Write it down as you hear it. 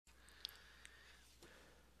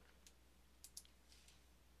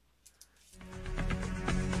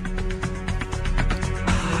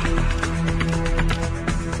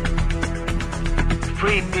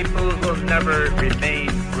peoples will never remain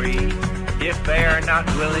free if they are not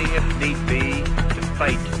willing, if need be, to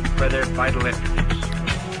fight for their vital interests.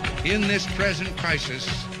 In this present crisis,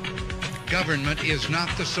 government is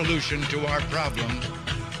not the solution to our problems.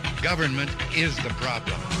 Government is the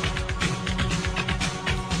problem.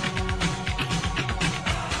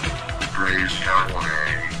 Praise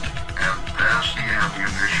Yahweh and pass the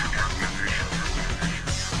ammunition.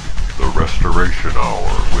 The Restoration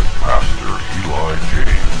Hour with Pastor Eli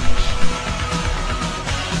James.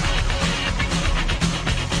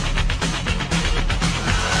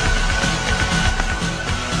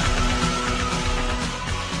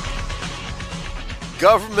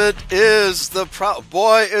 Government is the problem.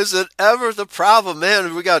 Boy, is it ever the problem,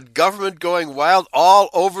 man. We got government going wild all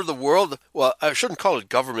over the world. Well, I shouldn't call it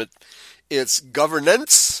government. It's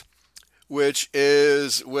governance, which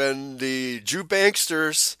is when the Jew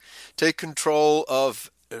banksters take control of,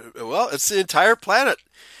 well, it's the entire planet.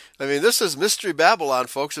 I mean, this is Mystery Babylon,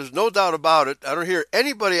 folks. There's no doubt about it. I don't hear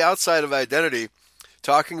anybody outside of Identity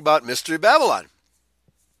talking about Mystery Babylon,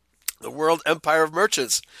 the world empire of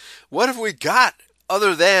merchants. What have we got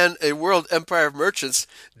other than a world empire of merchants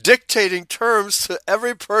dictating terms to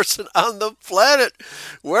every person on the planet?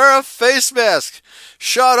 Wear a face mask.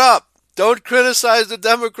 Shut up. Don't criticize the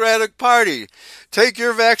Democratic Party. Take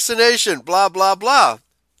your vaccination. Blah, blah, blah.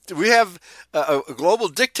 Do we have a global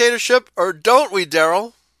dictatorship, or don't we,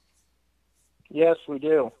 Daryl? Yes, we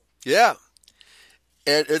do. Yeah.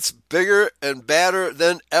 And it's bigger and badder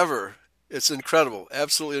than ever. It's incredible.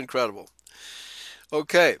 Absolutely incredible.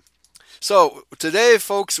 Okay. So today,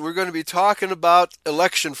 folks, we're going to be talking about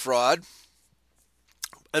election fraud.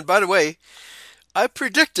 And by the way, I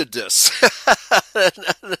predicted this.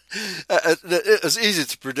 It was easy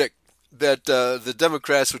to predict that the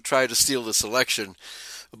Democrats would try to steal this election.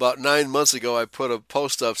 About 9 months ago, I put a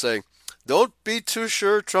post up saying, don't be too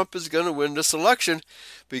sure Trump is going to win this election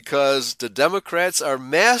because the Democrats are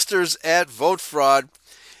masters at vote fraud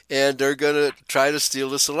and they're going to try to steal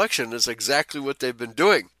this election. That's exactly what they've been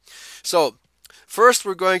doing. So first,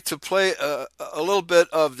 we're going to play a little bit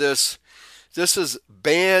of this. This is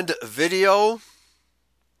banned video,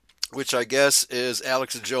 which I guess is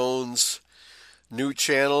Alex Jones' new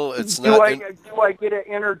channel. It's do I get an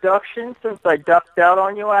introduction since I ducked out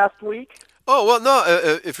on you last week? Oh, well, no.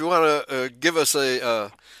 If you want to give us an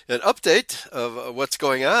update of what's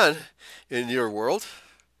going on in your world.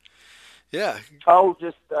 Yeah. Oh,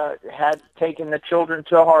 just had taken the children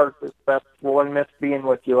to heart this festival and missed being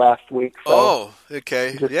with you last week. So oh,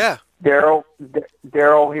 okay. Yeah.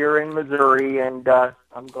 Daryl here in Missouri, and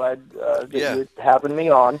I'm glad that you're having me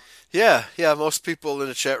on. Yeah. Most people in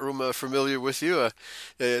the chat room are familiar with you.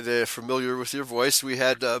 They're familiar with your voice. We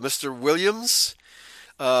had Mr. Williams.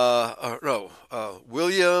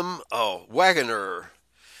 Wagner.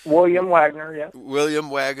 William Wagner, yeah. William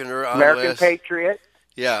Wagner. American Patriot.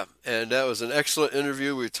 Yeah, and that was an excellent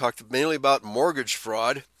interview. We talked mainly about mortgage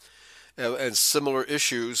fraud and similar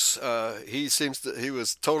issues. He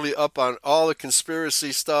was totally up on all the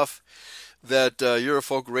conspiracy stuff that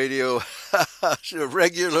Eurofolk Radio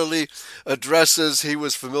regularly addresses. He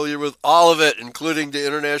was familiar with all of it, including the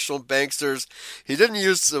international banksters. He didn't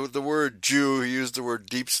use the word Jew. He used the word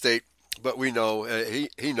deep state, but we know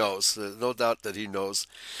he knows. There's no doubt that he knows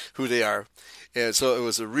who they are. And so it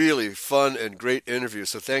was a really fun and great interview.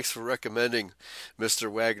 So thanks for recommending Mr.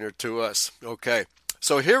 Wagner to us. Okay,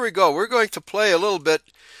 so here we go. We're going to play a little bit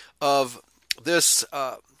of this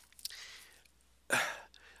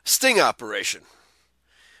sting operation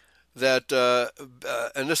that,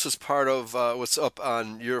 and this is part of what's up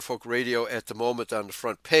on Eurofolk Radio at the moment on the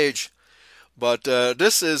front page. But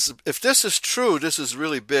if this is true, this is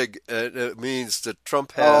really big. It means that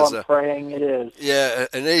Trump has I'm praying it is. Yeah,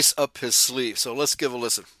 an ace up his sleeve. So let's give a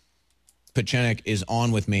listen. Pachenik is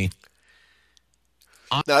on with me.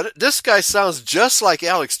 Now, this guy sounds just like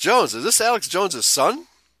Alex Jones. Is this Alex Jones' son?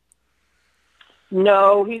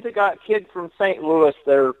 No, he's a kid from St. Louis.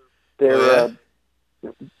 They're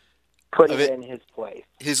putting in his place.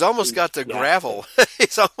 He's almost got the gravel.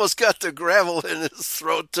 He's almost got the gravel in his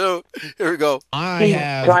throat, too. Here we go. I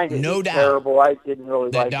have no doubt terrible. I didn't really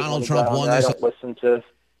that like Donald Trump won this. I don't listen to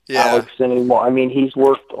Alex anymore. I mean, he's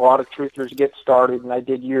worked a lot of truthers get started, and I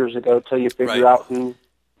did years ago till you figure out who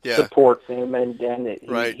supports him, and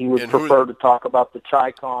he would prefer to talk about the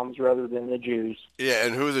Chi-Coms rather than the Jews. Yeah,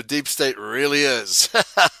 and who the deep state really is.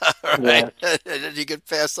 Right? Yeah. And then you get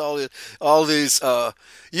past all these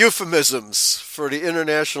euphemisms for the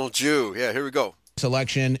international Jew. Yeah, here we go.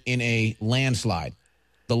 Election in a landslide,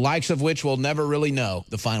 the likes of which we'll never really know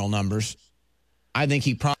the final numbers. I think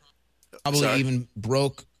he Probably even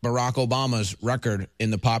broke Barack Obama's record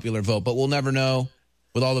in the popular vote, but we'll never know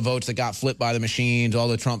with all the votes that got flipped by the machines, all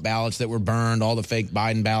the Trump ballots that were burned, all the fake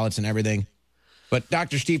Biden ballots and everything. But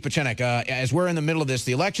Dr. Steve Pieczenik, as we're in the middle of this,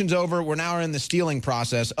 the election's over. We're now in the stealing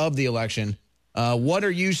process of the election. What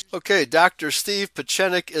are you... Okay, Dr. Steve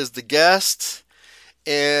Pieczenik is the guest.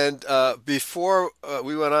 And before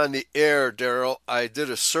we went on the air, Daryl, I did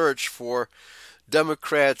a search for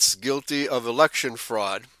Democrats guilty of election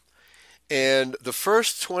fraud. And the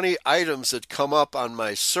first 20 items that come up on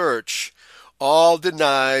my search all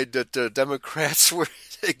denied that the Democrats were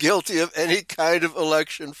guilty of any kind of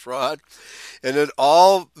election fraud. And then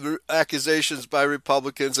all accusations by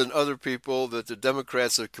Republicans and other people that the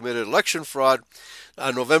Democrats have committed election fraud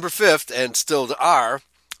on November 5th and still are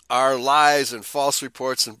lies and false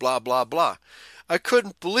reports and blah, blah, blah. I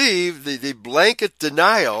couldn't believe the blanket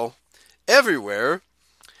denial everywhere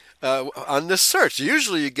on this search.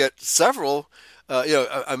 Usually you get several,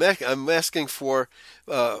 I'm asking for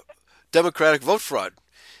Democratic vote fraud.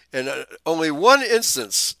 And only one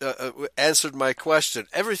instance answered my question.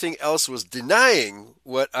 Everything else was denying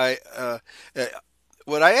what I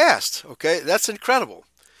asked. Okay, that's incredible.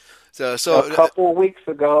 So a couple of weeks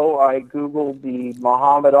ago, I Googled the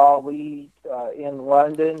Muhammad Ali in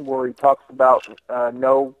London, where he talks about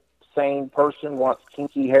no sane person wants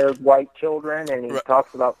kinky-haired white children, and he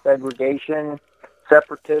talks about segregation,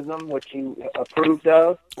 separatism, which he approved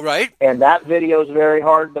of. Right. And that video is very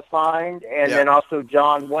hard to find. And then also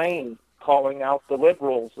John Wayne calling out the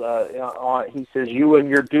liberals. He says, you and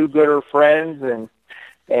your do-gooder friends,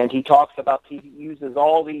 and he talks about, he uses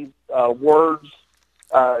all these words.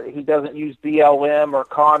 He doesn't use BLM or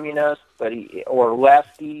communist, or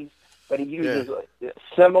lefties, but he uses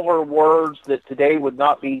similar words that today would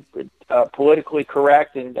not be politically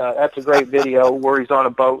correct. And that's a great video where he's on a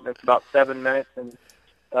boat, and it's about 7 minutes, and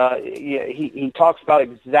he talks about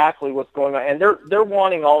exactly what's going on, and they're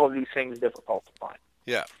wanting all of these things difficult to find.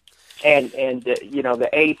 Yeah, and the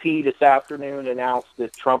AP this afternoon announced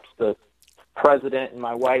that Trump's the president, and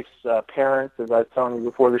my wife's parents, as I was telling you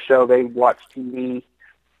before the show, they watch TV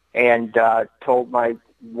and told my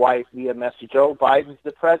wife via message, "Oh, Biden's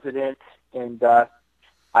the president," and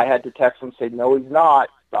I had to text them and say, "No, he's not.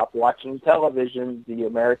 Stop watching television.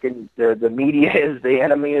 The media is the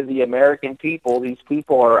enemy of the American people. These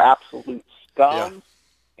people are absolute scum,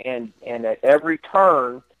 and at every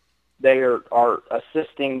turn, they are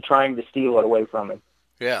assisting, trying to steal it away from him."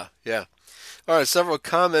 Yeah. All right, several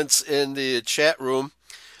comments in the chat room.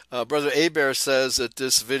 Brother Abear says that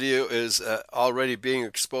this video is already being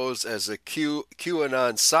exposed as a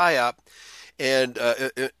QAnon psyop, and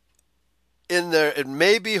in there it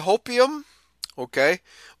may be hopium. Okay,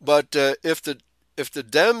 but if the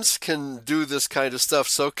Dems can do this kind of stuff,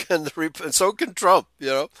 so can Trump.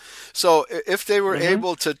 So if they were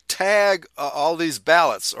able to tag all these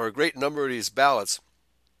ballots, or a great number of these ballots,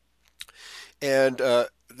 and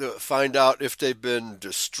find out if they've been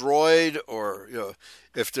destroyed, or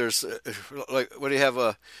if there's like, when you have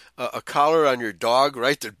a collar on your dog,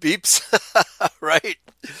 right, that beeps, right,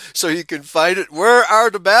 so you can find it. Where are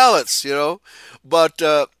the ballots? But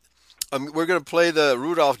we're going to play the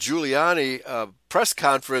Rudolph Giuliani press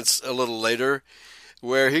conference a little later,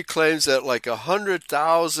 where he claims that like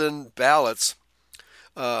 100,000 ballots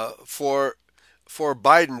for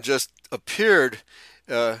Biden just appeared,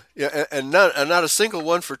 and not a single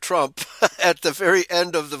one for Trump at the very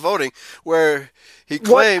end of the voting, where he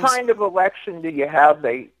claims. What kind of election do you have?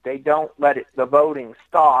 They don't let the voting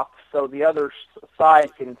stop, so the other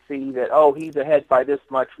side can see that, oh, he's ahead by this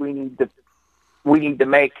much. We need to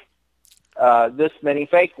make this many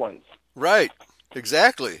fake ones. Right.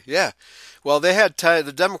 Exactly. Yeah. Well, they had time.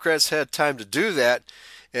 The Democrats had time to do that,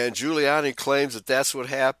 and Giuliani claims that that's what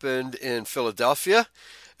happened in Philadelphia.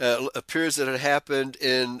 Appears that it happened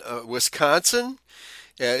in Wisconsin.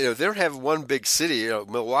 They don't have one big city.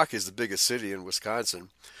 Milwaukee is the biggest city in Wisconsin,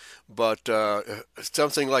 but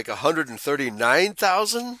something like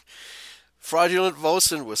 139,000 fraudulent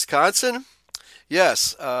votes in Wisconsin.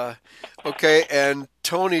 Yes. Okay. And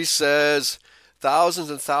Tony says thousands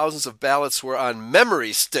and thousands of ballots were on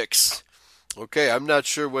memory sticks. Okay. I'm not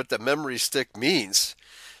sure what the memory stick means,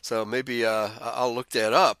 so maybe I'll look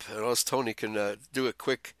that up, unless Tony can do a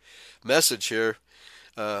quick message here.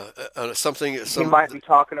 He might be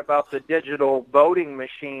talking about the digital voting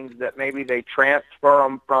machines that maybe they transfer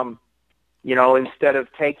them from, instead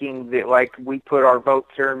of taking like we put our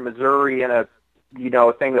votes here in Missouri in a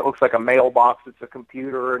thing that looks like a mailbox. It's a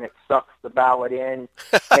computer, and it sucks the ballot in.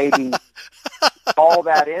 Maybe all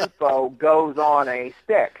that info goes on a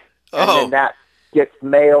stick, and then gets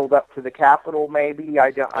mailed up to the Capitol, maybe.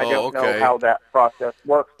 I don't know how that process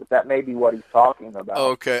works, but that may be what he's talking about.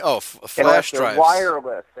 Okay. Oh, flash drives.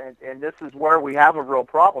 Wireless, and this is where we have a real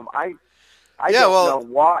problem. I don't know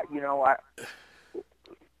why.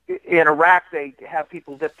 In Iraq, they have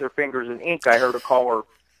people dip their fingers in ink. I heard a caller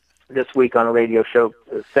this week on a radio show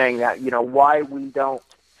saying that, why we don't.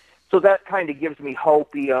 So that kind of gives me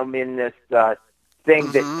hopium in this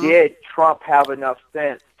thing that did Trump have enough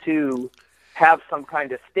sense to have some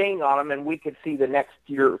kind of sting on him, and we could see the next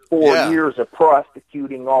 4 years of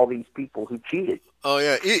prosecuting all these people who cheated. Oh,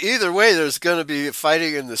 yeah. Either way, there's going to be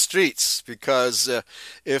fighting in the streets because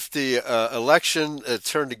if the election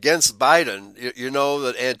turned against Biden, you know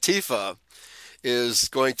that Antifa is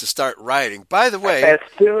going to start rioting. By the way... As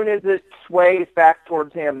soon as it sways back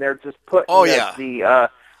towards him, they're just putting the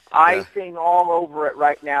icing all over it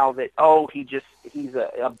right now that, he's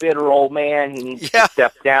a bitter old man. He needs to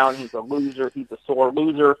step down. He's a loser. He's a sore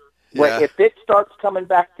loser. If it starts coming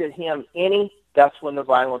back to him that's when the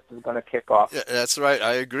violence is going to kick off. Yeah, that's right.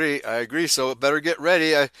 I agree. So better get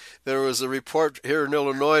ready. There was a report here in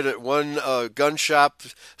Illinois that one gun shop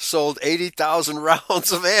sold 80,000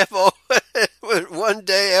 rounds of ammo one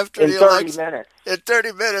day after the election. In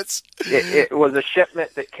 30 minutes. It was a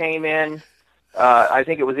shipment that came in, I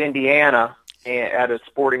think it was Indiana, at a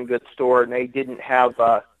sporting goods store, and they didn't have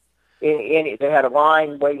they had a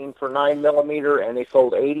line waiting for 9mm, and they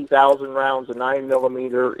sold 80,000 rounds of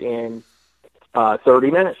 9mm in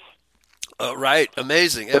 30 minutes. Right.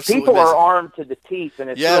 Amazing. The people are armed to the teeth, and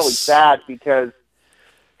it's really sad because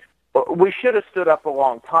we should have stood up a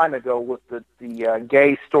long time ago with the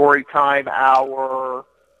gay story time hour,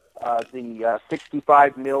 the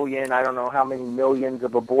 65 million, I don't know how many millions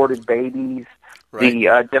of aborted babies,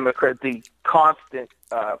 the constant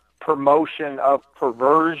promotion of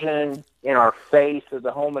perversion in our face of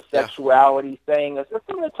the homosexuality thing.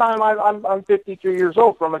 From the time I'm 53 years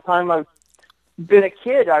old, from the time I've been a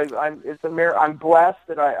kid, I'm blessed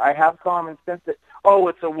that I have common sense that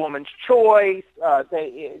it's a woman's choice.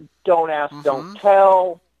 They don't ask, don't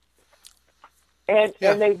tell, and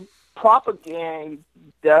they propagate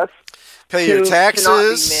us. Pay your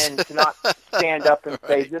taxes. To not stand up and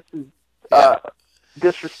say this is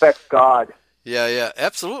disrespects God. Yeah,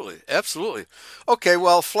 absolutely. Okay,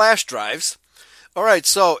 well, flash drives. All right,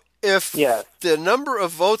 so if the number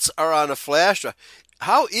of votes are on a flash drive,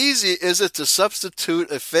 how easy is it to substitute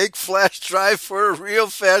a fake flash drive for a real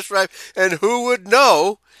flash drive? And who would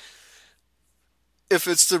know if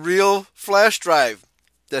it's the real flash drive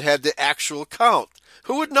that had the actual count?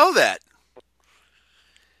 Who would know that?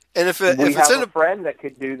 And if it's in a friend that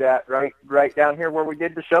could do that right down here where we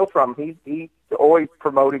did the show from. He's always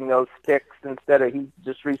promoting those sticks instead of, he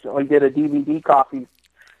just recently did a DVD copy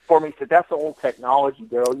for me. He said, that's the old technology,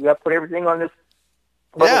 girl. You have to put everything on this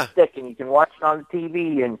little stick, and you can watch it on the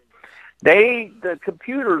TV. And the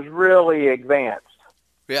computers really advanced.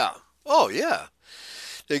 Yeah. Oh, yeah.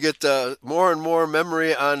 They get more and more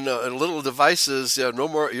memory on little devices. No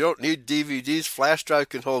more. You don't need DVDs. Flash drive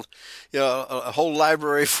can hold, a whole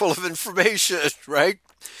library full of information, right?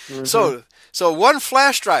 Mm-hmm. So one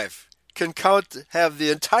flash drive can have the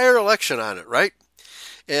entire election on it, right?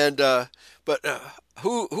 And but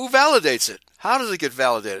who validates it? How does it get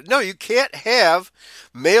validated? No, you can't have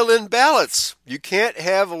mail-in ballots. You can't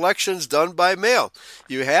have elections done by mail.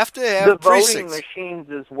 You have to have the precincts. Voting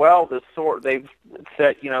machines as well. They've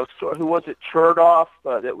said, who was it? Chertoff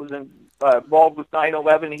that was involved with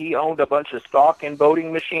 9/11. He owned a bunch of stock in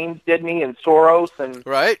voting machines, didn't he? And Soros, and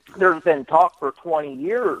there's been talk for 20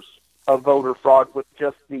 years of voter fraud with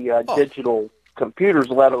just the digital computers,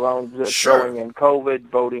 let alone throwing in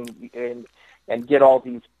COVID voting and get all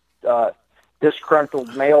these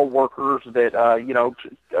disgruntled mail workers that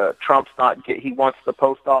Trump's he wants the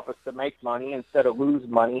post office to make money instead of lose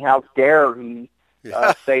money. How dare he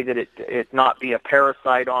say that it not be a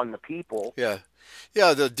parasite on the people? The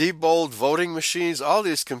Diebold voting machines, all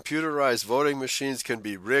these computerized voting machines can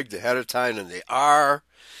be rigged ahead of time, and they are.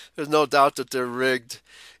 There's no doubt that they're rigged,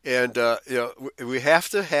 and we have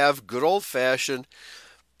to have good old-fashioned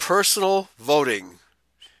personal voting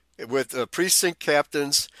with precinct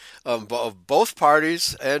captains of both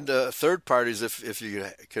parties and third parties if you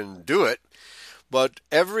can do it. But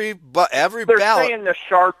every They're ballot. Saying the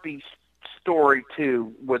Sharpie story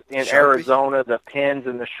too, in Arizona, the pens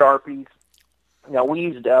and the Sharpies. We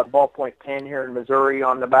used a ballpoint pen here in Missouri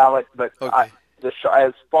on the ballot, but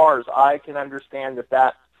as far as I can understand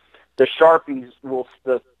that the Sharpies will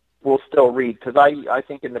still read, because I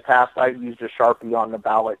think in the past I've used a Sharpie on the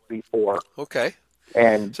ballot before. Okay.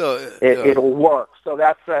 And so it'll work. So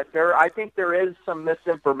that's there. I think there is some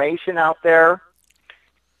misinformation out there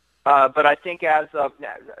But I think as of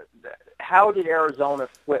now, how did Arizona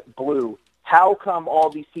flip blue? How come all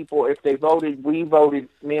these people, if they voted, me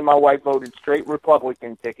and my wife voted straight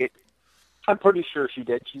Republican ticket. I'm pretty sure she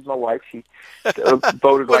did. She's my wife. She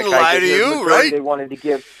voted like I did. To you, right? They wanted to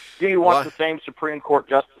give, do you want the same Supreme Court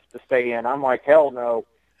justice to stay in? I'm like, hell no.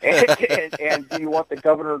 And do you want the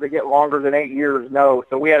governor to get longer than 8 years? No.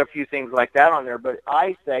 So we had a few things like that on there. But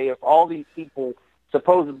I say if all these people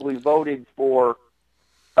supposedly voted for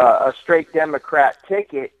a straight Democrat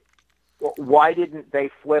ticket, why didn't they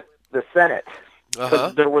flip the Senate?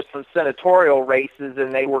 Because there were some senatorial races,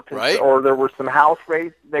 and they were, or there were some House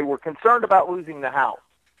races. They were concerned about losing the House.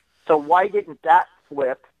 So why didn't that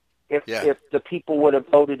flip? If the people would have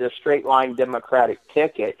voted a straight line Democratic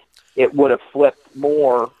ticket, it would have flipped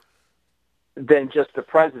more than just the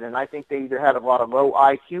president. I think they either had a lot of low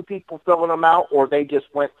IQ people filling them out, or they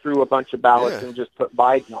just went through a bunch of ballots and just put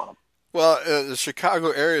Biden on them. Well, the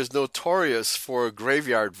Chicago area is notorious for a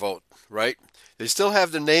graveyard vote, right? They still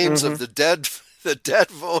have the names of the dead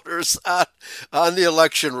voters on the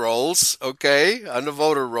election rolls, on the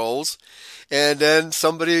voter rolls, and then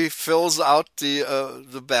somebody fills out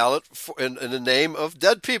the ballot in the name of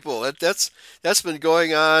dead people. That's been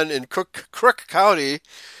going on in Crook County,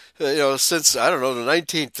 since I don't know the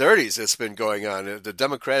 1930s. It's been going on, the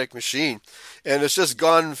Democratic machine, and it's just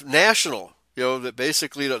gone national. That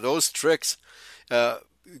basically those tricks,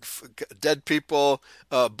 dead people,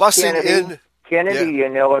 busing in. Kennedy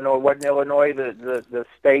in Illinois, wasn't Illinois the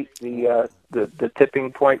state, the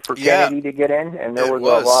tipping point for Kennedy to get in? And there was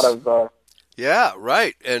a lot of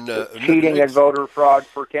and cheating and voter fraud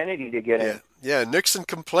for Kennedy to get in. Yeah, Nixon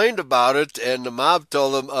complained about it, and the mob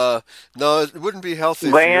told him, no, it wouldn't be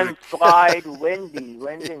healthy. Landslide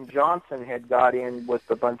Lyndon Johnson had got in with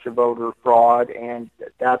a bunch of voter fraud, and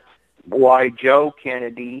that's why Joe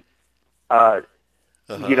Kennedy,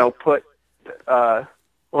 put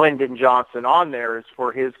Lyndon Johnson on there, is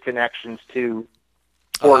for his connections to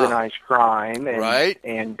organized crime,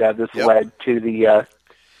 and this led to the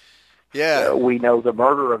we know the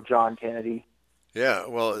murder of John Kennedy. Yeah,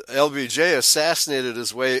 well, LBJ assassinated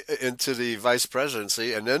his way into the vice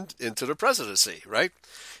presidency and then into the presidency, right?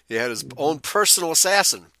 He had his own personal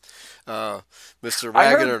assassin. Mr.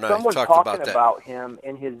 Wagner and I talked about that. I heard someone talking about him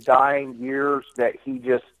in his dying years, that he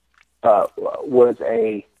just was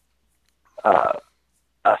a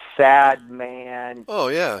sad man. Oh,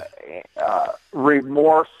 yeah.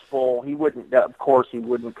 Remorseful. He wouldn't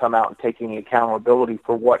come out and take any accountability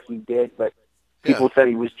for what he did, but people said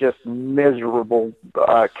he was just miserable,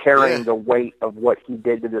 carrying the weight of what he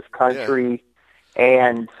did to this country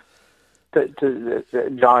and to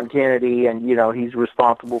John Kennedy. And, he's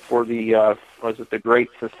responsible for the Great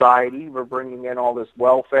Society, for bringing in all this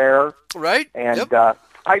welfare. Right. And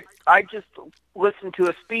I just listened to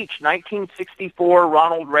a speech, 1964,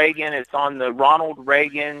 Ronald Reagan. It's on the Ronald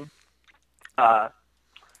Reagan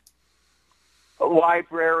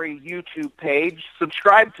Library YouTube page.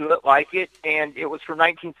 Subscribe to it, like it, and it was from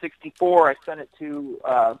 1964. I sent it to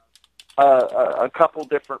a couple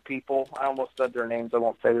different people. I almost said their names. I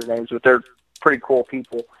won't say their names, but they're pretty cool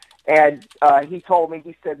people. And he told me,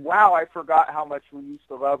 he said, wow, I forgot how much we used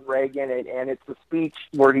to love Reagan, and it's a speech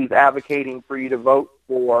where he's advocating for you to vote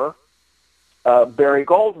for Barry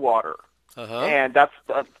Goldwater. And that's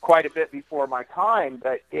quite a bit before my time,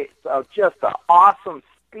 but it's just an awesome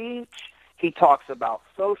speech. He talks about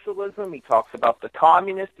socialism. He talks about the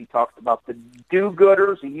communists. He talks about the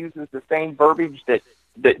do-gooders. He uses the same verbiage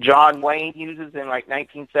that John Wayne uses in like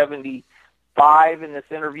 1975 in this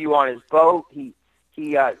interview on his boat. He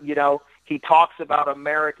talks about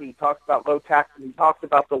America. He talks about low taxes. He talks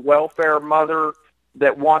about the welfare mother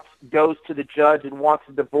that goes to the judge and wants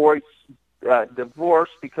a divorce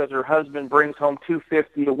because her husband brings home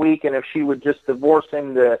 $250 a week, and if she would just divorce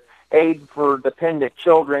him, the aid for dependent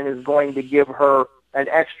children is going to give her an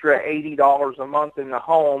extra $80 a month in the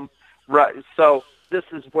home. Right. So this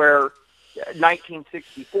is where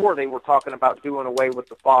 1964 they were talking about doing away with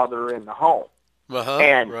the father in the home.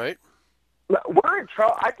 And we're in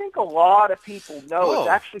trouble. I think a lot of people know. It's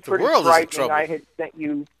actually pretty frightening. I had sent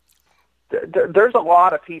you. There's a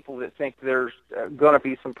lot of people that think there's going to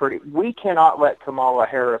be some we cannot let Kamala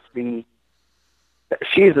Harris be.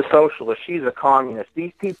 She's a socialist. She's a communist.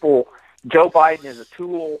 These people, Joe Biden is a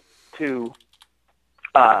tool to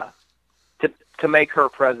make her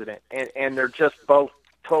president, and they're just both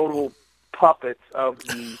total puppets of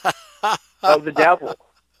the devil.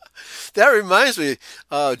 That reminds me,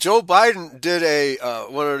 Joe Biden did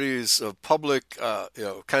one of these public,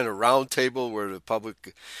 kind of round table where the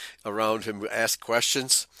public around him asked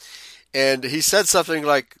questions. And he said something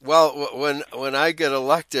like, well, when I get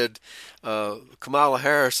elected, Kamala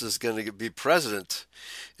Harris is going to be president.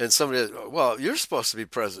 And somebody, well, you're supposed to be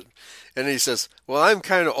president. And he says, well, I'm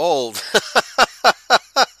kind of old.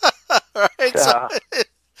 Right?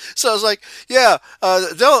 So I was like, yeah,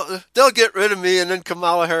 they'll get rid of me, and then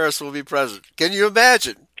Kamala Harris will be president. Can you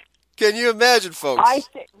imagine? Can you imagine, folks? I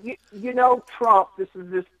think, Trump, this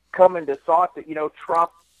is just coming to thought that,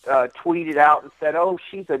 Trump tweeted out and said, oh,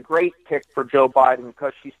 she's a great pick for Joe Biden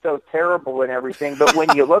because she's so terrible and everything. But when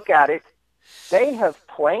you look at it, they have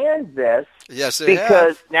planned this. Yes, they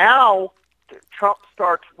because have. Now Trump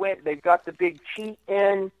starts winning. They've got the big cheat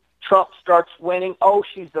in. Trump starts winning. Oh,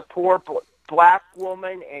 she's a poor black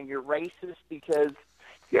woman, and you're racist because,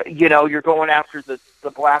 you're going after the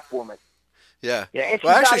black woman. Yeah.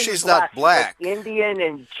 Well, actually, she's not black. She's like Indian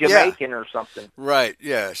and Jamaican or something. Right.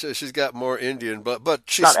 Yeah. she's got more Indian, but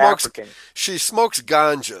she not smokes. African. She smokes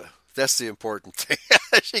ganja. That's the important thing.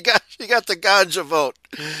 she got the ganja vote.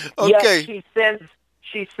 Okay. Yes,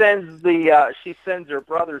 she sends her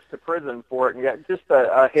brothers to prison for it. And just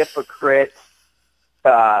a hypocrite.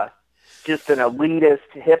 Just an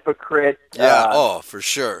elitist hypocrite. Yeah. For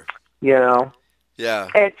sure. Yeah.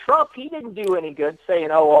 And Trump, he didn't do any good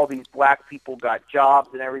saying, all these black people got jobs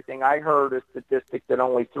and everything. I heard a statistic that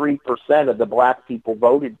only 3% of the black people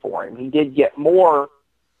voted for him. He did get more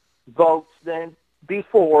votes than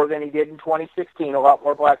before than he did in 2016. A lot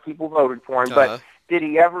more black people voted for him. But did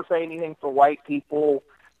he ever say anything for white people?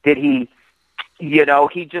 Did he,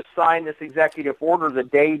 he just signed this executive order the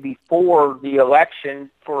day before the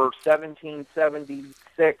election for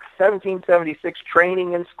 1776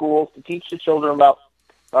 training in schools to teach the children about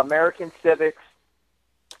American civics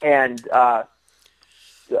and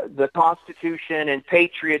the Constitution and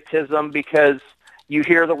patriotism, because you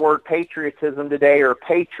hear the word patriotism today or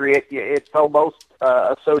patriot, it's almost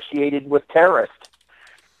associated with terrorist.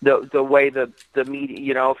 The way the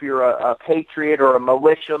media, if you're a patriot or a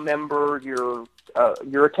militia member, you're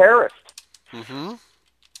a terrorist. Mm-hmm.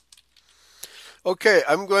 Okay,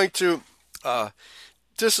 I'm going to.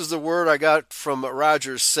 This is the word I got from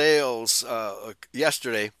Roger Sales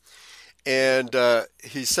yesterday, and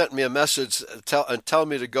he sent me a message tell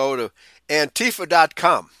me to go to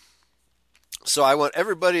Antifa.com. So I want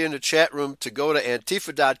everybody in the chat room to go to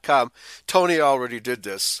Antifa.com. Tony already did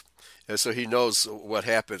this, and so he knows what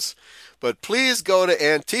happens. But please go to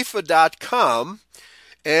Antifa.com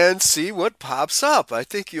and see what pops up. I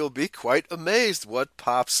think you'll be quite amazed what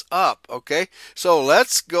pops up. Okay, so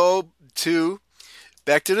let's go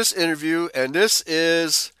back to this interview, and this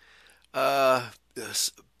is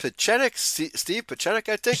Pieczenik, Steve Pieczenik,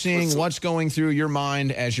 I think. Seeing what's going through your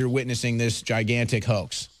mind as you're witnessing this gigantic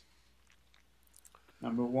hoax.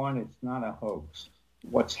 Number one, it's not a hoax.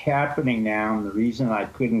 What's happening now, and the reason I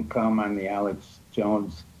couldn't come on the Alex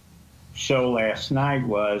Jones show last night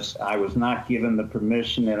was I was not given the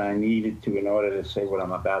permission that I needed to in order to say what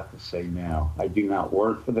I'm about to say now. I do not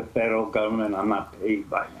work for the federal government. I'm not paid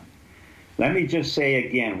by them. Let me just say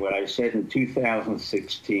again what I said in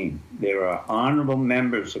 2016. There are honorable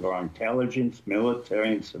members of our intelligence,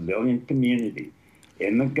 military, and civilian community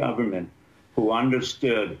in the government who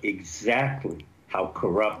understood exactly how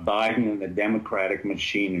corrupt Biden and the Democratic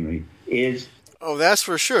machinery is. Oh, that's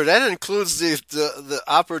for sure. That includes the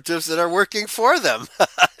operatives that are working for them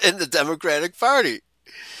in the Democratic Party.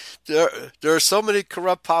 There are so many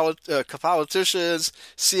corrupt politicians,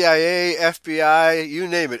 CIA, FBI, you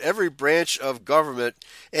name it. Every branch of government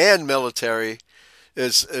and military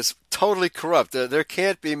is totally corrupt. There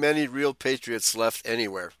can't be many real patriots left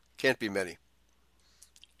anywhere. Can't be many.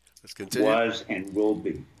 Let's continue. Was and will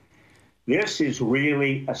be. This is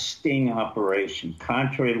really a sting operation,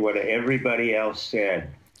 contrary to what everybody else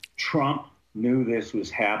said. Trump knew this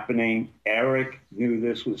was happening. Eric knew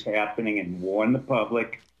this was happening and warned the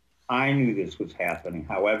public. I knew this was happening.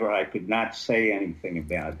 However, I could not say anything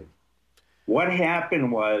about it. What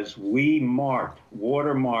happened was we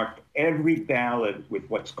watermarked every ballot with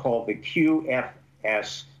what's called the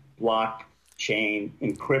QFS blockchain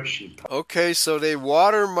encryption. Okay, so they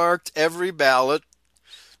watermarked every ballot.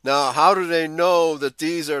 Now, how do they know that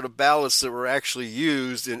these are the ballots that were actually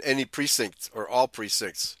used in any precinct or all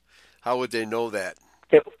precincts? How would they know that?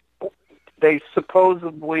 They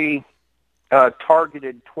supposedly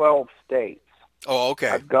targeted 12 states. Oh, okay.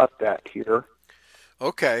 I've got that here.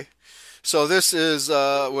 Okay. So this is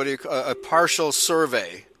a partial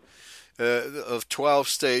survey of 12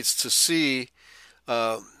 states to see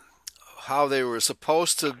how they were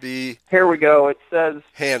supposed to be. Here we go. It says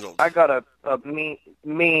handled. I got a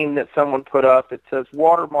meme that someone put up. It says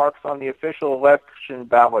watermarks on the official election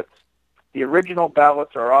ballots The original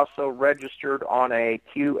ballots are also registered on a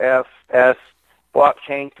QFS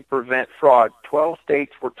blockchain to prevent fraud. 12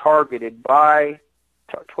 states targeted.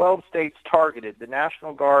 The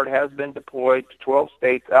National Guard has been deployed to 12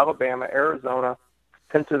 states: Alabama, Arizona,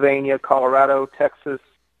 Pennsylvania, Colorado, Texas,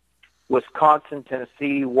 Wisconsin,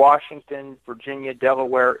 Tennessee, Washington, Virginia,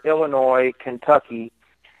 Delaware, Illinois, Kentucky,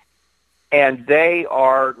 and they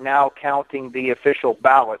are now counting the official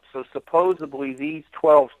ballots. So supposedly these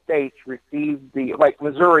 12 states received like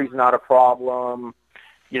Missouri's not a problem,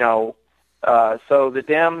 so the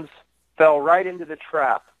Dems fell right into the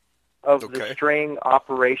trap of the string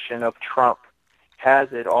operation of Trump.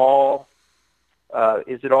 Has it all,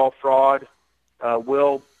 is it all fraud?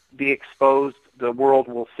 Will be exposed. The world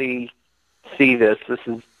will see this. This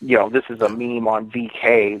is a meme on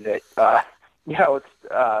VK that,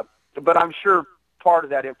 but I'm sure part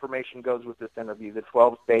of that information goes with this interview, the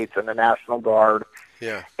 12 states and the National Guard.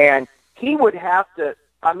 Yeah. And he would have to,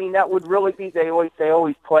 that would really be, they always say,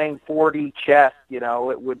 he's playing 4D chess,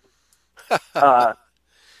 it would,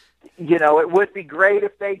 it would be great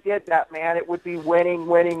if they did that, man. It would be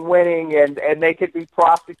winning, and they could be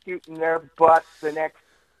prosecuting their butts the next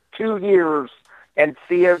 2 years and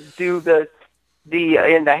see him do the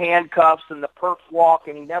in the handcuffs and the perp walk,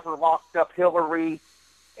 and he never locked up Hillary.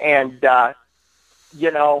 And,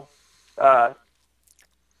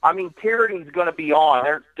 tyranny's going to be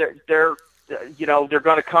on. They're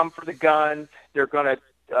going to come for the guns. They're going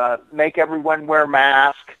to make everyone wear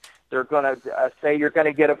masks. They're going to say you're going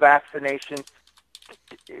to get a vaccination.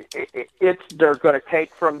 They're going to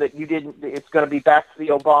take from that you didn't. It's going to be back to the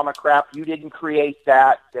Obama crap. You didn't create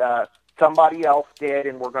that. Somebody else did,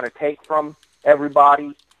 and we're going to take from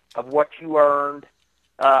everybody of what you earned.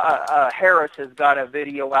 Harris has got a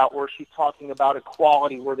video out where she's talking about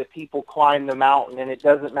equality, where the people climb the mountain, and it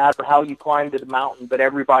doesn't matter how you climb to the mountain, but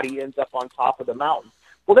everybody ends up on top of the mountain.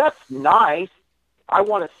 Well, that's nice. I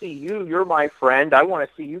want to see you. You're my friend. I want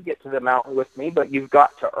to see you get to the mountain with me, but you've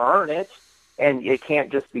got to earn it, and it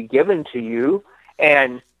can't just be given to you.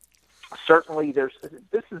 And certainly this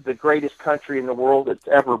is the greatest country in the world it's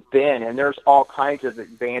ever been, and there's all kinds of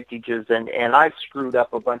advantages, and I've screwed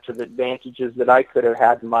up a bunch of advantages that I could have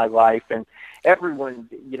had in my life, and everyone,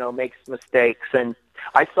 makes mistakes. And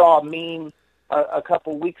I saw a meme a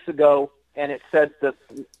couple weeks ago, and it said the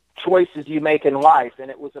choices you make in life,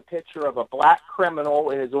 and it was a picture of a black criminal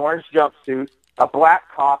in his orange jumpsuit, a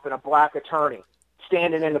black cop, and a black attorney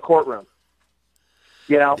standing in the courtroom.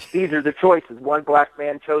 These are the choices. One black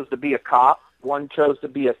man chose to be a cop, one chose to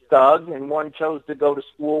be a thug, and one chose to go to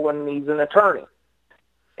school and he's an attorney.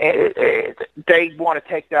 They want to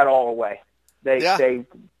take that all away.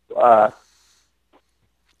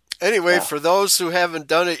 Anyway, for those who haven't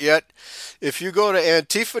done it yet, if you go to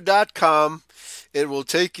Antifa.com, it will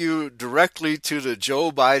take you directly to the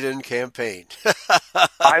Joe Biden campaign.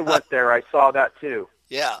 I went there. I saw that too.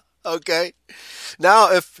 Yeah. Okay.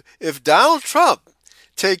 Now, if Donald Trump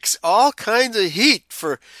takes all kinds of heat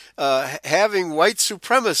for having white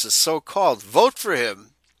supremacists, so-called, vote for him,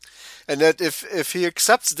 and that if he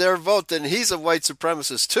accepts their vote, then he's a white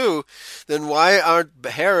supremacist too, then why aren't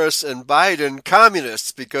Harris and Biden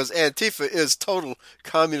communists? Because Antifa is total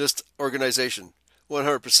communist organization,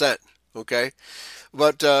 100%. Okay,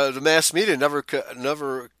 but the mass media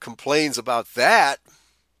never complains about that,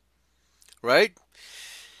 right?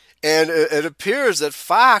 And it appears that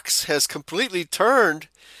Fox has completely turned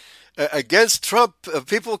against Trump.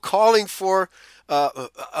 People calling for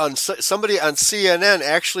somebody on CNN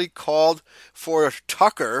actually called for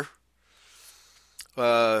Tucker.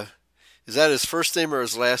 Is that his first name or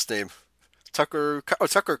his last name? Tucker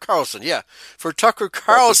Carlson. Yeah, for Tucker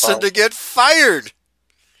Carlson to get fired.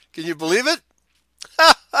 Can you believe it?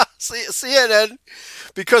 CNN,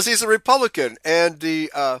 because he's a Republican, and the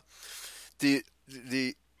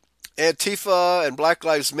Antifa and Black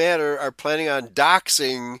Lives Matter are planning on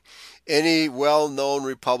doxing any well-known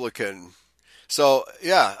Republican. So,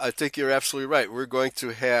 yeah, I think you're absolutely right. We're going to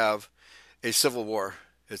have a civil war.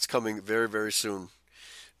 It's coming very, very soon.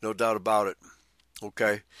 No doubt about it.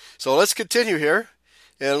 Okay, so let's continue here,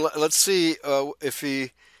 and let's see if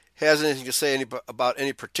he has anything to say about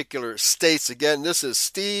any particular states. Again, this is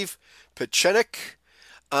Steve Pieczenik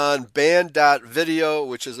on Band.video,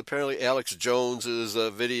 which is apparently Alex Jones's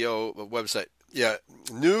video website. Yeah,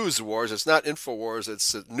 News Wars. It's not InfoWars.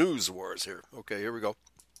 It's News Wars here. Okay, here we go.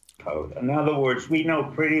 In other words, we know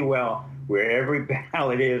pretty well where every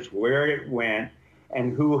ballot is, where it went,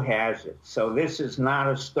 and who has it. So this is not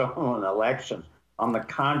a stolen election. On the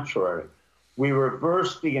contrary, we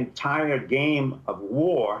reversed the entire game of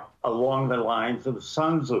war along the lines of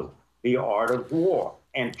Sun Tzu, the art of war.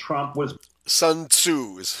 and Trump was... Sun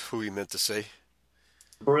Tzu is who he meant to say.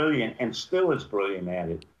 Brilliant, and still is brilliant at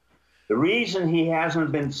it. The reason he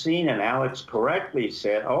hasn't been seen, and Alex correctly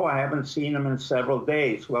said, I haven't seen him in several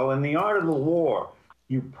days. Well, in the art of the war,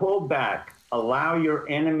 you pull back, allow your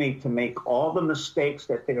enemy to make all the mistakes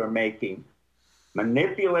that they are making,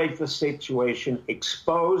 manipulate the situation,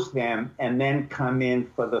 expose them, and then come in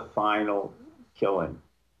for the final killing.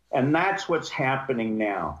 And that's what's happening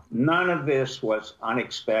now. None of this was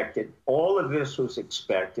unexpected. All of this was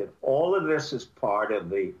expected. All of this is part of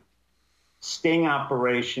the sting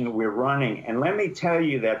operation we're running. And let me tell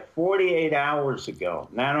you that 48 hours ago,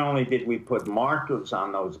 not only did we put markers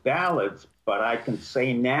on those ballots, but I can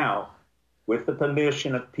say now, with the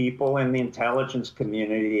permission of people in the intelligence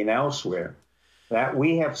community and elsewhere, that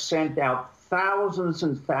we have sent out thousands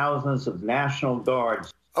and thousands of National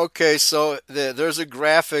Guards. Okay, so there's a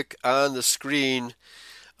graphic on the screen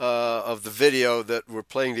of the video that we're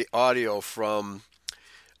playing the audio from.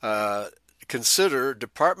 Consider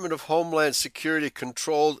Department of Homeland Security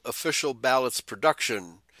controlled official ballots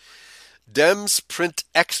production. Dems print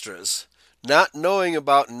extras, not knowing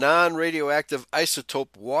about non-radioactive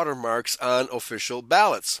isotope watermarks on official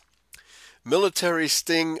ballots. Military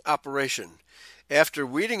sting operation. After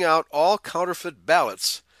weeding out all counterfeit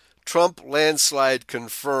ballots, Trump landslide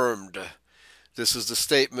confirmed. This is the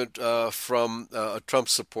statement from a Trump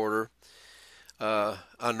supporter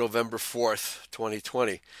on November 4th,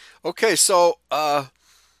 2020. Okay, so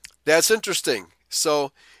that's interesting.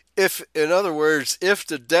 So in other words, if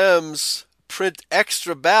the Dems print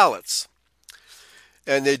extra ballots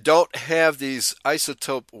and they don't have these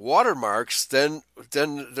isotope watermarks, then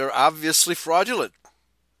they're obviously fraudulent.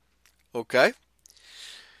 Okay?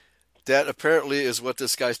 That apparently is what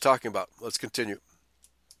this guy's talking about. Let's continue.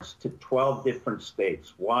 To 12 different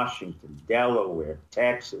states, Washington, Delaware,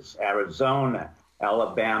 Texas, Arizona,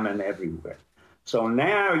 Alabama, and everywhere. So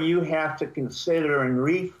now you have to consider and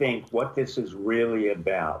rethink what this is really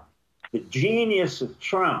about. The genius of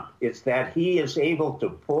Trump is that he is able to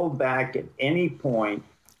pull back at any point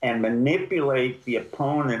and manipulate the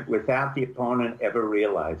opponent without the opponent ever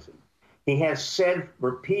realizing. He has said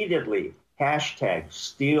repeatedly,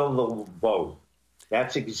 #steal the vote.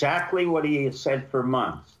 That's exactly what he has said for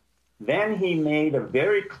months. Then he made a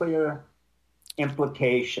very clear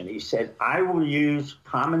implication. He said, I will use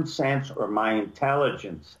common sense or my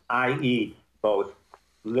intelligence, i.e. both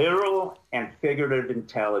literal and figurative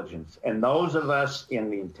intelligence. And those of us in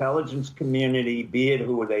the intelligence community, be it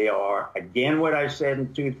who they are, again, what I said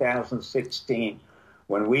in 2016,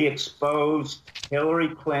 when we exposed Hillary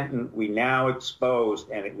Clinton, we now exposed,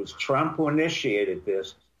 and it was Trump who initiated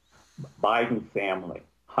this, Biden family.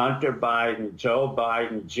 Hunter Biden, Joe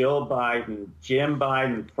Biden, Jill Biden, Jim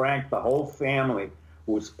Biden, Frank, the whole family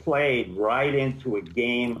was played right into a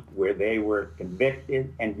game where they were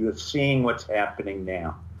convicted, and you're seeing what's happening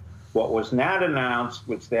now. What was not announced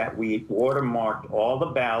was that we watermarked all the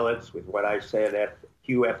ballots with what I said at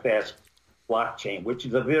QFS blockchain, which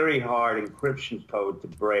is a very hard encryption code to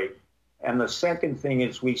break. And the second thing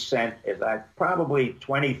is we sent probably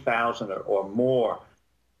 20,000 or more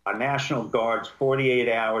National Guards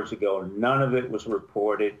 48 hours ago. None of it was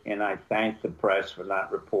reported, and I thank the press for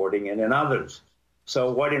not reporting it and others.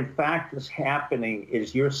 So what in fact is happening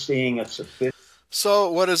is you're seeing a sophisticated...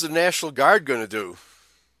 So what is the National Guard going to do?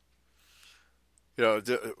 You know,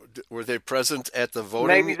 were they present at the voting?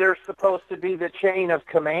 Maybe they're supposed to be the chain of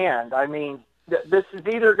command. I mean, this is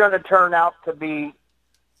either going to turn out to be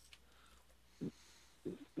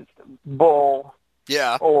bull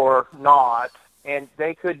or not, and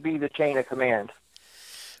they could be the chain of command.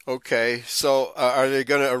 Okay, so are they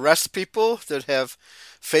going to arrest people that have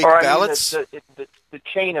fake ballots? The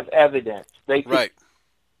chain of evidence. They could, right.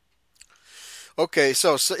 Okay,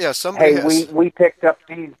 so yeah, somebody has... we picked up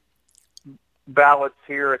these ballots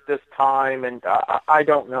here at this time, and I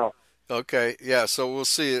don't know. Okay, yeah, so we'll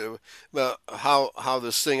see how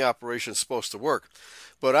this sting operation is supposed to work.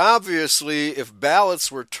 But obviously, if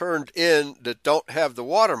ballots were turned in that don't have the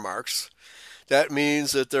watermarks, that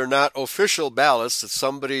means that they're not official ballots, that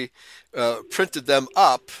somebody printed them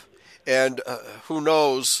up, and who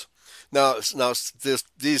knows. Now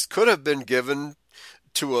these could have been given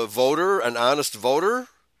to a voter, an honest voter,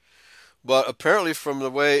 but apparently from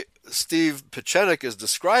the way Steve Pieczenik is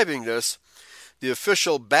describing this, the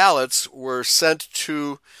official ballots were sent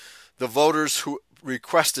to the voters who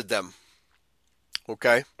requested them.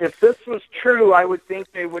 Okay. If this was true, I would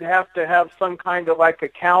think they would have to have some kind of like a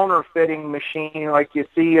counterfeiting machine like you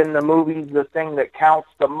see in the movies, the thing that counts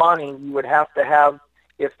the money. You would have to have,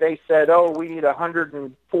 if they said, we need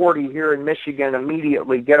 140 here in Michigan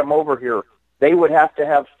immediately, get them over here. they would have to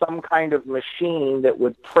have some kind of machine that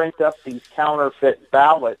would print up these counterfeit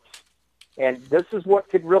ballots. And this is what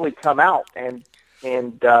could really come out. And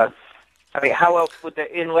I mean, how else would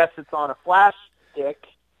unless it's on a flash stick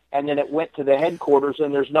and then it went to the headquarters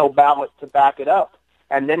and there's no ballot to back it up.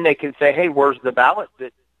 And then they can say, hey, where's the ballot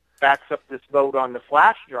that backs up this vote on the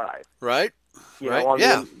flash drive? Right.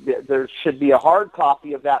 There should be a hard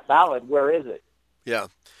copy of that ballot. Where is it? Yeah.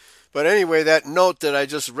 But anyway, that note that I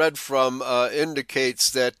just read from indicates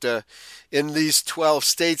that in these 12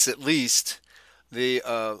 states at least, the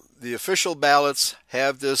official ballots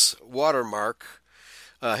have this watermark.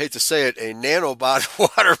 I hate to say it, a nanobot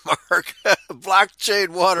watermark, blockchain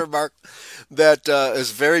watermark that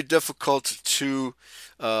is very difficult to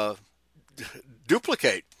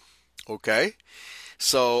duplicate. Okay?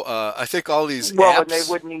 So I think all these apps... and they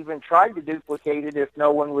wouldn't even try to duplicate it if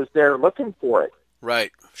no one was there looking for it.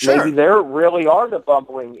 Right. Sure. Maybe they really are the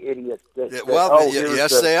bumbling idiots.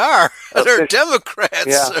 Yes, they are. They're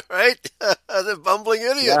Democrats, right? They're bumbling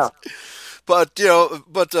idiots. Yeah. But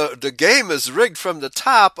the game is rigged from the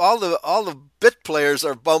top. All the bit players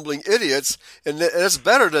are bumbling idiots, and it's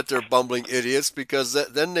better that they're bumbling idiots because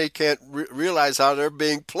then they can't realize how they're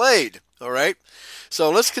being played. All right.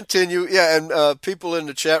 So let's continue. Yeah, and people in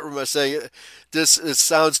the chat room are saying it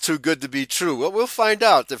sounds too good to be true. Well, we'll find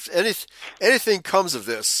out. If anything comes of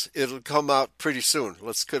this, it'll come out pretty soon.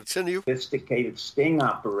 Let's continue. Sophisticated sting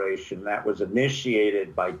operation that was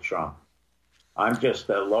initiated by Trump. I'm just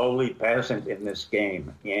a lowly peasant in this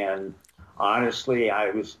game, and honestly,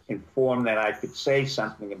 I was informed that I could say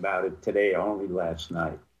something about it today, only last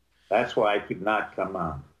night. That's why I could not come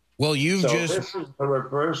on. Well, this is the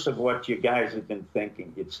reverse of what you guys have been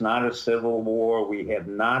thinking. It's not a civil war. We have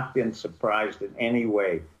not been surprised in any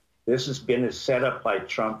way. This has been a setup by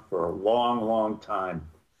Trump for a long, long time.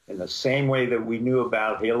 In the same way that we knew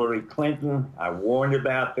about Hillary Clinton, I warned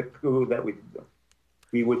about the coup that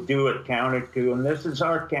we would do a counter coup, and this is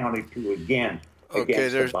our counter coup again. Okay,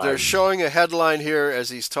 they're showing a headline here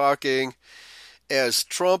as he's talking. As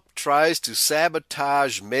Trump tries to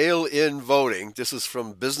sabotage mail-in voting, this is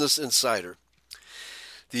from Business Insider.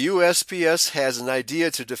 The USPS has an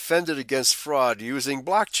idea to defend it against fraud using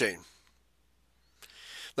blockchain.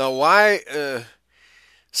 Now, why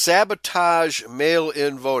sabotage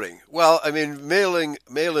mail-in voting? Well, I mean,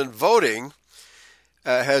 mail-in voting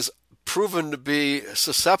has proven to be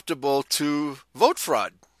susceptible to vote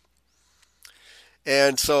fraud.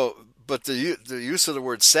 And so... But the use of the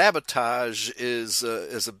word sabotage is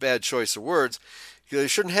a bad choice of words. They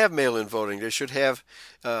shouldn't have mail-in voting. They should have,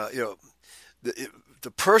 the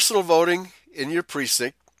personal voting in your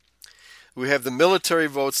precinct. We have the military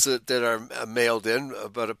votes that are mailed in,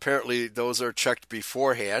 but apparently those are checked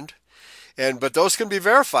beforehand. But those can be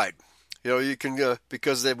verified. You can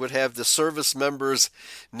because they would have the service member's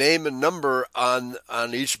name and number on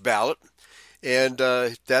each ballot. And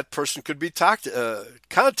that person could be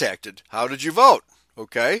contacted. How did you vote?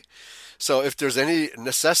 Okay. So if there's any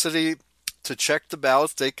necessity to check the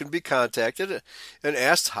ballots, they can be contacted and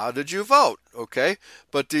asked, how did you vote? Okay.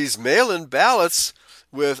 But these mail-in ballots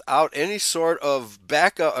without any sort of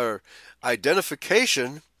backup or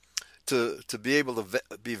identification to be able to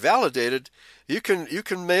be validated, you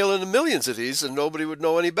can mail in millions of these and nobody would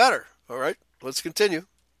know any better. All right. Let's continue.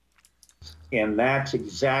 And that's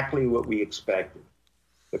exactly what we expected.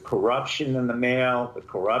 The corruption in the mail, the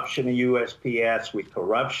corruption of USPS,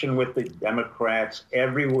 corruption with the Democrats,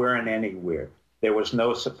 everywhere and anywhere. There was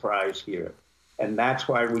no surprise here. And that's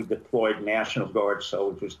why we deployed National Guard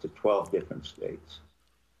soldiers to 12 different states.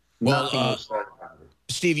 Nothing was said about it.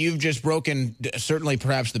 Steve, you've just broken certainly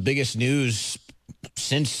perhaps the biggest news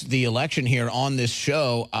since the election here on this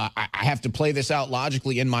show. I have to play this out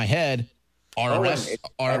logically in my head. That's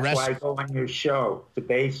why I go on your show to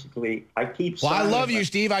basically, I keep. Well, I love you,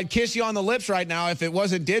 Steve. I'd kiss you on the lips right now if it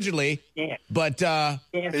wasn't digitally. Yeah. But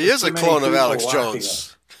he is a clone of Alex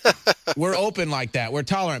Jones. We're open like that. We're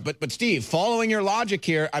tolerant. But Steve, following your logic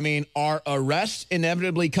here, I mean, are arrests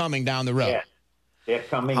inevitably coming down the road? Yeah. They're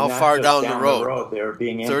coming. How far down the road? They're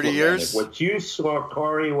being 30 years. What you saw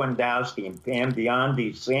Corey Wendowski and Pam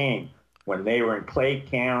Biondi saying when they were in Clay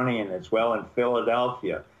County and as well in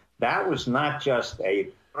Philadelphia. That was not just a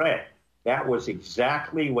threat. That was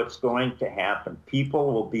exactly what's going to happen.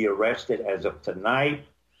 People will be arrested as of tonight,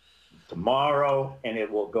 tomorrow, and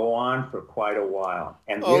it will go on for quite a while.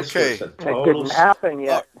 And this is a total... It didn't happen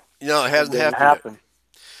yet. It hasn't happened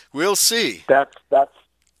yet. We'll see. That's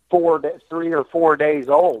 3 or 4 days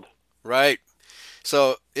old. Right.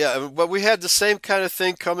 So, yeah, but we had the same kind of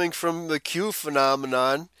thing coming from the Q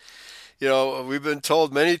phenomenon. We've been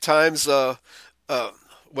told many times...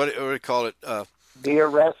 what do you call it? The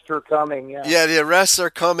arrests are coming. Yeah, the arrests are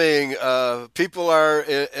coming. People are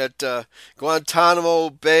at Guantanamo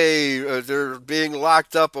Bay. They're being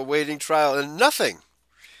locked up, awaiting trial, and nothing.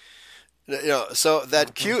 So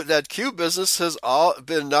that Q business has all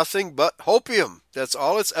been nothing but hopium. That's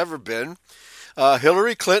all it's ever been.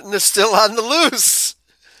 Hillary Clinton is still on the loose,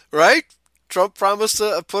 right? Trump promised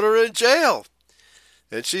to put her in jail,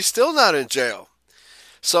 and she's still not in jail.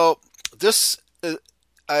 So this,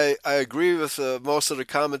 I agree with most of the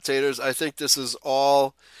commentators. I think this is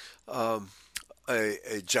all a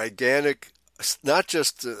gigantic, not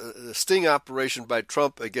just a sting operation by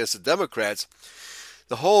Trump against the Democrats.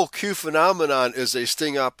 The whole Q phenomenon is a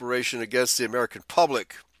sting operation against the American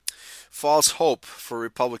public. False hope for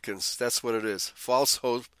Republicans. That's what it is. False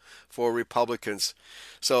hope for Republicans.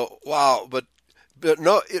 So, wow. But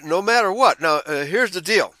no matter what. Now, here's the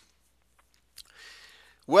deal.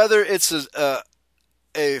 Whether it's a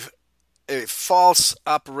false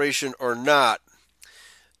operation or not,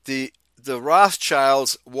 the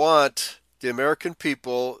Rothschilds want the American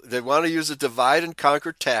people, they want to use the divide and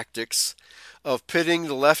conquer tactics of pitting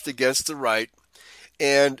the left against the right.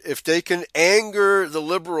 And if they can anger the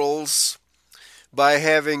liberals by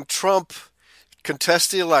having Trump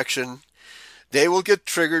contest the election, they will get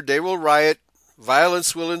triggered, they will riot,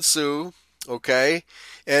 violence will ensue, okay?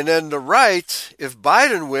 And then the right, if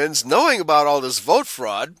Biden wins, knowing about all this vote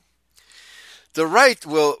fraud, the right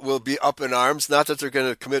will be up in arms. Not that they're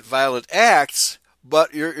going to commit violent acts,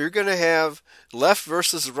 but you're going to have left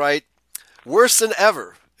versus right worse than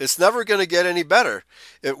ever. It's never going to get any better.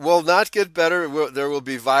 It will not get better. There will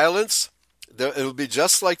be violence. It will be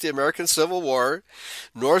just like the American Civil War,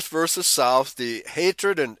 North versus South, the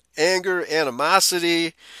hatred and anger,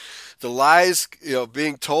 animosity, the lies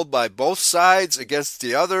being told by both sides against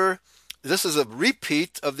the other. This is a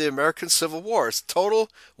repeat of the American Civil War. It's total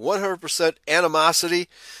 100% animosity.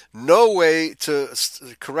 No way to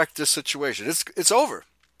correct this situation. It's over.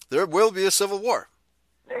 There will be a civil war.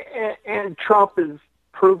 And Trump is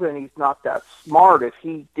proven he's not that smart. If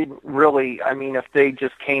he didn't really, if they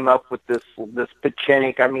just came up with this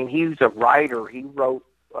Pachinik, he's a writer. He wrote,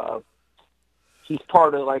 he's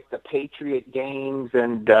part of like the Patriot Games,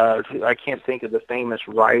 and I can't think of the famous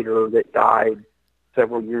writer that died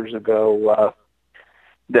several years ago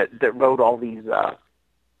that wrote all these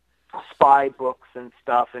spy books and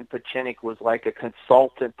stuff, and Pachinik was like a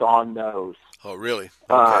consultant on those. Oh, really?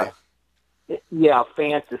 Okay. Yeah,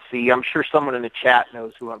 fantasy. I'm sure someone in the chat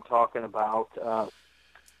knows who I'm talking about.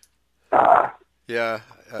 Yeah.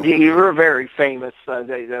 You were very famous.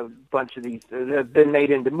 A bunch of these have been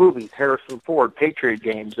made into movies. Harrison Ford, Patriot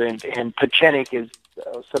Games, and Pachinik is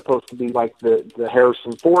supposed to be like the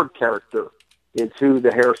Harrison Ford character. Is who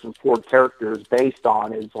the Harrison Ford character is based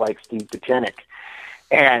on, is like Steve Pachinik.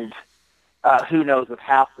 And who knows if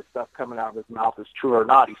half the stuff coming out of his mouth is true or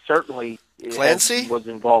not. He certainly Clancy was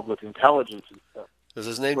involved with intelligence and stuff. Is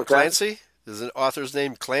his name Clancy? Is the author's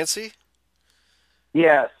name Clancy?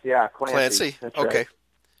 Yes, yeah, Clancy. That's okay. Right.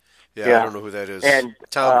 Yeah, I don't know who that is. And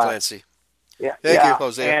Tom Clancy. Yeah, Thank you,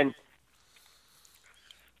 Jose. And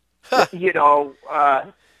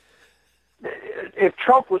if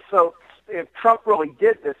Trump really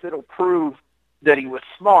did this, it'll prove that he was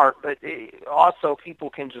smart. But also, people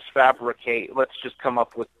can just fabricate. Let's just come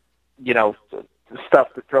up with, the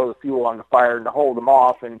stuff to throw the fuel on the fire and to hold them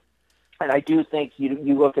off. And I do think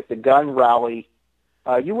you look at the gun rally.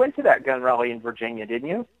 You went to that gun rally in Virginia, didn't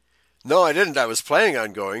you? No, I didn't. I was planning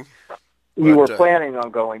on going. You were planning on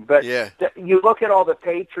going, but yeah. You look at all the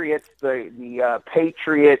patriots, the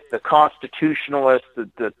patriots, the constitutionalists,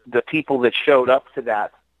 the people that showed up to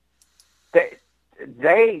that.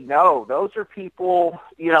 They know those are people,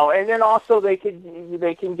 and then also they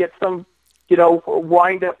can get some,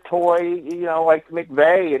 wind up toy, like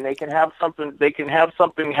McVeigh, and they can have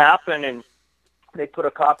something happen, and they put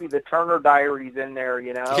a copy of the Turner Diaries in there,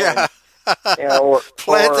 Yeah. And,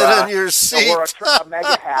 plant it in your seat. Or a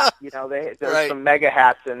mega hat, there's right. some mega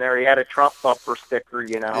hats in there. He had a Trump bumper sticker,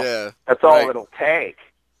 Yeah. That's all it'll take.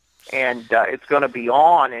 And it's going to be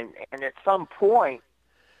on, and at some point,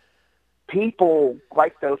 people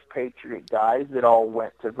like those Patriot guys that all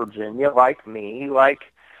went to Virginia, like me, like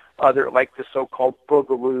the so-called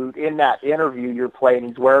Boogaloo. In that interview you're playing,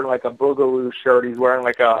 he's wearing like a Boogaloo shirt. He's wearing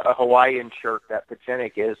like a Hawaiian shirt, that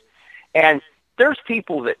Pachinik is. And there's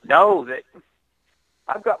people that know that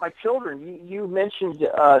I've got my children. You mentioned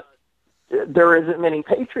there isn't many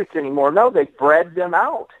Patriots anymore. No, they've bred them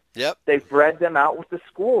out. Yep. They've bred them out with the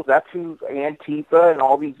schools. That's who Antifa and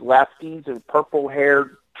all these lefties and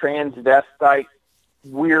purple-haired transvestite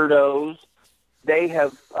weirdos, they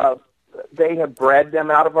have they have bred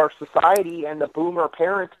them out of our society, and the boomer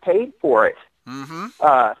parents paid for it.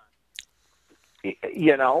 Mm-hmm.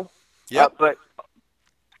 You know? Yep. But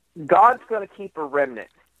God's going to keep a remnant.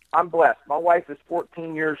 I'm blessed. My wife is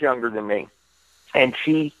 14 years younger than me, and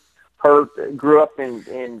she grew up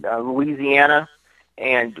in Louisiana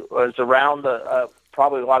and was around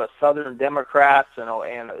probably a lot of Southern Democrats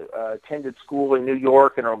and attended school in New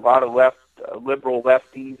York and a lot of liberal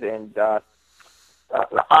lefties. And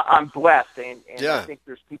I'm blessed, and I think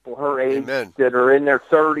there's people her age that are in their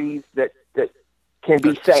 30s that can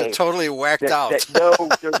be saved. Totally whacked out. That know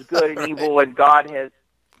there's good and evil, and God has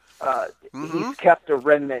He's kept a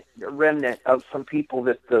remnant of some people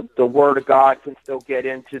that the Word of God can still get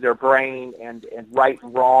into their brain and right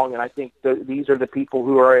and wrong. And I think these are the people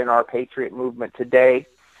who are in our Patriot movement today.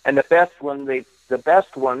 And the best ones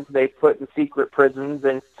they put in secret prisons,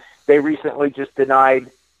 and they recently just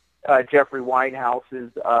denied Jeffrey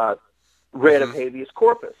Winehouse's writ of habeas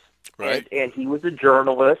corpus. Right. And he was a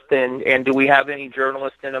journalist, and do we have any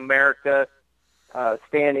journalists in America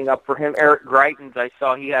standing up for him? Eric Greitens, I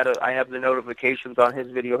saw I have the notifications on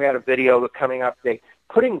his video. He had a video coming up today,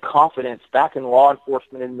 putting confidence back in law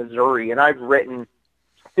enforcement in Missouri, and I've written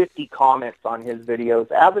 50 comments on his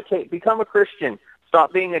videos. Advocate, become a Christian,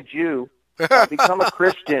 stop being a Jew, become a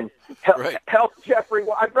Christian, help Jeffrey.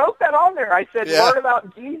 Well, I wrote that on there. I said, learn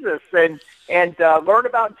about Jesus and learn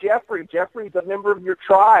about Jeffrey. Jeffrey's a member of your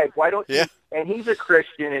tribe. Why don't you? And he's a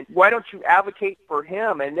Christian, and why don't you advocate for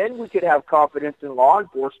him? And then we could have confidence in law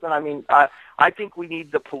enforcement. I mean, I think we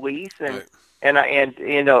need the police and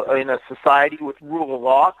in a society with rule of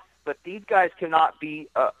law. But these guys cannot be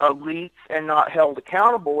elites and not held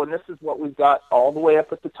accountable. And this is what we've got all the way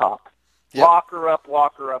up at the top. Yep. Lock her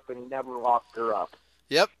up, and he never locked her up.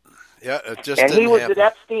 Yep. Yeah, it just and didn't he was happen.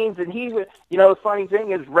 at Epstein's, and he was, the funny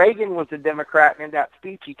thing is Reagan was a Democrat, and in that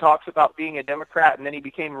speech he talks about being a Democrat, and then he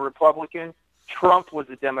became a Republican. Trump was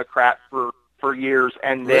a Democrat for years,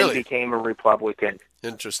 and then became a Republican.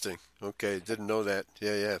 Interesting. Okay, didn't know that.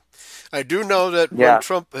 Yeah. I do know that when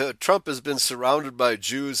Trump has been surrounded by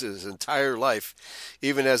Jews his entire life,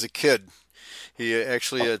 even as a kid. He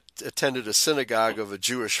actually attended a synagogue of a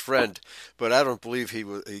Jewish friend, but I don't believe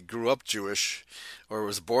he grew up Jewish or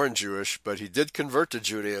was born Jewish, but he did convert to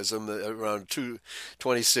Judaism around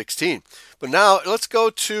 2016. But now let's go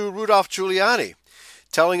to Rudolph Giuliani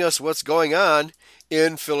telling us what's going on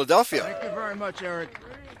in Philadelphia. Thank you very much, Eric.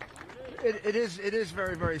 It is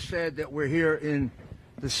very, very sad that we're here in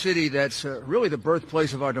the city that's really the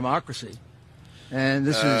birthplace of our democracy. And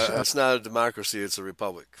this is... it's not a democracy, it's a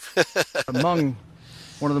republic. among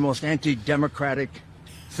one of the most anti-democratic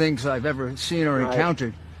things I've ever seen or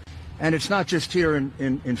encountered. And it's not just here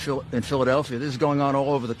in Philadelphia. This is going on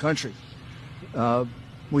all over the country.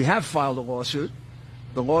 We have filed a lawsuit.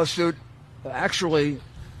 The lawsuit actually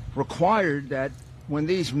required that when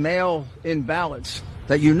these mail-in ballots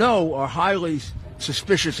that are highly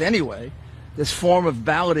suspicious anyway, this form of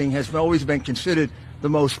balloting has always been considered the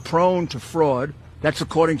most prone to fraud. That's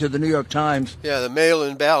according to the New York Times. Yeah, the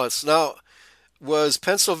mail-in ballots. Now, was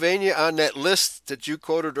Pennsylvania on that list that you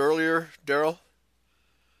quoted earlier, Daryl?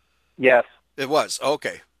 Yes. It was.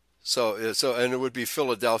 Okay. So and it would be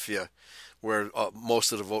Philadelphia where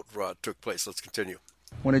most of the vote took place. Let's continue.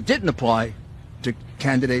 When it didn't apply to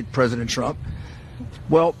candidate President Trump,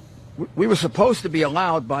 well, we were supposed to be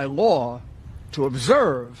allowed by law to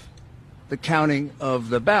observe the counting of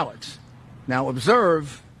the ballots. Now,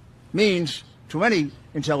 observe means, to any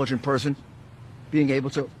intelligent person, being able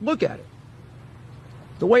to look at it.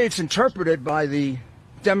 The way it's interpreted by the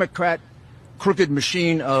Democrat crooked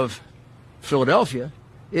machine of Philadelphia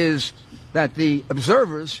is that the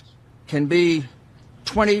observers can be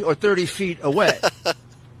 20 or 30 feet away,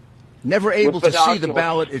 never able to see the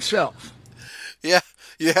ballot itself. Yeah,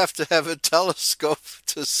 you have to have a telescope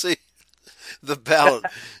to see the ballot.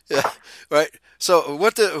 Yeah, right. So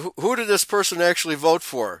who did this person actually vote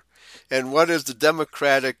for? And what is the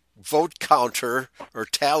Democratic vote counter or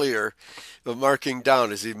tallier marking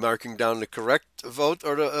down? Is he marking down the correct vote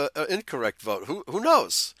or the incorrect vote? Who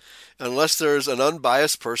knows? Unless there's an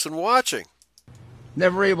unbiased person watching.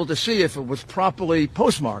 Never able to see if it was properly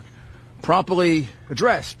postmarked, properly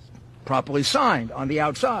addressed, properly signed on the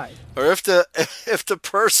outside. Or if the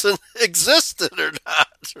person existed or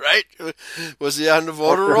not, right? Was he on the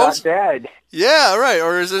voter rolls? Not dead. Yeah, right.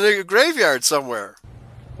 Or is it in a graveyard somewhere?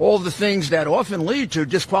 All the things that often lead to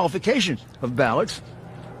disqualification of ballots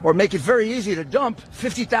or make it very easy to dump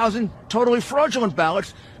 50,000 totally fraudulent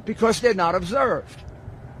ballots because they're not observed.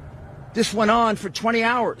 This went on for 20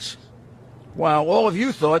 hours. While all of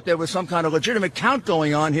you thought there was some kind of legitimate count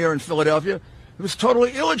going on here in Philadelphia, it was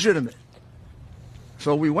totally illegitimate.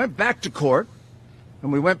 So we went back to court,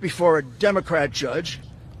 and we went before a Democrat judge.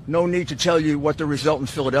 No need to tell you what the result in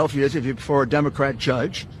Philadelphia is if you're before a Democrat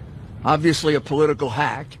judge. Obviously a political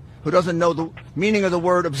hack who doesn't know the meaning of the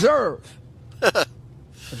word observe.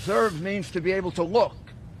 Observe means to be able to look.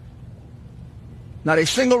 Not a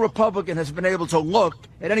single Republican has been able to look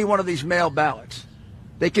at any one of these mail ballots.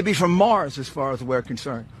 They could be from Mars as far as we're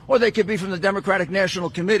concerned. Or they could be from the Democratic National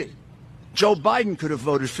Committee. Joe Biden could have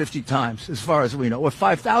voted 50 times as far as we know, or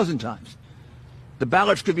 5,000 times. The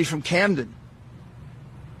ballots could be from Camden.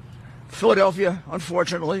 Philadelphia,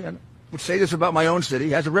 unfortunately, and I would say this about my own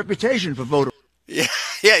city, has a reputation for voter Yeah,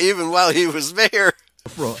 even while he was mayor.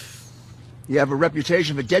 fraud. You have a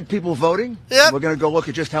reputation for dead people voting. Yep. We're going to go look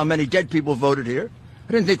at just how many dead people voted here.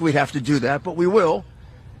 I didn't think we'd have to do that, but we will.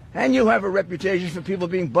 And you have a reputation for people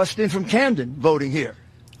being bussed in from Camden voting here.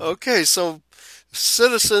 Okay, so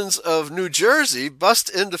citizens of New Jersey bust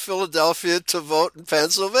into Philadelphia to vote in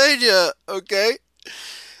Pennsylvania, okay?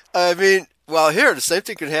 I mean, well, here, the same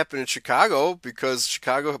thing can happen in Chicago because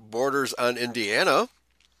Chicago borders on Indiana.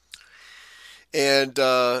 And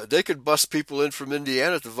they could bust people in from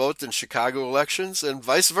Indiana to vote in Chicago elections and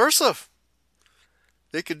vice versa.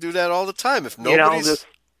 They could do that all the time if nobody's...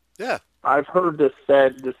 Yeah. I've heard this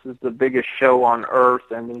said, this is the biggest show on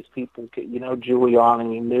earth, and these people,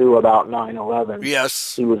 Giuliani knew about 9/11.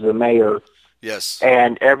 Yes. He was the mayor. Yes.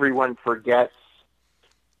 And everyone forgets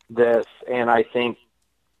this, and I think,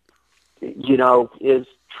 is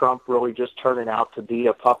Trump really just turning out to be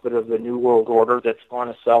a puppet of the New World Order that's going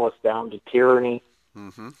to sell us down to tyranny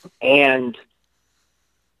and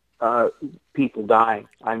people dying?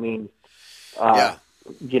 I mean,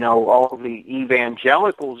 all the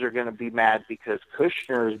evangelicals are going to be mad because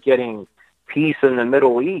Kushner is getting peace in the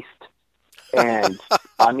Middle East. And,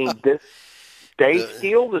 I mean, they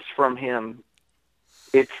steal this from him.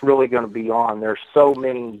 It's really going to be on. There's so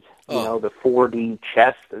many, the 4D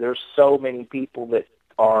chess. There's so many people that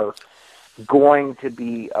are going to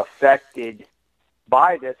be affected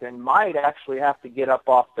by this and might actually have to get up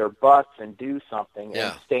off their butts and do something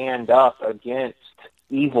and stand up against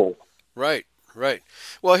evil. Right.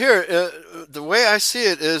 Well, here, the way I see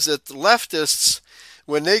it is that the leftists,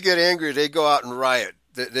 when they get angry, they go out and riot.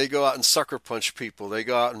 They go out and sucker punch people. They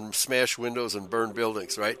go out and smash windows and burn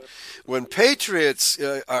buildings, right? When patriots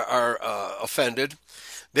are offended,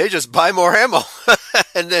 they just buy more ammo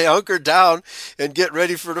and they hunker down and get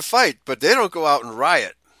ready for the fight. But they don't go out and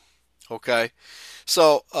riot, okay?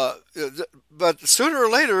 So, but sooner or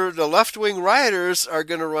later, the left-wing rioters are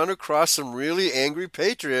going to run across some really angry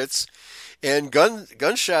patriots, and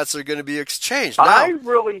gunshots are going to be exchanged. Now, I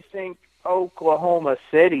really think the Oklahoma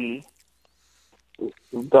City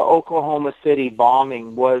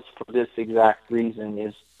bombing was for this exact reason,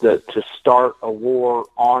 is to start a war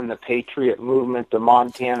on the Patriot movement. The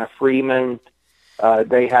Montana Freemen,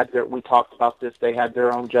 we talked about this, they had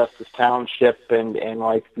their own Justice Township, and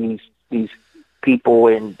like these people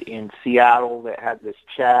in Seattle that had this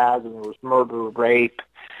Chaz, and there was murder, rape.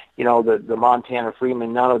 The Montana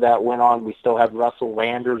Freemen, none of that went on. We still have Russell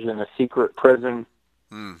Landers in a secret prison.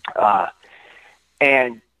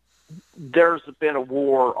 And there's been a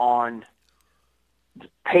war on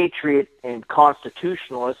patriot and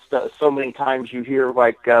constitutionalists. So many times you hear,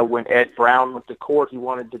 when Ed Brown went to court, he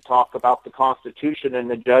wanted to talk about the Constitution,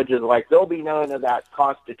 and the judge is like, there'll be none of that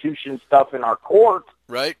Constitution stuff in our court.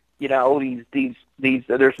 Right. These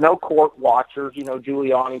there's no court watchers.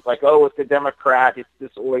 Giuliani's like, it's a Democrat.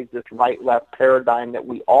 It's always this right-left paradigm that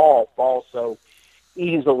we all fall so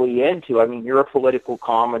easily into. I mean, you're a political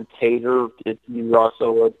commentator. You're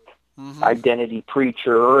also an identity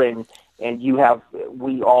preacher, and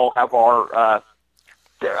we all have our.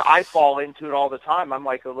 I fall into it all the time. I'm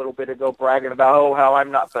like a little bit ago bragging about how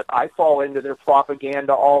I'm not, but I fall into their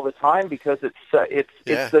propaganda all the time because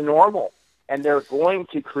it's the normal. And they're going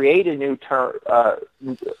to create a new term.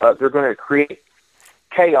 They're going to create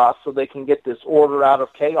chaos so they can get this order out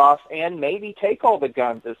of chaos and maybe take all the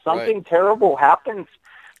guns. If something terrible happens,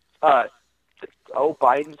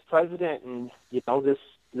 Biden's president, and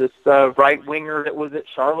this right winger that was at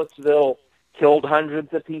Charlottesville killed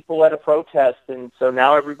hundreds of people at a protest, and so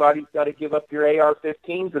now everybody's got to give up your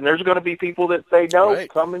AR-15s, and there's going to be people that say no,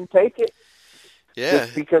 come and take it. Yeah,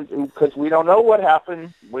 just because we don't know what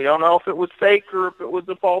happened. We don't know if it was fake or if it was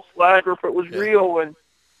a false flag or if it was real. And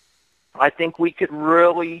I think we could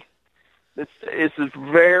really. This is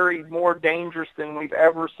very more dangerous than we've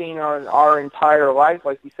ever seen in our entire life.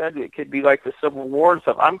 Like you said, it could be like the Civil War and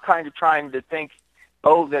stuff. I'm kind of trying to think,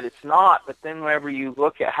 that it's not. But then whenever you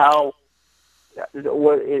look at how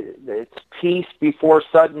It's peace before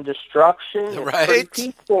sudden destruction. It's pretty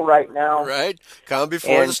peaceful right now. Right. Calm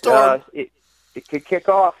before the storm. It could kick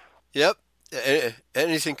off. Yep.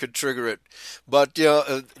 Anything could trigger it. But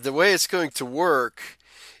the way it's going to work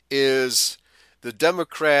is the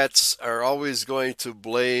Democrats are always going to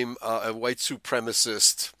blame a white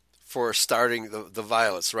supremacist for starting the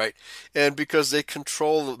violence, right? And because they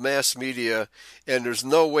control the mass media, and there's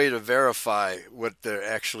no way to verify what they're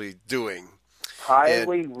actually doing.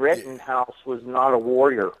 Kylie Rittenhouse was not a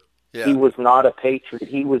warrior. Yeah. He was not a patriot.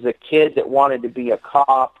 He was a kid that wanted to be a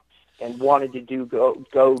cop and wanted to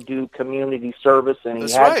go do community service, and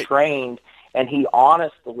he had trained, and he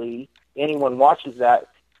honestly, anyone watches that,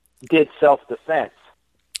 did self-defense.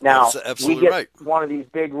 Now, we get one of these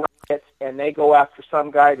big riots, and they go after some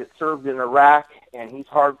guy that served in Iraq, and he's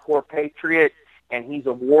hardcore patriot, and he's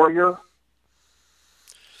a warrior.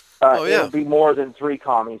 It'll be more than 3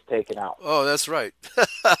 commies taken out. Oh, that's right.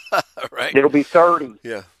 Right. It'll be 30.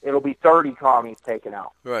 Yeah. It'll be 30 commies taken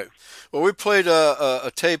out. Right. Well, we played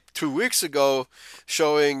a tape 2 weeks ago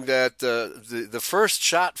showing that the first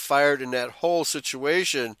shot fired in that whole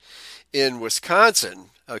situation in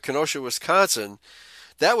Wisconsin, Kenosha, Wisconsin,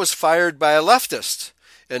 that was fired by a leftist.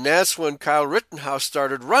 And that's when Kyle Rittenhouse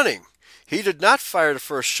started running. He did not fire the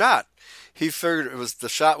first shot. He figured the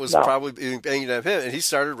shot was probably being aimed at him, and he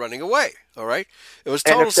started running away. All right, it was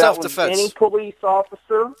total self-defense. Any police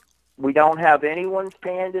officer, we don't have anyone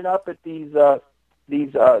standing up at these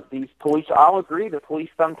police. I'll agree. The police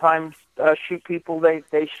sometimes shoot people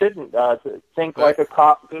they shouldn't. Think like a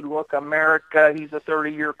cop. Good look, America. He's a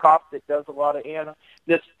 30-year cop that does a lot of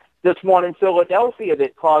this one in Philadelphia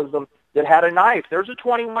that caused them. That had a knife. There's a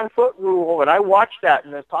 21-foot rule, and I watched that.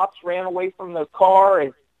 And the cops ran away from the car,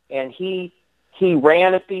 and he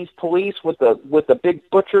ran at these police with a big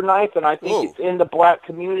butcher knife. And I think it's in the black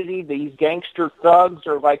community. These gangster thugs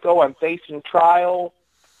are like, oh, I'm facing trial.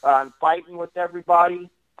 I'm fighting with everybody.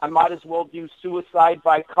 I might as well do suicide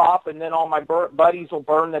by cop, and then all my buddies will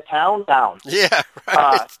burn the town down. Yeah,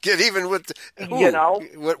 right. Get even with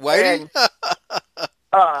what Whitey.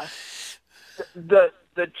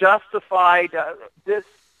 The justified, this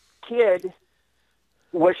kid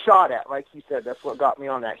was shot at, like you said. That's what got me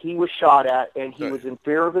on that. He was shot at, and he was in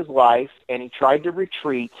fear of his life, and he tried to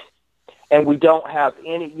retreat. And we don't have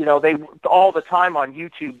any, they all the time on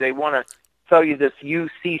YouTube, they want to tell you this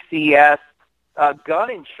UCCS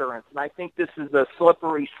gun insurance. And I think this is a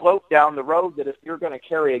slippery slope down the road that if you're going to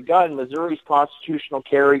carry a gun, Missouri's constitutional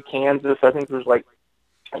carry, Kansas, I think there's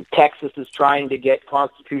Texas is trying to get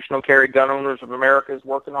constitutional carry. Gun Owners of America is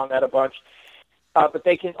working on that a bunch. But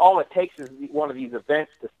all it takes is one of these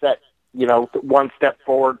events to set, 1 step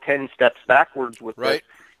forward, 10 steps backwards with it.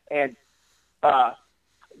 And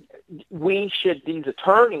these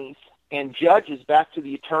attorneys and judges, back to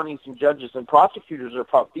the attorneys and judges and prosecutors,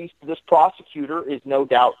 this prosecutor is no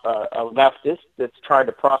doubt a leftist that's trying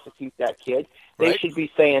to prosecute that kid. They should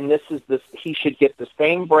be saying he should get the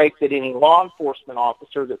same break that any law enforcement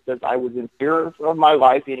officer that says, I was in fear of my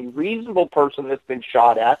life, any reasonable person that's been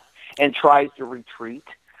shot at and tries to retreat.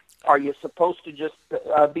 Are you supposed to just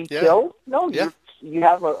be killed? No, you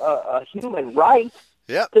have a human right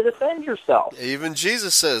to defend yourself. Even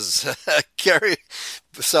Jesus says,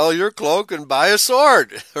 sell your cloak and buy a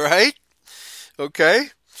sword, right? Okay.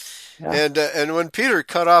 Yeah. And when Peter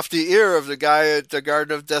cut off the ear of the guy at the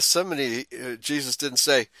Garden of Gethsemane, Jesus didn't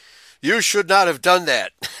say, you should not have done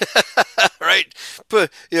that, right?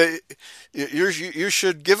 But you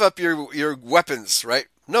should give up your weapons, right?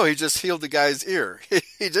 No, he just healed the guy's ear.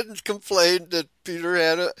 He didn't complain that Peter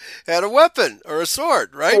had a weapon or a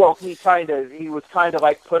sword, right? Well, he was kind of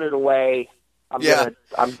like, put it away. I'm done.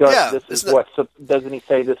 Doesn't he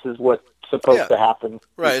say this is what's supposed to happen?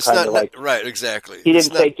 Right. It's not right. Exactly. He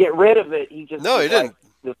didn't say get rid of it. He just he didn't.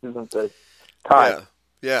 This isn't the time.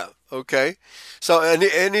 Yeah. Okay. So and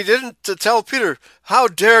he didn't tell Peter, how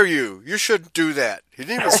dare you? You shouldn't do that. He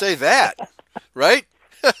didn't even say that. Right.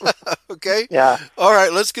 Okay. Yeah. All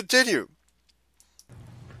right. Let's continue.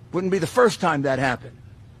 Wouldn't be the first time that happened,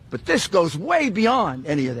 but this goes way beyond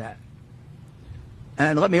any of that.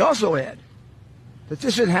 And let me also add that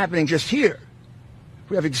this isn't happening just here.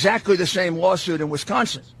 We have exactly the same lawsuit in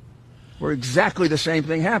Wisconsin, where exactly the same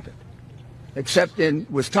thing happened, except in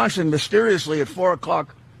Wisconsin, mysteriously at 4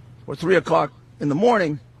 o'clock or 3 o'clock in the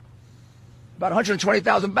morning, about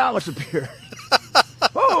 120,000 ballots appear.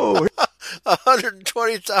 Oh,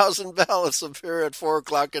 120,000 ballots appear at 4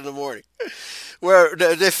 o'clock in the morning, where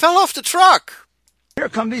they fell off the truck. Here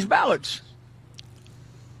come these ballots.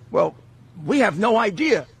 Well, we have no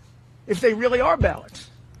idea if they really are ballots.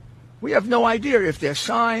 We have no idea if they're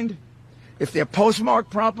signed, if they're postmarked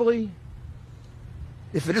properly,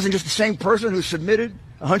 if it isn't just the same person who submitted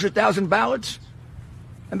 100,000 ballots,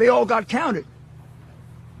 and they all got counted.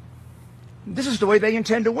 This is the way they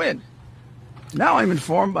intend to win. Now I'm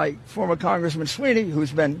informed by former Congressman Sweeney,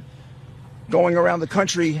 who's been going around the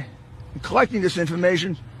country and collecting this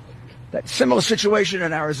information, that similar situation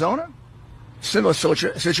in Arizona, similar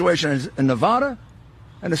situation in Nevada,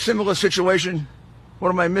 and a similar situation, what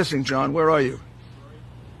am I missing, John? Where are you?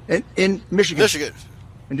 In Michigan. Michigan.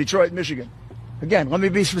 In Detroit, Michigan. Again, let me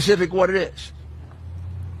be specific what it is.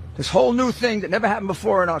 This whole new thing that never happened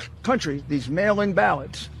before in our country, these mail-in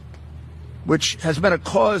ballots, which has been a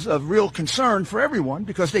cause of real concern for everyone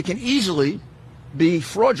because they can easily be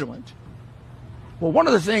fraudulent. Well, one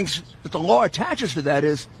of the things that the law attaches to that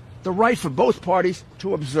is the right for both parties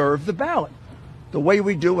to observe the ballot, the way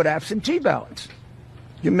we do with absentee ballots.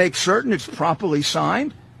 You make certain it's properly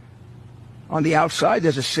signed. On the outside,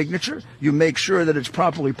 there's a signature. You make sure that it's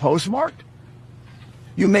properly postmarked.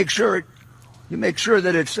 You make sure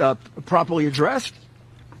that it's properly addressed,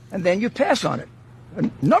 and then you pass on it.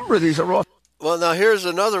 A number of these are off. Well, now here's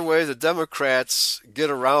another way the Democrats get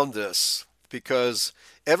around this, because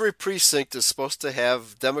every precinct is supposed to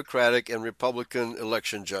have Democratic and Republican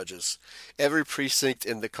election judges. Every precinct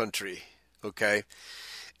in the country, okay?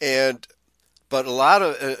 But a lot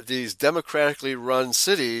of these democratically run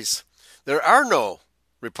cities, there are no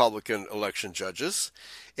Republican election judges,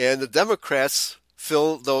 and the Democrats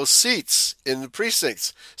fill those seats in the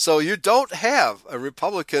precincts. So you don't have a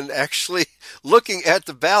Republican actually looking at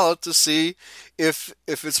the ballot to see if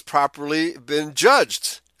it's properly been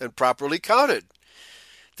judged and properly counted.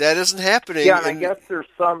 That isn't happening. Yeah, and I guess there's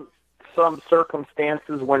some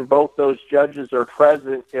circumstances when both those judges are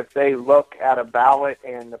present, if they look at a ballot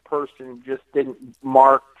and the person just didn't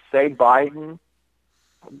mark, say, Biden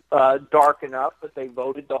dark enough, but they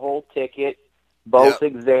voted the whole ticket. Both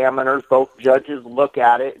examiners, both judges look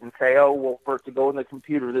at it and say, oh, well, for it to go in the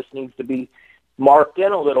computer, this needs to be marked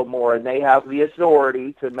in a little more. And they have the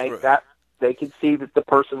authority to make that. They could see that the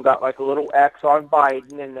person got like a little X on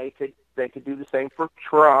Biden, and they could do the same for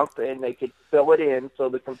Trump, and they could fill it in so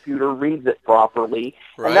the computer reads it properly.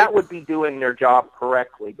 Right. And that would be doing their job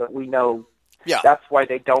correctly. But we know that's why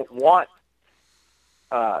they don't want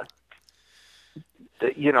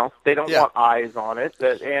they don't want eyes on it.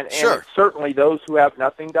 And certainly those who have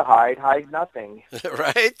nothing to hide nothing.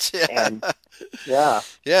 Right? Yeah. And,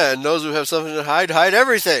 and those who have something to hide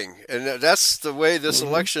everything. And that's the way this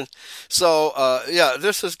election. So,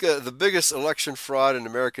 this is the biggest election fraud in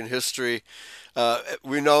American history.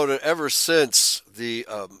 We know that ever since the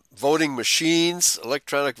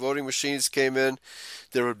electronic voting machines came in,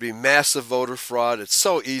 there would be massive voter fraud. It's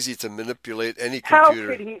so easy to manipulate any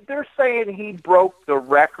computer. How could he? They're saying he broke the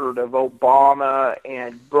record of Obama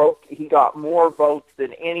and he got more votes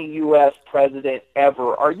than any U.S. president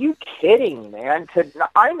ever. Are you kidding, man?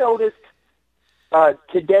 I noticed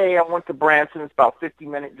today, I went to Branson, it's about a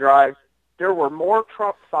 50-minute drive. There were more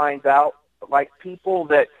Trump signs out, like people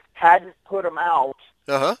that hadn't put them out.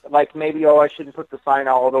 Like maybe, I shouldn't put the sign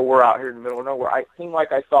out, although we're out here in the middle of nowhere. I seemed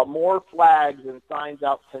like I saw more flags and signs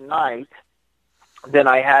out tonight than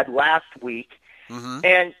I had last week.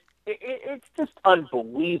 And it's just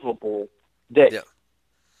unbelievable that,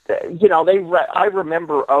 I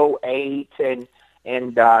remember 2008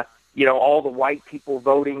 and all the white people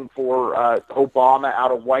voting for Obama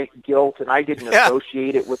out of white guilt, and I didn't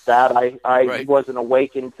associate it with that. I wasn't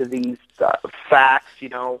awakened to these facts,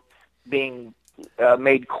 being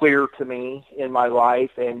made clear to me in my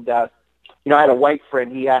life. And, I had a white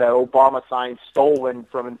friend. He had an Obama sign stolen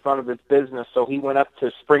from in front of his business, so he went up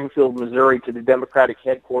to Springfield, Missouri to the Democratic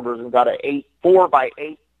headquarters and got a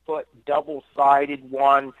 4x8 foot double-sided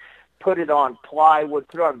one, put it on plywood,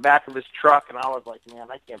 put it on the back of his truck, and I was like, man,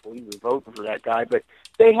 I can't believe we're voting for that guy. But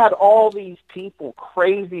they had all these people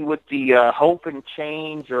crazy with the hope and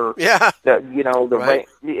change or the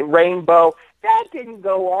rainbow. That didn't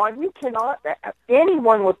go on. You cannot.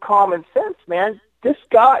 Anyone with common sense, man. This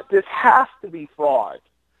has to be fraud.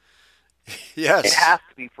 Yes, it has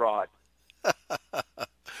to be fraud.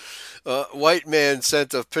 White man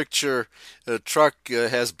sent a picture. A truck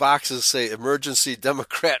has boxes say "Emergency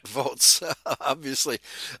Democrat votes." obviously,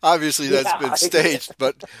 that's been staged,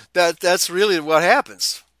 but that's really what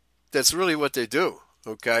happens. That's really what they do.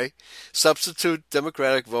 Okay, substitute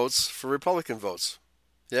Democratic votes for Republican votes.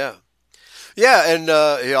 Yeah, and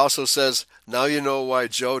he also says, now you know why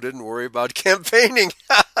Joe didn't worry about campaigning.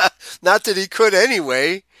 Not that he could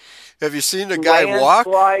anyway. Have you seen the guy walk?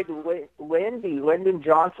 Lyndon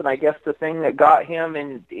Johnson, I guess the thing that got him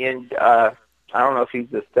in I don't know if he's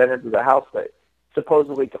the Senate or the House, but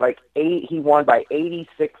supposedly he won by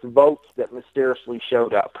 86 votes that mysteriously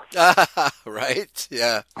showed up. Right?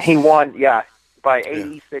 Yeah. He won, by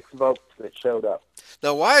 86 votes that showed up.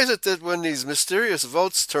 Now, why is it that when these mysterious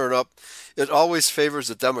votes turn up, it always favors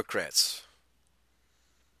the Democrats?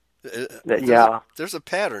 There's a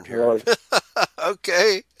pattern here. Really?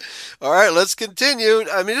 Okay. All right, let's continue.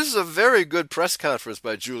 I mean, this is a very good press conference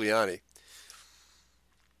by Giuliani.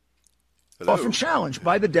 Hello. Often challenged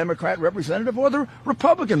by the Democrat representative or the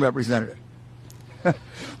Republican representative.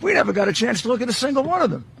 We never got a chance to look at a single one of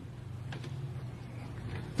them.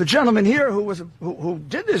 The gentleman here who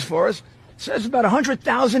did this for us says about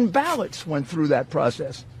 100,000 ballots went through that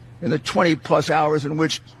process in the 20-plus hours in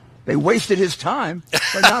which they wasted his time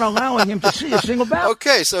by not allowing him to see a single ballot.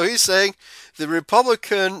 Okay, so he's saying the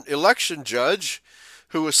Republican election judge,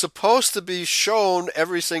 who was supposed to be shown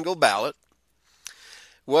every single ballot,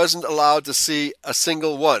 wasn't allowed to see a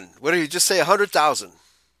single one. What did he just say? 100,000.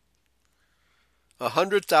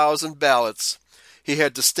 100,000 ballots. He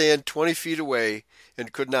had to stand 20 feet away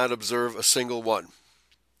and could not observe a single one.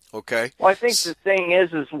 Okay? Well, I think the thing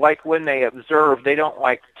is like when they observe, they don't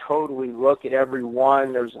totally look at every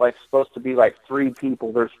one. There's supposed to be 3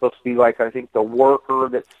 people. There's supposed to be I think the worker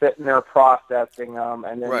that's sitting there processing them,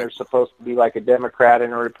 and then there's supposed to be a Democrat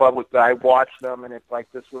and a Republican. I watch them, and it's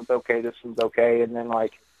this one's okay, this one's okay, and then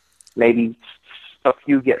maybe a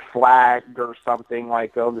few get flagged or something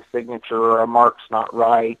the signature or a mark's not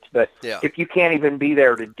right. But if you can't even be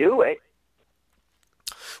there to do it.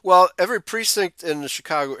 Well, every precinct in the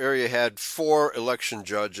Chicago area had 4 election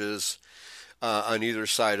judges on either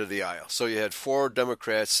side of the aisle. So you had 4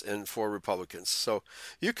 Democrats and 4 Republicans. So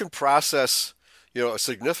you can process, a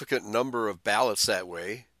significant number of ballots that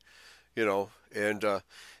way, and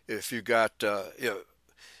if you got,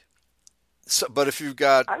 but if you've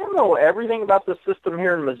got... I don't know everything about the system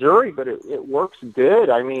here in Missouri, but it works good.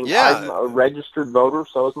 I mean, I'm a registered voter,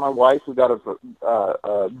 so is my wife. We've got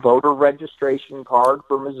a voter registration card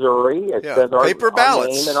for Missouri. It says our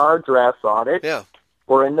name and our address on it. Yeah.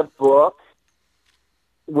 We're in the book.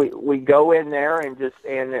 We go in there and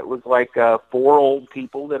it was 4 old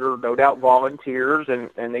people that are no doubt volunteers,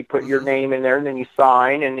 and they put your name in there, and then you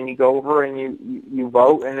sign, and then you go over and you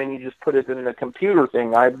vote, and then you just put it in the computer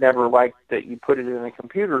thing. I've never liked that you put it in the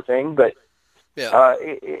computer thing, but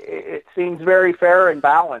it seems very fair and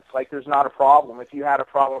balanced. There's not a problem. If you had a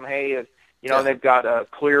problem, hey, they've got a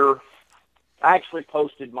clear. I actually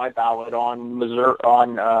posted my ballot on Missouri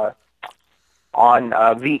on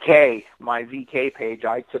VK, my VK page.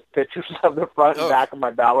 I took pictures of the front and back of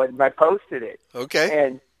my ballot, and I posted it. Okay.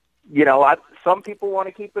 And, some people want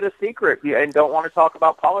to keep it a secret and don't want to talk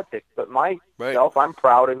about politics. But myself, I'm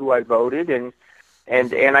proud of who I voted, and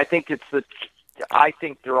I think I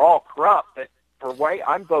think they're all corrupt. But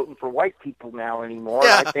I'm voting for white people now anymore.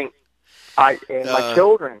 Yeah. I think my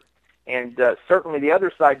children, and certainly the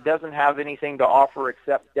other side doesn't have anything to offer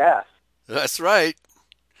except death. That's right.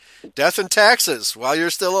 Death and taxes while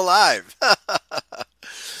you're still alive.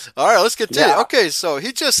 All right, let's continue. Yeah. Okay, so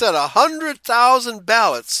he just said 100,000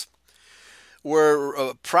 ballots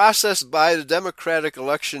were processed by the Democratic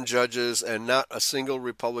election judges, and not a single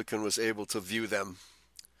Republican was able to view them.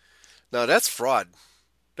 Now, that's fraud.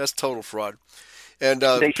 That's total fraud. And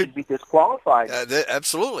they should be disqualified.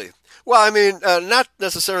 Absolutely. Well, I mean, not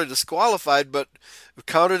necessarily disqualified, but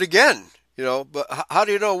counted again. But how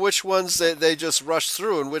do you know which ones they just rushed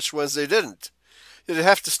through and which ones they didn't? You'd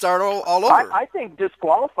have to start all over. I think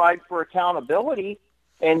disqualified for accountability,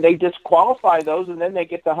 and they disqualify those, and then they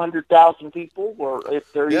get the 100,000 people, or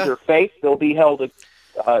if they're either fake, they'll be held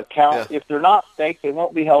accountable. If they're not fake, they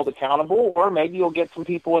won't be held accountable, or maybe you'll get some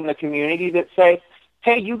people in the community that say,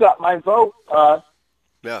 hey, you got my vote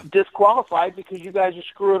disqualified because you guys are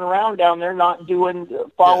screwing around down there not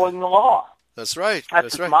following the law. That's right.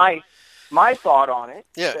 That's right. My thought on it.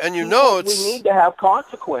 Yeah, and we need to have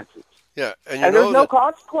consequences. Yeah, and there's no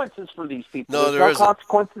consequences for these people. No, there's no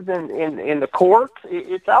consequences in the courts.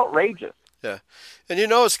 It's outrageous. Yeah, and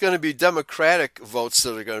it's going to be Democratic votes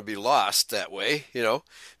that are going to be lost that way.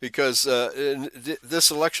 Because this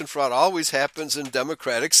election fraud always happens in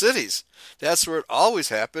Democratic cities. That's where it always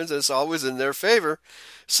happens. It's always in their favor.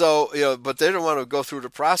 So but they don't want to go through the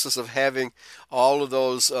process of having all of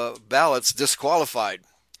those ballots disqualified.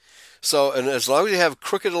 So, and as long as you have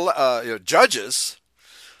crooked judges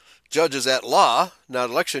at law, not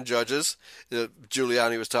election judges,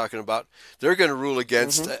 Giuliani was talking about, they're going to rule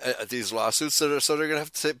against these lawsuits, so they're going to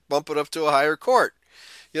have to bump it up to a higher court.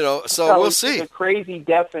 So we'll see. It's a crazy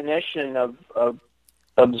definition of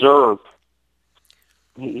observe.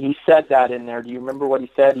 He said that in there. Do you remember what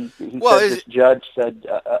he said? He said this judge said,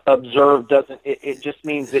 observe doesn't, it just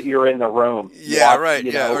means that you're in the room. Yeah, right.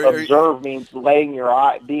 You know, observe means laying your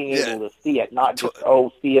eye, being able to see it, not just,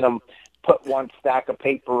 seeing them put one stack of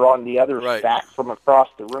paper on the other stack from across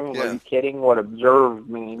the room. Are you kidding? What observe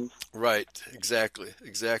means. Right. Exactly.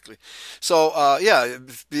 So,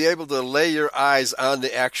 be able to lay your eyes on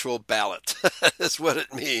the actual ballot. That's what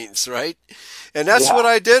it means, right? And that's what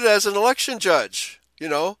I did as an election judge. You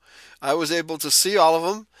know, I was able to see all of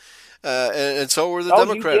them, and so were the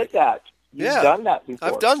Democratic. You did that. You've done that before.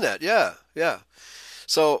 I've done that, yeah.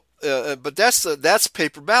 So, but that's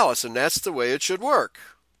paper ballots, and that's the way it should work.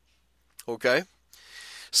 Okay?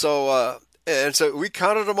 So, and so we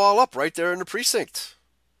counted them all up right there in the precinct.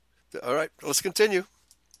 All right, let's continue.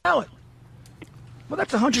 Ballot. Well,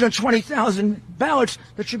 that's 120,000 ballots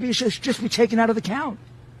that should just be taken out of the count.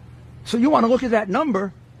 So you want to look at that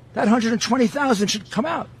number, that 120,000 should come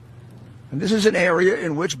out. And this is an area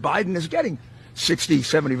in which Biden is getting 60,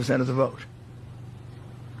 70% of the vote.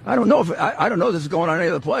 I don't know if this is going on any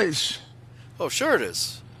other place. Oh, sure it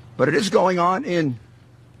is. But it is going on with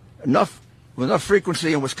enough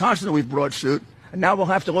frequency in Wisconsin that we've brought suit, and now we'll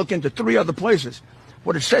have to look into 3 other places.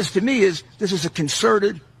 What it says to me is this is a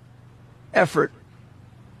concerted effort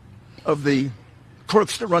of the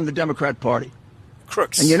crooks that run the Democrat Party.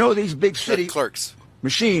 Crooks. And you know these big city clerks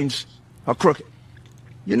machines are crooked.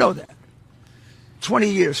 You know that. 20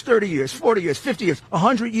 years, 30 years, 40 years, 50 years,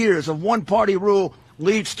 100 years of one-party rule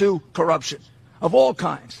leads to corruption of all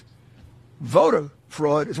kinds. Voter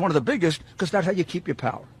fraud is one of the biggest because that's how you keep your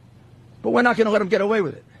power. But we're not going to let them get away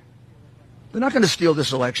with it. They're not going to steal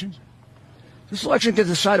this election. This election gets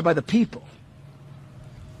decided by the people.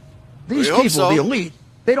 These people, the elite,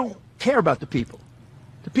 they don't care about the people.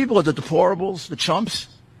 The people are the deplorables, the chumps.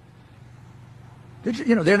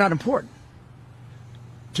 They're not important.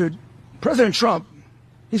 To President Trump,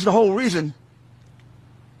 he's the whole reason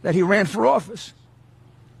that he ran for office.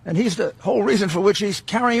 And he's the whole reason for which he's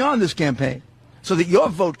carrying on this campaign, so that your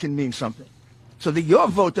vote can mean something, so that your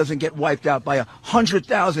vote doesn't get wiped out by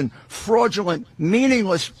 100,000 fraudulent,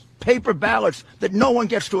 meaningless paper ballots that no one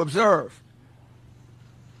gets to observe.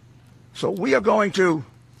 So we are going to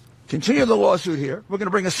continue the lawsuit here. We're going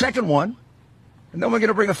to bring a second one, and then we're going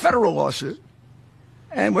to bring a federal lawsuit.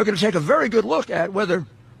 And we're going to take a very good look at whether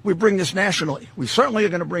we bring this nationally. We certainly are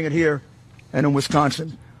going to bring it here and in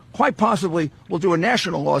Wisconsin. Quite possibly we'll do a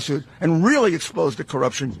national lawsuit and really expose the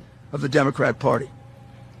corruption of the Democrat Party.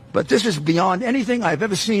 But this is beyond anything I've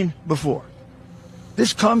ever seen before.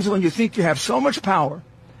 This comes when you think you have so much power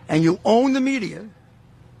and you own the media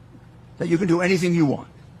that you can do anything you want.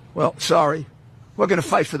 Well, sorry. We're going to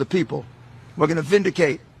fight for the people. We're going to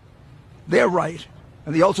vindicate their right.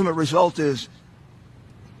 And the ultimate result is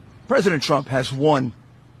President Trump has won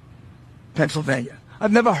Pennsylvania.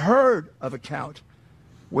 I've never heard of a count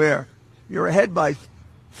where you're ahead by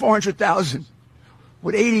 400,000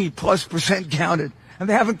 with 80+% counted, and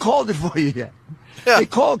they haven't called it for you yet. Yeah. They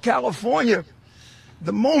called California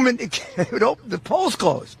the moment the polls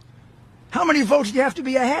closed. How many votes do you have to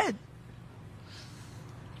be ahead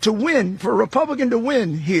to win, for a Republican to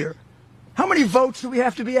win here? How many votes do we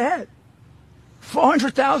have to be ahead?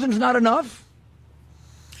 400,000 is not enough?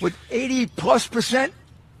 With 80+%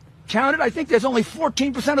 counted, I think there's only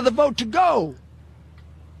 14% of the vote to go.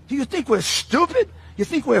 Do you think we're stupid? You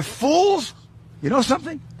think we're fools? You know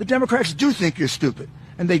something? The Democrats do think you're stupid,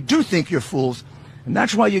 and they do think you're fools, and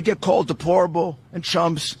that's why you get called deplorable and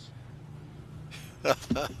chumps.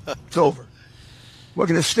 It's over. We're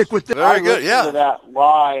going to stick with that. Very good, yeah. I listened to that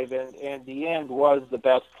live, and the end was the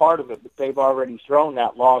best part of it, but they've already thrown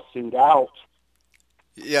that lawsuit out.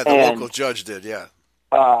 Yeah, the local judge did, yeah.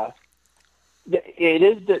 It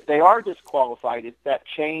is that they are disqualified. It's that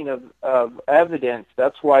chain of evidence.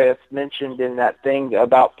 That's why it's mentioned in that thing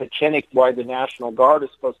about Pachinik, why the National Guard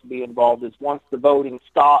is supposed to be involved, is once the voting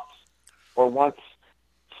stops or once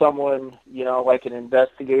someone, like an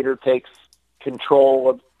investigator takes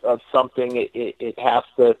control of something, it has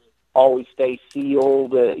to always stay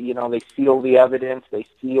sealed. They seal the evidence. They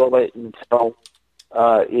seal it until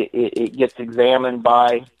it gets examined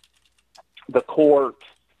by the court.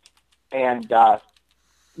 And,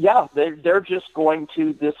 they're just going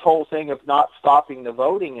to, this whole thing of not stopping the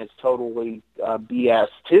voting is totally BS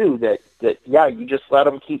too, that you just let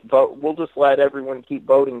them keep vote. We'll just let everyone keep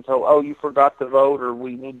voting until, you forgot to vote, or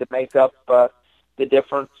we need to make up the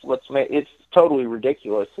difference. It's totally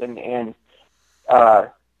ridiculous. And I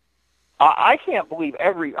can't believe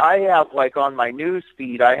I have on my news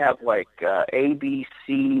feed, I have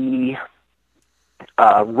ABC,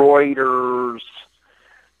 Reuters,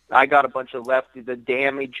 I got a bunch of lefties, the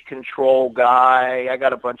damage control guy. I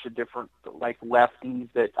got a bunch of different like lefties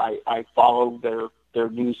that I follow their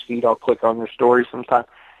news feed. I'll click on their stories sometimes,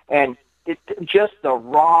 and it's just the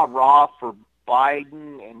rah for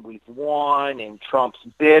Biden, and we've won, and Trump's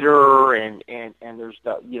bitter, and there's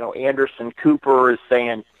the Anderson Cooper is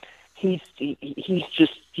saying he's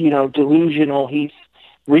just delusional. He's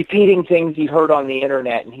repeating things he heard on the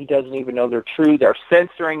internet, and he doesn't even know they're true. They're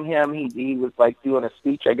censoring him. He was like doing a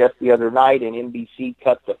speech, I guess, the other night, and NBC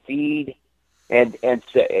cut the feed, and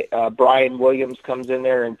Brian Williams comes in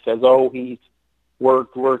there and says, "Oh, we're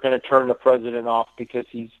going to turn the president off because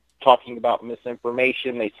he's talking about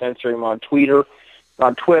misinformation." They censor him on Twitter.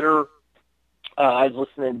 I was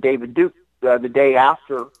listening to David Duke the day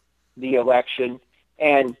after the election,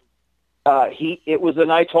 and it was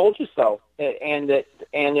an "I told you so," and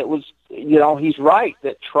it was he's right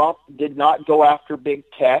that Trump did not go after big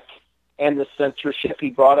tech and the censorship.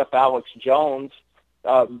 He brought up Alex Jones.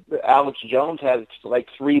 Alex Jones has like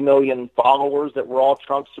 3 million followers that were all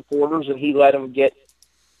Trump supporters, and he let them get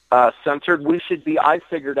censored. I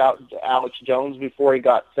figured out Alex Jones before he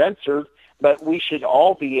got censored, but we should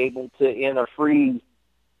all be able to, in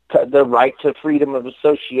the right to freedom of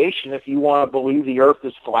association. If you want to believe the earth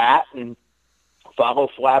is flat and follow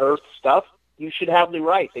flat earth stuff, you should have the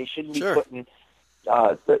right. They shouldn't be putting,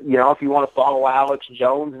 if you want to follow Alex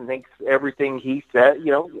Jones and think everything he said,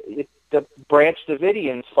 the Branch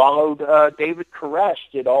Davidians followed David Koresh.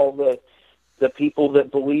 Did all the people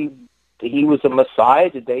that believed he was a Messiah,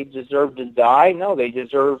 did they deserve to die? No, they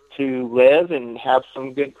deserve to live and have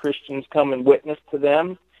some good Christians come and witness to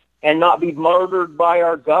them and not be murdered by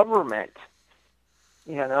our government.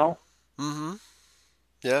 Mm-hmm.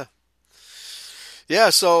 Yeah.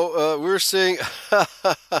 Yeah, so we're seeing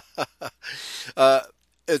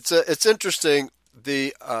it's interesting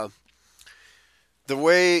the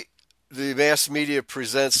way the mass media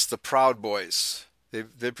presents the Proud Boys.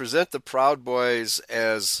 They present the Proud Boys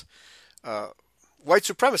as white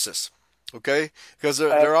supremacists, okay? Because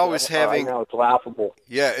they're always having. I know, it's laughable.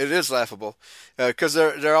 Yeah, it is laughable because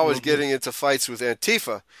they're always getting into fights with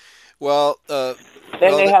Antifa. Well,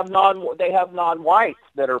 they have non-whites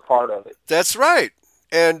that are part of it. That's right,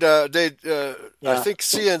 and I think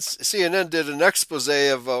CNN did an expose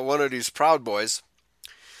of one of these Proud Boys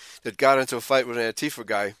that got into a fight with an Antifa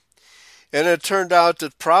guy, and it turned out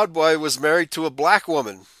that Proud Boy was married to a black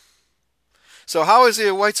woman. So how is he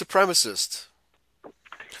a white supremacist?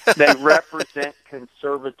 They represent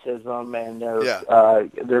conservatism, and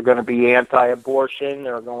they're going to be anti-abortion.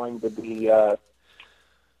 They're going to be,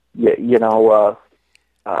 they're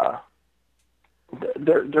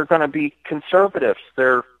going to be conservatives.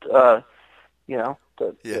 They're, they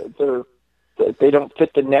don't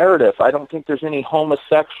fit the narrative. I don't think there's any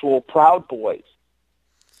homosexual Proud Boys.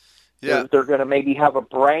 Yeah. They're going to maybe have a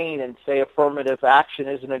brain and say affirmative action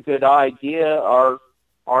isn't a good idea. Our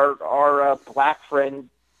black friend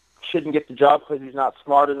shouldn't get the job because he's not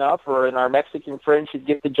smart enough, or our Mexican friend should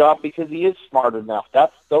get the job because he is smart enough.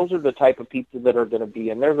 Those are the type of people that are going to be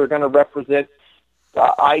in there. They're going to represent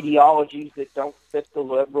ideologies that don't fit the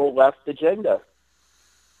liberal left agenda.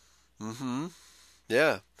 Mm-hmm.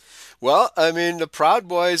 Yeah. Well, I mean, the Proud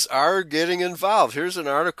Boys are getting involved. Here's an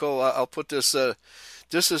article. I'll put this.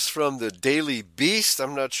 This is from the Daily Beast.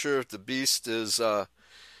 I'm not sure if the Beast is a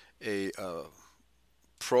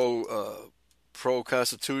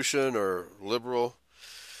pro-Constitution or liberal.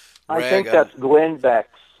 I think that's Glenn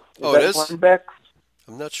Beck's. It is? Glenn Beck's?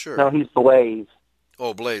 I'm not sure. No, he's Blaze.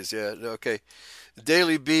 Oh, Blaze, yeah. Okay.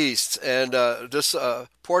 Daily Beast. And this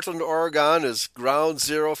Portland, Oregon is ground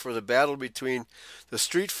zero for the battle between the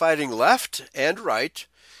street-fighting left and right,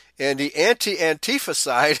 and the anti-Antifa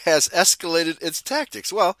side has escalated its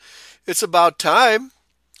tactics. Well, it's about time.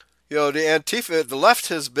 The Antifa, the left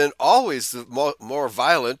has been always the more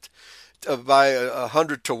violent by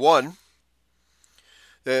 100 to 1.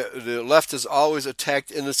 The left has always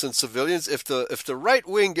attacked innocent civilians. If the right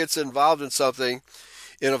wing gets involved in something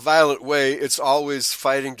in a violent way, it's always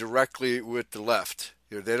fighting directly with the left.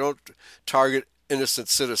 They don't target innocent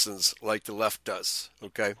citizens like the left does.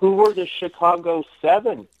 Okay. Who were the Chicago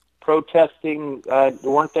 7? Protesting,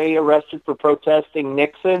 weren't they arrested for protesting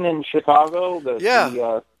Nixon in Chicago?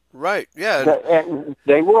 Right, yeah. And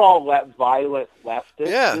they were all violent leftists.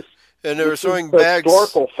 Yeah, and they were throwing bags.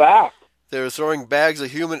 Historical fact. They were throwing bags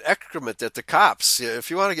of human excrement at the cops.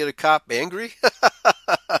 If you want to get a cop angry,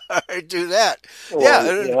 do that.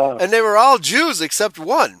 And they were all Jews except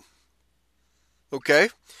one. Okay?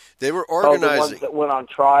 They were organizing. The ones that went on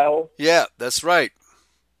trial? Yeah, that's right.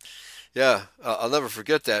 Yeah, I'll never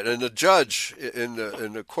forget that. And the judge in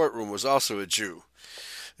the courtroom was also a Jew.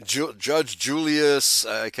 Judge Julius,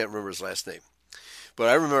 I can't remember his last name, but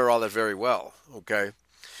I remember all that very well. Okay,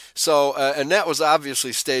 so and that was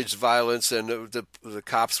obviously staged violence, and the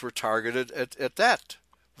cops were targeted at that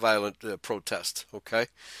violent protest. Okay,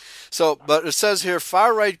 so but it says here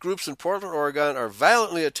far-right groups in Portland, Oregon, are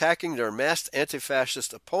violently attacking their masked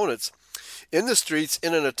anti-fascist opponents in the streets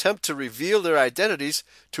in an attempt to reveal their identities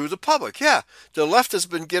to the public. Yeah, the left has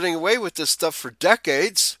been getting away with this stuff for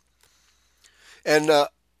decades. And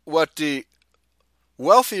what the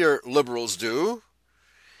wealthier liberals do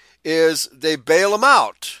is they bail them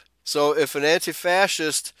out. So if an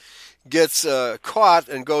anti-fascist gets caught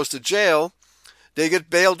and goes to jail, they get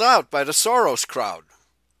bailed out by the Soros crowd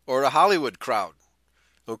or the Hollywood crowd.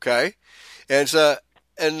 Okay? And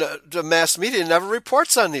the mass media never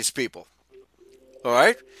reports on these people. All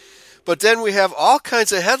right? But then we have all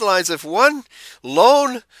kinds of headlines. If one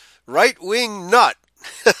lone right-wing nut,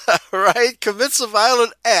 right, commits a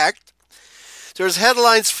violent act, there's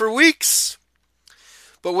headlines for weeks.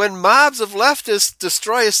 But when mobs of leftists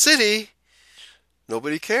destroy a city,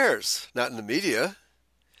 nobody cares. Not in the media.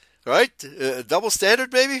 Right? Double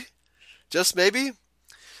standard, maybe? Just maybe?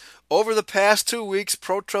 Over the past 2 weeks,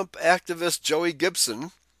 pro-Trump activist Joey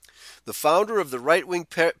Gibson, the founder of the right-wing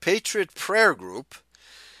Patriot Prayer Group,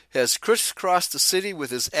 has crisscrossed the city with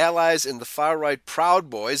his allies in the far-right Proud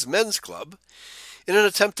Boys men's club in an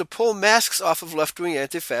attempt to pull masks off of left-wing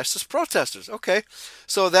anti-fascist protesters. Okay,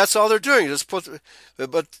 so that's all they're doing.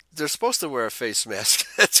 But they're supposed to wear a face mask.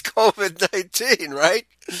 It's COVID-19, right?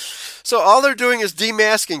 So all they're doing is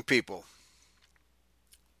demasking people.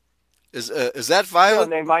 Is that violent?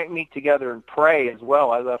 They might meet together and pray as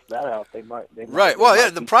well. I left that out. They might right. Well, yeah,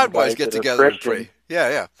 the Proud Boys get together and pray.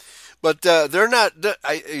 Yeah. But they're not.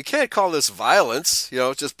 You can't call this violence.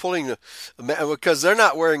 Just pulling because they're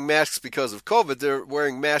not wearing masks because of COVID. They're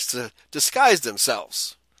wearing masks to disguise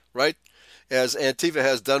themselves, right? As Antifa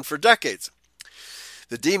has done for decades.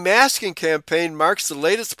 The demasking campaign marks the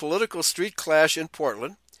latest political street clash in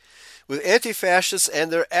Portland, with anti-fascists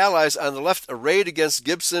and their allies on the left arrayed against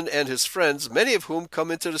Gibson and his friends, many of whom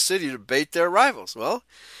come into the city to bait their rivals. Well,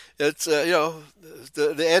 it's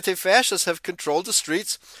the anti-fascists have controlled the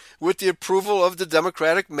streets with the approval of the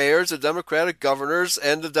Democratic mayors, the Democratic governors,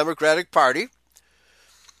 and the Democratic Party,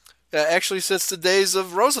 actually since the days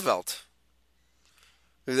of Roosevelt.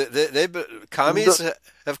 Commies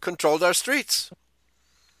have controlled our streets.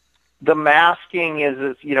 The masking is,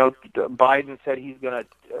 Biden said he's going to,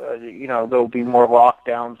 there'll be more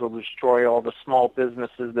lockdowns. Will destroy all the small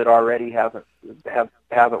businesses that already haven't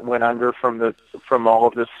went under from all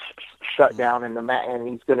of this shutdown, and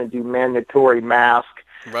he's going to do mandatory mask.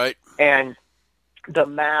 Right. And the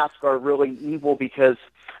masks are really evil because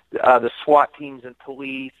the SWAT teams and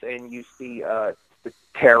police, and you see the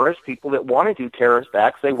terrorists, people that want to do terrorist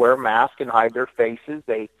acts, they wear masks and hide their faces.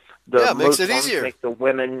 It makes it easier. Make the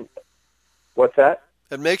women. What's that?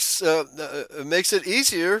 It makes it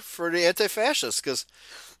easier for the anti-fascists because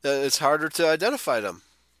it's harder to identify them.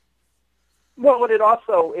 Well,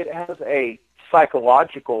 it has a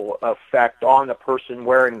psychological effect on the person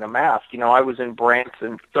wearing the mask. I was in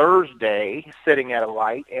Branson Thursday, sitting at a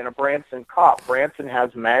light, and a Branson cop. Branson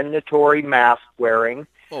has mandatory mask wearing.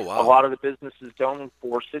 Oh wow! A lot of the businesses don't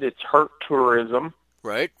enforce it. It's hurt tourism.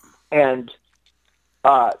 Right. And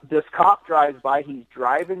this cop drives by. He's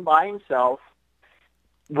driving by himself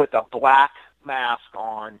with a black mask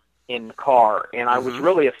on in the car, and I was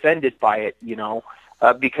really offended by it,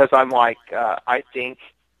 because I'm like, I think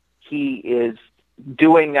he is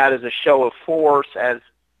doing that as a show of force, as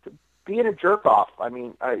being a jerk off. I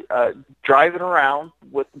mean, driving around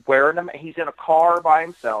with wearing them. He's in a car by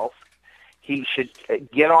himself. He should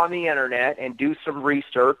get on the internet and do some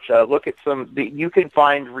research. Look at you can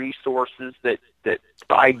find resources that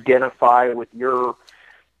identify with your,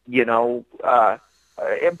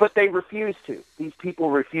 but they refuse to. These people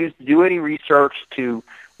refuse to do any research to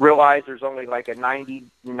realize there's only like a 99%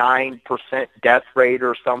 death rate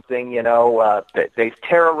or something, that they've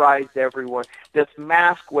terrorized everyone. This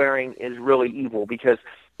mask wearing is really evil because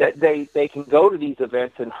they can go to these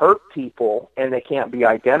events and hurt people and they can't be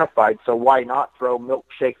identified. So why not throw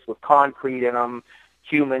milkshakes with concrete in them,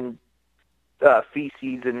 human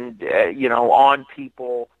feces and, on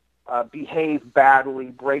people, behave badly,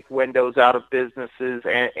 break windows out of businesses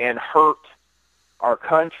and hurt our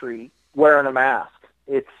country wearing a mask.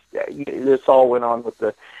 This all went on with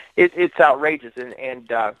it's outrageous. And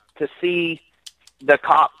to see the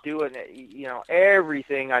cops doing it,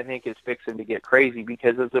 everything I think is fixing to get crazy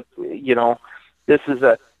because this is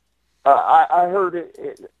I heard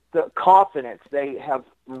the confidence they have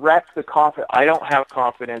wreck the confidence. I don't have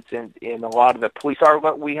confidence in a lot of the police.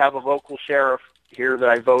 We have a local sheriff here that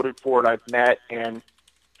I voted for and I've met, and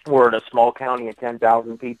we're in a small county of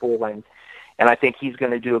 10,000 people, and I think he's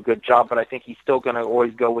going to do a good job, but I think he's still going to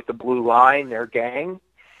always go with the blue line, their gang,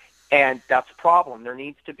 and that's a problem. There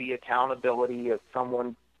needs to be accountability if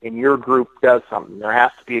someone in your group does something. There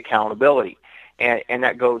has to be accountability, and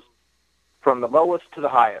that goes from the lowest to the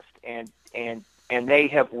highest, and they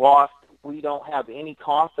have lost. We don't have any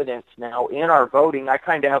confidence now in our voting. I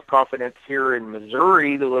kind of have confidence here in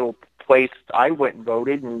Missouri, the little place I went and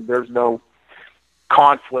voted, and there's no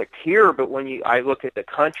conflict here. But when I look at the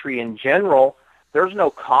country in general, there's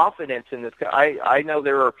no confidence in this. I know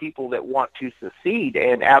there are people that want to secede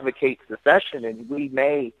and advocate secession, and we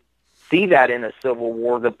may see that in a civil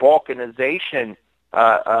war. The balkanization.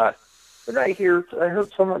 Did I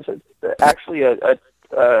heard someone said actually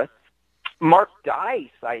Mark Dice,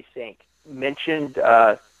 I think, mentioned,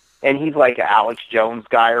 and he's like an Alex Jones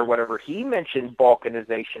guy or whatever. He mentioned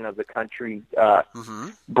balkanization of the country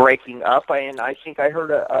breaking up, and I think I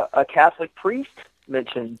heard a Catholic priest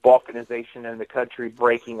mention balkanization in the country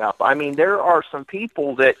breaking up. I mean, there are some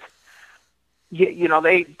people that, you know,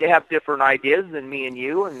 they have different ideas than me and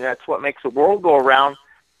you, and that's what makes the world go around,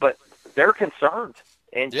 but they're concerned,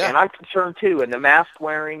 and I'm concerned too, and the mask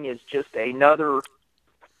wearing is just another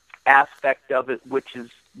aspect of it, which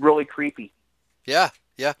is really creepy. Yeah.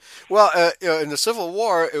 Well, in the Civil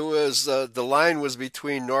War, it was the line was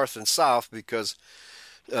between North and South because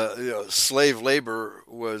slave labor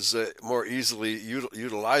was more easily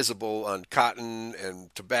utilizable on cotton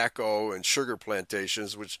and tobacco and sugar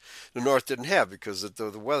plantations, which the North didn't have because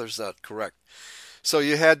the weather's not correct. So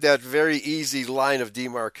you had that very easy line of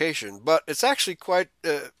demarcation, but it's actually quite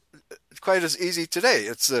as easy today.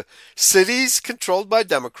 It's cities controlled by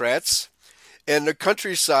Democrats and the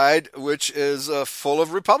countryside, which is full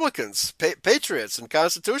of Republicans, patriots and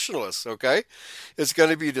constitutionalists, okay? It's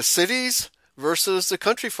going to be the cities versus the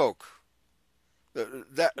country folk.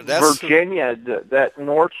 That's Virginia, that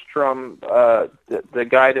Nordstrom, the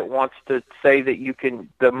guy that wants to say that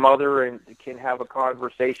the mother can have a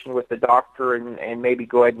conversation with the doctor and maybe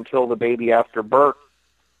go ahead and kill the baby after birth.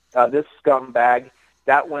 This scumbag,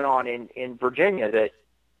 that went on in Virginia, that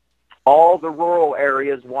all the rural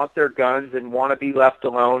areas want their guns and want to be left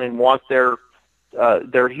alone and want their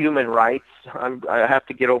human rights. I have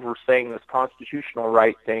to get over saying this constitutional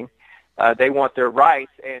right thing. They want their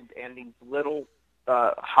rights, and these little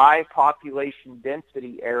high population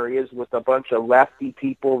density areas with a bunch of lefty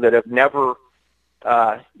people that have never,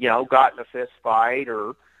 gotten a fist fight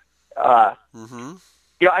or.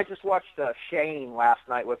 I just watched Shane last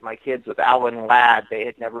night with my kids with Alan Ladd. They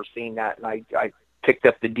had never seen that, and I picked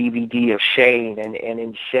up the DVD of Shane, and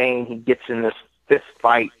in Shane he gets in this fist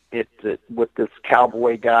fight with this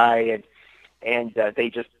cowboy guy, and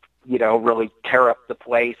they just really tear up the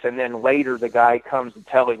place. And then later the guy comes and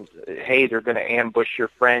tells him, hey, they're going to ambush your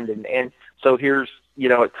friend. And so here's,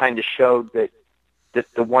 it kind of showed that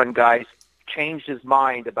the one guy changed his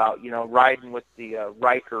mind about, riding with the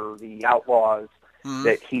Riker, the outlaws,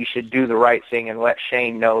 that he should do the right thing and let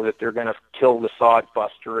Shane know that they're going to kill the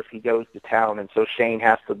sodbuster if he goes to town. And so Shane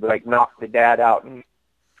has to knock the dad out, and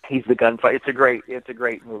he's the gunfight. It's a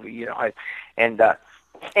great movie,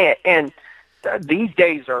 and these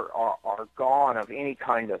days are gone of any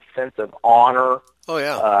kind of sense of honor. Oh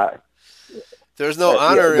yeah. There's no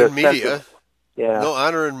honor in media. No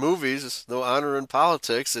honor in movies. No honor in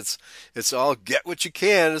politics. It's all get what you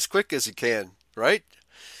can as quick as you can, right?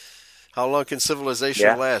 How long can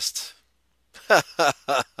civilization last?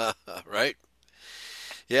 Right?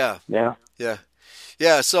 Yeah.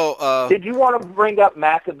 So, did you want to bring up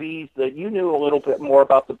Maccabees? That you knew a little bit more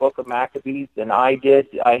about the book of Maccabees than I did.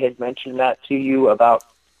 I had mentioned that to you about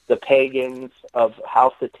the pagans, of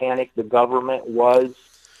how satanic the government was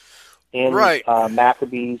in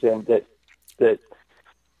Maccabees, and that.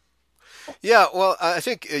 Yeah, well, I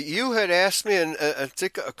think you had asked me, and I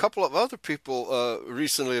think a couple of other people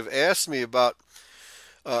recently have asked me about,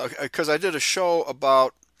 because I did a show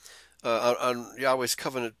about on Yahweh's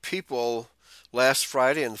Covenant People last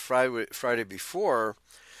Friday and Friday before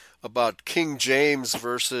about King James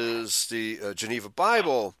versus the Geneva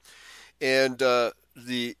Bible, and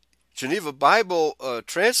the Geneva Bible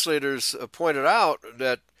translators pointed out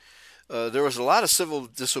that there was a lot of civil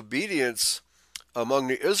disobedience among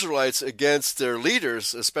the Israelites against their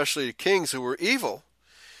leaders, especially kings who were evil.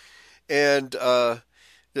 And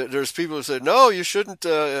there's people who say, no, you shouldn't,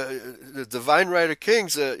 the divine right of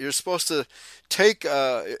kings, you're supposed to take,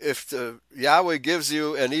 if Yahweh gives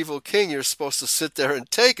you an evil king, you're supposed to sit there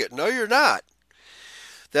and take it. No, you're not.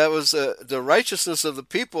 that was the righteousness of the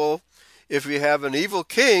people. If you have an evil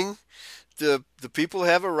king, the people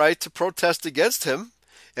have a right to protest against him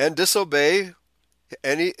and disobey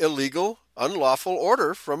any illegal, unlawful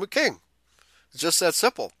order from a king. It's just that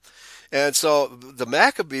simple. And so the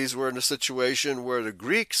Maccabees were in a situation where the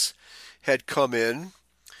Greeks had come in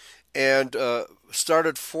and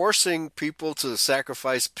started forcing people to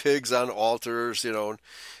sacrifice pigs on altars,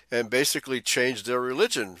 and basically change their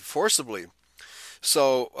religion forcibly.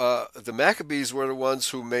 So the Maccabees were the ones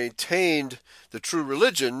who maintained the true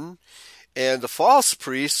religion, and the false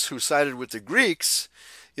priests who sided with the Greeks,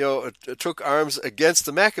 took arms against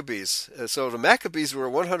the Maccabees. So the Maccabees were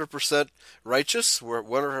 100% righteous, were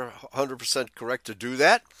 100% correct to do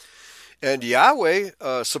that. And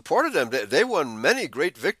Yahweh supported them. They won many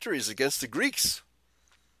great victories against the Greeks.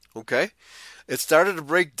 Okay? It started to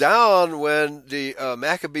break down when the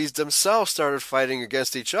Maccabees themselves started fighting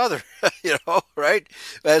against each other, right?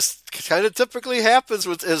 As kind of typically happens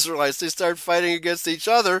with Israelites. They start fighting against each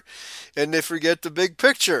other, and they forget the big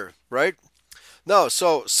picture, right? No,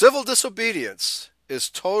 so civil disobedience is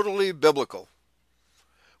totally biblical,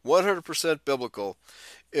 100% biblical.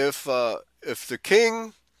 If the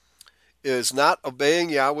king is not obeying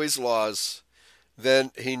Yahweh's laws,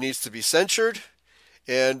 then he needs to be censured,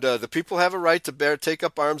 and the people have a right to take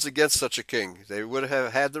up arms against such a king. They would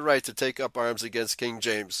have had the right to take up arms against King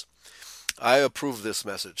James. I approve this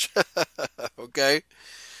message. Okay?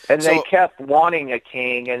 And they kept wanting a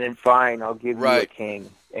king, and then fine, I'll give you a king.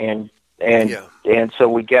 And so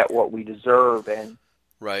we get what we deserve. And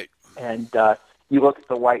you look at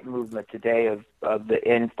the white movement today of the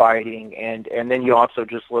infighting, and then you also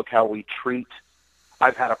just look how we treat.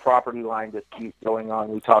 I've had a property line dispute going on.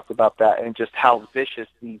 We talked about that, and just how vicious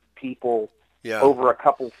these people over a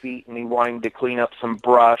couple feet, and me wanting to clean up some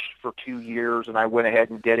brush for 2 years, and I went ahead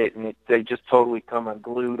and did it, and they just totally come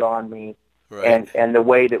unglued on me. Right. And the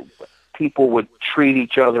way that people would treat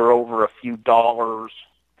each other over a few dollars.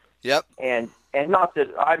 Yep. And not that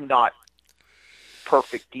I'm not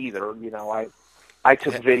perfect either. I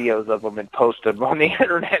took videos of them and posted them on the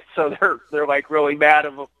internet, so they're like really mad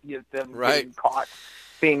of them getting caught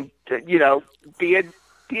being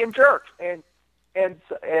jerks, and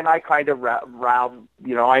I kind of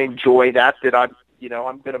I enjoy that I'm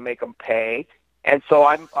going to make them pay, and so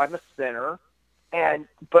I'm a sinner,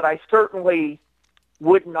 but I certainly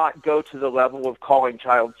would not go to the level of calling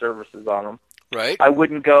child services on them. Right. I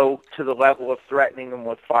wouldn't go to the level of threatening them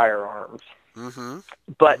with firearms. Mm-hmm.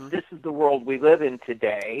 But this is the world we live in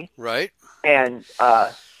today. Right. And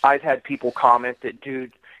I've had people comment that,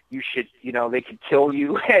 dude, you should, they could kill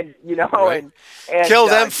you, and and kill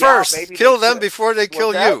them first. Kill them before they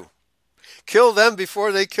kill you. Kill them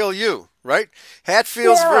before they kill you. Right?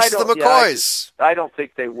 Hatfields versus the McCoys. I don't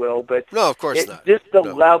think they will, but no, of course not. Just the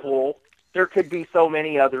level. There could be so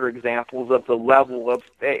many other examples of the level of,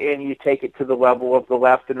 and you take it to the level of the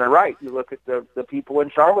left and the right. You look at the people in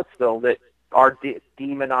Charlottesville that are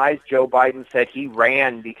demonized. Joe Biden said he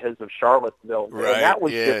ran because of Charlottesville. Right, and that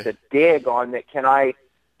was just a dig on that.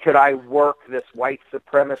 Could I work this white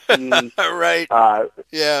supremacy right.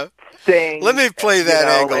 thing? Let me play that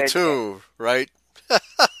angle too, right?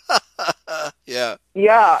 Yeah.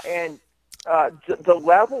 Yeah, and the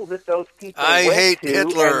level that those people I went hate to,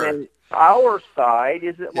 Hitler. and then our side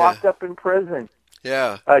is locked up in prison.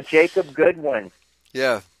 Yeah. Jacob Goodwin.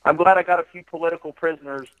 Yeah. I'm glad I got a few political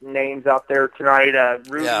prisoners' names out there tonight.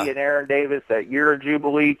 Rudy and Aaron Davis at Year of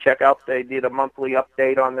Jubilee. Check out, they did a monthly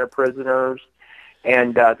update on their prisoners,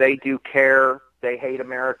 and they do care. They hate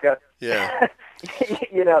America. Yeah.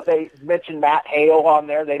 They mentioned Matt Hale on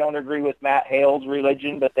there. They don't agree with Matt Hale's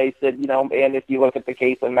religion, but they said, and if you look at the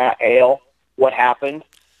case of Matt Hale, what happened?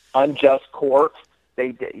 Unjust court.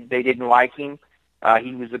 They didn't like him.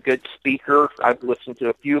 He was a good speaker. I've listened to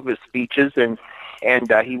a few of his speeches, and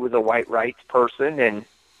he was a white rights person.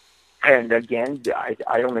 And again,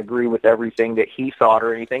 I don't agree with everything that he thought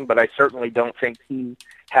or anything, but I certainly don't think he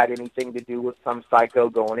had anything to do with some psycho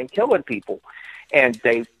going and killing people. And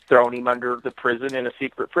they've thrown him under the prison in a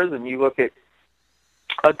secret prison. You look at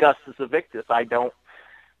Augustus Evictus. I don't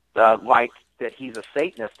like that he's a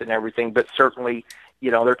Satanist and everything, but certainly,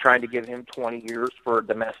 they're trying to give him 20 years for a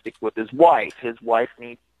domestic with his wife.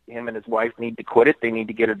 Him and his wife need to quit it. They need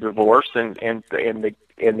to get a divorce, and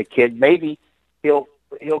the kid, maybe he'll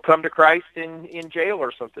come to Christ in jail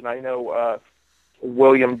or something. I know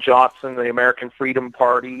William Johnson, the American Freedom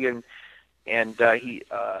Party, and he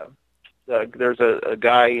there's a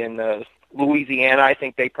guy in Louisiana. I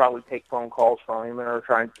think they probably take phone calls from him and are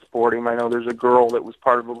trying to support him. I know there's a girl that was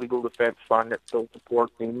part of a legal defense fund that still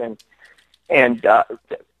supports him, and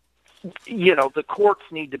the courts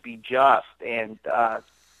need to be just, and the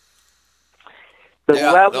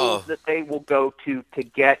levels that they will go to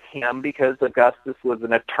get him, because Augustus was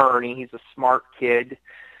an attorney. He's a smart kid,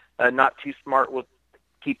 not too smart with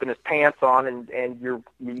keeping his pants on, and you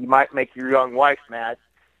might make your young wife mad.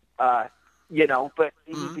 But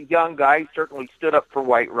he's a young guy. He certainly stood up for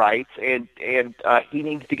white rights, and he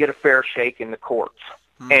needs to get a fair shake in the courts.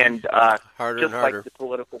 And harder just and harder. Like the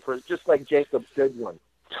political prison, just like Jacob Goodwin,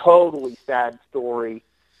 totally sad story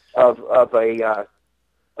of a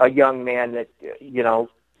young man that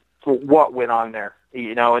for what went on there,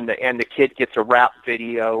 and the kid gets a rap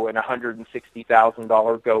video and $160,000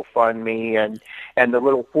 GoFundMe, and the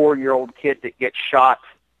little 4-year-old kid that gets shot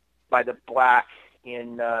by the black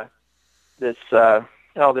in this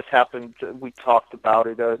happened. We talked about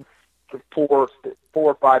it 4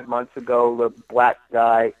 or 5 months ago. The black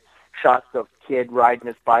guy shot the kid riding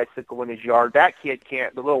his bicycle in his yard. That kid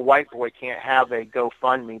can't. The little white boy can't have a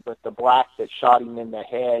GoFundMe, but the black that shot him in the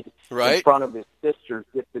head in front of his sisters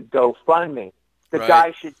gets a GoFundMe. The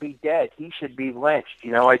guy should be dead. He should be lynched.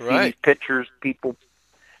 I see these pictures. People,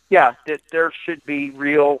 that there should be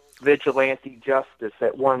real vigilante justice.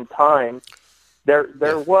 At one time,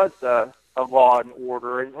 there was a law and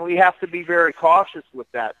order, and we have to be very cautious with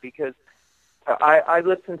that, because I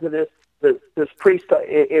listen to this priest.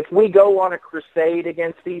 If we go on a crusade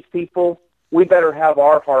against these people, we better have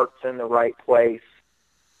our hearts in the right place,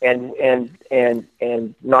 and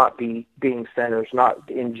not be being sinners, not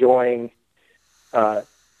enjoying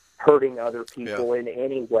hurting other people in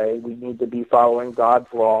any way. We need to be following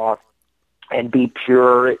God's law and be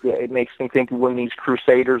pure. It makes me think of when these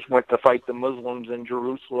crusaders went to fight the Muslims in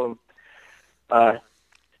Jerusalem.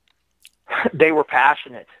 They were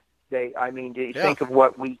passionate. Think of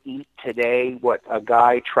what we eat today, what a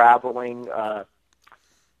guy traveling,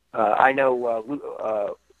 I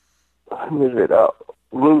know, Martin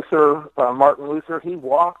Luther, he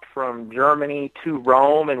walked from Germany to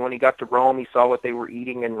Rome, and when he got to Rome, he saw what they were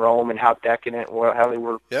eating in Rome and how decadent, how they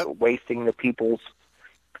were wasting the people's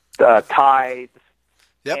tithes.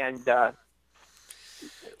 And,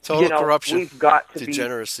 total corruption, we've got to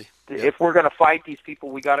degeneracy. If we're going to fight these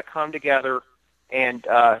people, we got to come together and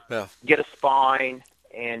get a spine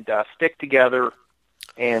and stick together,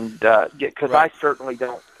 and because I certainly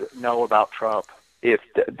don't know about Trump. If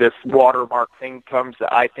this watermark thing comes,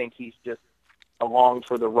 I think he's just along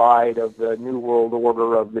for the ride of the New World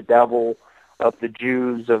Order, of the devil, of the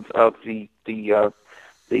Jews, of the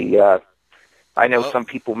I know some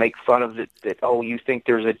people make fun of it, that you think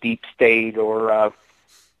there's a deep state or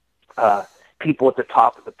people at the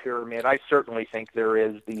top of the pyramid. I certainly think there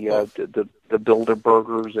is the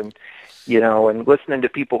Bilderbergers, and and listening to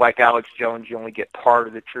people like Alex Jones, you only get part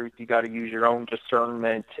of the truth. You got to use your own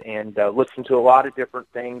discernment and listen to a lot of different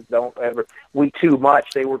things. Don't ever too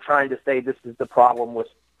much. They were trying to say this is the problem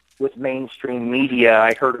with mainstream media.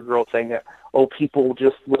 I heard a girl saying that people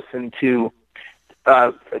just listen to.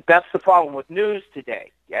 That's the problem with news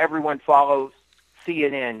today. Everyone follows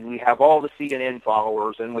CNN. We have all the CNN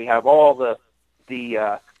followers, and we have all the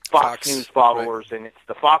Fox News followers, and it's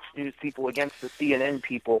the Fox News people against the CNN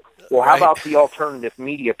people. Well, how about the alternative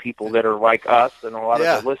media people that are like us and a lot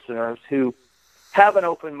of the listeners who have an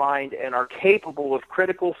open mind and are capable of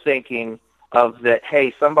critical thinking of that,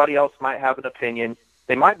 hey, somebody else might have an opinion.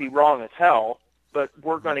 They might be wrong as hell, but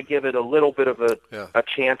we're going to give it a little bit of a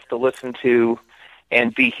chance to listen to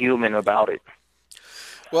and be human about it.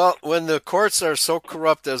 Well, when the courts are so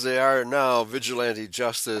corrupt as they are now, vigilante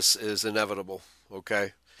justice is inevitable,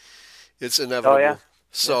 okay? It's inevitable. Oh, yeah.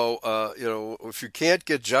 So, if you can't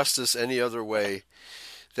get justice any other way,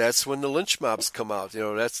 that's when the lynch mobs come out.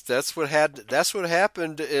 That's what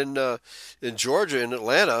happened in Georgia, in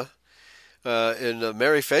Atlanta, in the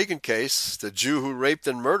Mary Fagan case, the Jew who raped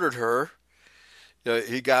and murdered her.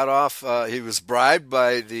 He got off. He was bribed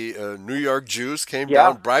by the New York Jews, came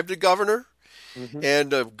down, bribed the governor. Mm-hmm.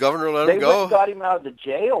 And the governor let him go. They got him out of the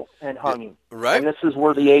jail and hung him. Right. And this is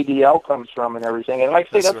where the ADL comes from and everything. And like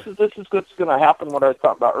I say, this is what's going to happen. What I was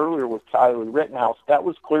talking about earlier with Tyler Rittenhouse, that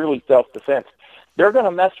was clearly self-defense. They're going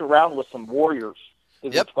to mess around with some warriors.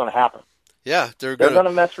 Is what's going to happen. Yeah, they're going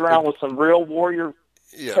to mess around with some real warrior.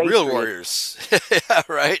 Yeah, real warriors. Yeah,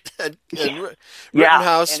 right. And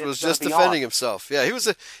Rittenhouse was just defending himself. Yeah,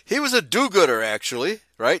 he was a do-gooder, actually.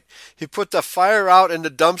 Right. He put the fire out in the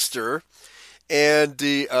dumpster. And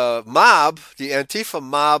the mob, the Antifa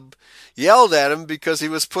mob, yelled at him because he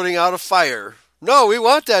was putting out a fire. No, we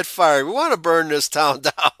want that fire. We want to burn this town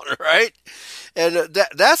down, right? And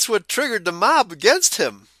that's what triggered the mob against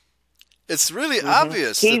him. It's really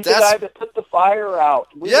obvious. He's the guy that put the fire out.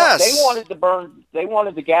 They wanted to burn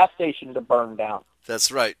the gas station to burn down.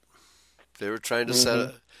 That's right. They were trying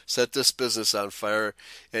to set this business on fire,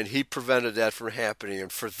 and he prevented that from happening.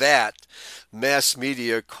 And for that, mass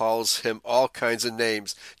media calls him all kinds of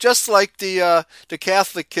names, just like the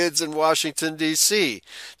Catholic kids in Washington, D.C.,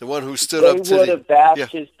 the one who stood up to They would have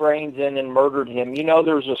bashed his brains in and murdered him. You know,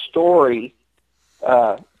 there's a story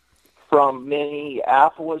from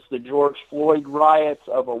Minneapolis, the George Floyd riots,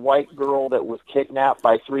 of a white girl that was kidnapped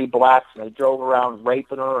by 3 blacks, and they drove around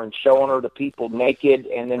raping her and showing her to people naked.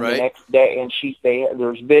 And then the next day, and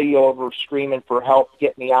there's video of her screaming for help,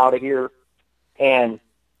 get me out of here. And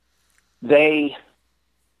the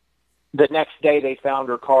next day they found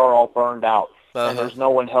her car all burned out, and there's no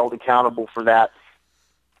one held accountable for that.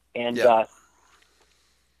 And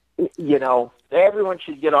you know, everyone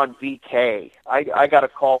should get on VK. I got to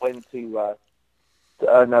call into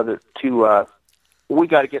we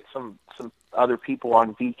got to get some other people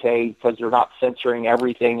on VK because they're not censoring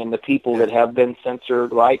everything, and the people that have been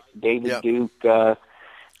censored, like David Duke,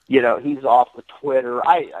 you know, he's off the Twitter.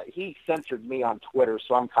 He censored me on Twitter,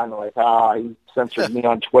 so I'm kind of like, he censored me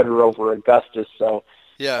on Twitter over Augustus, so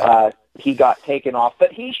he got taken off.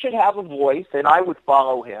 But he should have a voice, and I would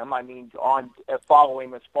follow him. I mean, follow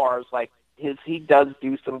him as far as like he does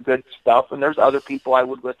do some good stuff, and there's other people I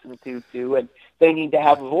would listen to too, and they need to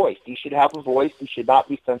have a voice. He should have a voice. He should not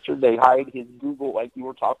be censored. They hide his Google, like you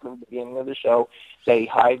were talking at the beginning of the show. They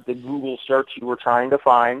hide the Google search you were trying to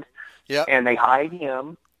find, and they hide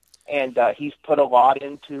him. And he's put a lot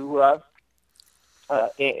into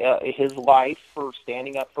his life for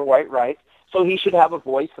standing up for white rights. So he should have a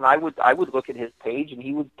voice, and I would look at his page, and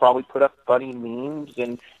he would probably put up funny memes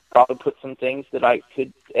and probably put some things that I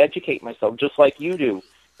could educate myself, just like you do.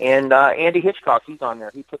 And Andy Hitchcock, he's on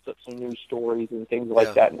there. He puts up some news stories and things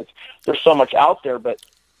like that. And there's so much out there, but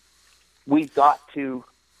we've got to...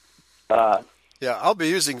 I'll be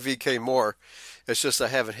using VK more. It's just I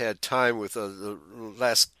haven't had time with the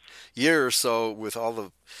last year or so with all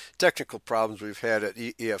the technical problems we've had at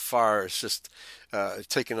EFR. It's just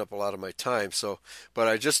taking up a lot of my time. So, but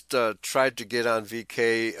I just tried to get on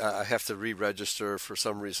VK. I have to re-register. For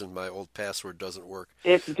some reason, my old password doesn't work.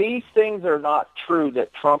 If these things are not true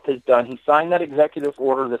that Trump has done, he signed that executive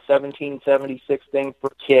order, the 1776 thing for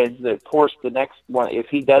kids. That, of course, the next one, if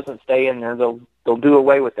he doesn't stay in there, they'll do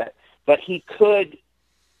away with that. But he could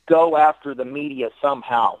go after the media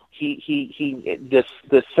somehow.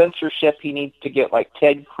 The censorship he needs to get, like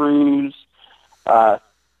Ted Cruz.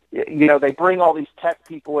 You know, they bring all these tech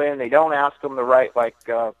people in. They don't ask them to write, like,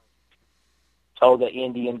 the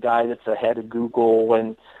Indian guy that's the head of Google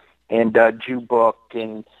and Jubuk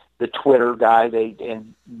and the Twitter guy,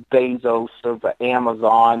 and Bezos of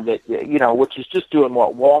Amazon, that, you know, which is just doing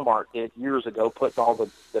what Walmart did years ago, putting all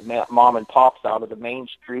the mom and pops out of the Main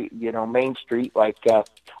Street. Like I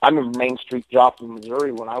remember Main Street Joplin,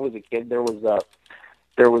 Missouri, when I was a kid. There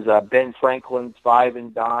was a Ben Franklin's Five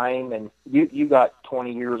and Dime, and you got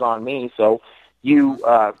 20 years on me, so you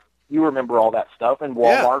remember all that stuff. And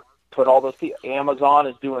Walmart put all those people. Amazon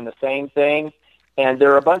is doing the same thing, and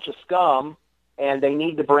they're a bunch of scum. And they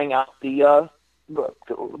need to bring out the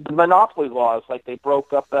monopoly laws, like they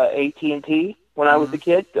broke up AT&T when I was a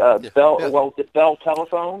kid. Bell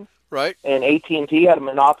Telephone, right? And AT&T had a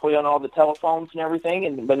monopoly on all the telephones and everything.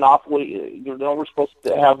 And monopoly, we're supposed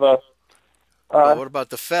to have a. What about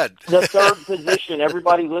the Fed? The third position.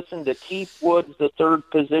 Everybody listen to Keith Woods, the third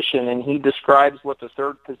position, and he describes what the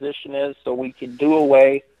third position is, so we can do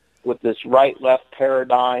away with this right-left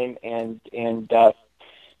paradigm and.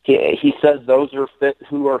 He says those are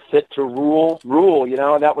who are fit to rule, you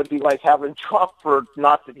know, and that would be like having Trump for,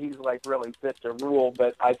 not that he's like really fit to rule,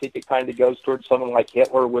 but I think it kind of goes towards someone like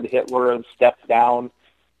Hitler. Would Hitler have stepped down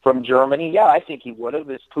from Germany? Yeah, I think he would have.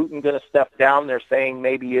 Is Putin going to step down? They're saying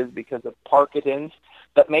maybe he is because of Parkinson's,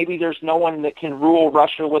 but maybe there's no one that can rule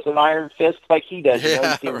Russia with an iron fist like he does. You know,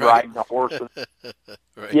 he can ride a horse.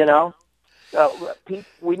 You know,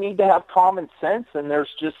 we need to have common sense, and there's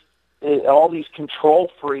just all these control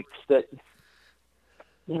freaks that,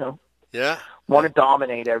 you know, want to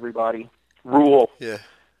dominate everybody, rule.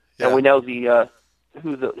 And we know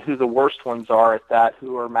who the worst ones are at that,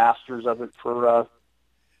 who are masters of it for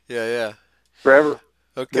forever.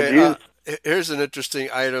 Okay, here's an interesting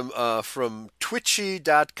item from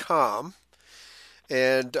Twitchy.com,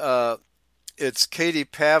 and it's Katie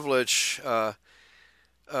Pavlich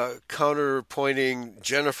counterpointing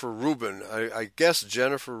Jennifer Rubin. I guess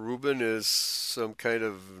Jennifer Rubin is some kind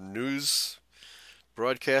of news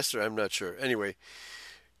broadcaster. I'm not sure. Anyway,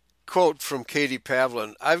 quote from Katie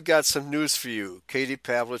Pavlin. I've got some news for you. Katie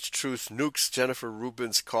Pavlich's truth nukes Jennifer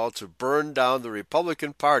Rubin's call to burn down the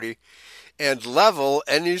Republican Party and level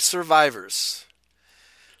any survivors.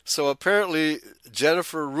 So apparently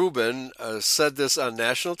Jennifer Rubin said this on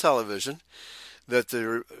national television, that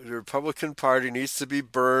the Republican Party needs to be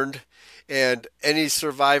burned and any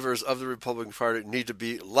survivors of the Republican Party need to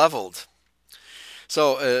be leveled.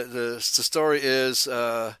 So the story is,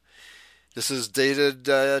 this is dated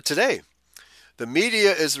today. The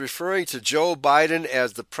media is referring to Joe Biden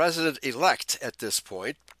as the president-elect at this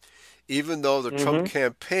point, even though the Trump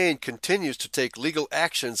campaign continues to take legal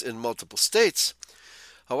actions in multiple states.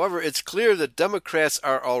 However, it's clear that Democrats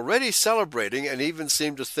are already celebrating and even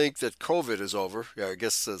seem to think that COVID is over. Yeah, I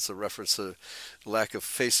guess that's a reference to lack of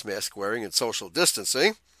face mask wearing and social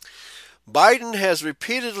distancing. Biden has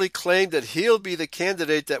repeatedly claimed that he'll be the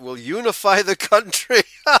candidate that will unify the country.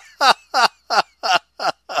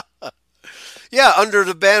 Yeah, under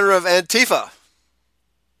the banner of Antifa.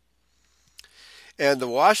 And the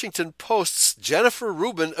Washington Post's Jennifer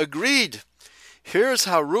Rubin agreed. Here's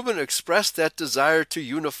how Rubin expressed that desire to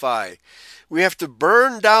unify. We have to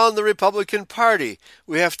burn down the Republican Party.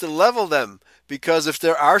 We have to level them. Because if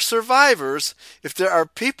there are survivors, if there are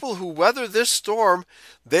people who weather this storm,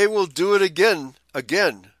 they will do it again.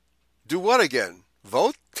 Do what again?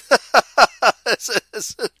 Vote?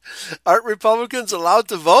 Aren't Republicans allowed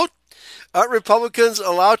to vote? Aren't Republicans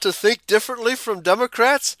allowed to think differently from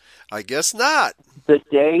Democrats? I guess not. The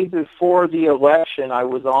day before the election, I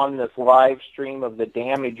was on this live stream of the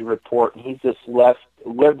Damage Report, and he's this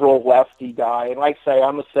liberal lefty guy. And like I say,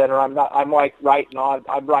 I'm a center. I'm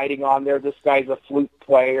writing on there. This guy's a flute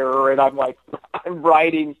player, and I'm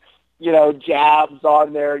writing, jabs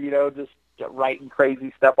on there, just writing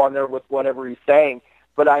crazy stuff on there with whatever he's saying.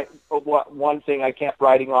 But one thing I kept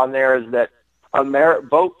writing on there is that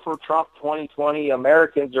vote for Trump 2020.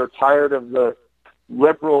 Americans are tired of the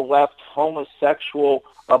liberal left homosexual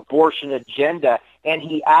abortion agenda. And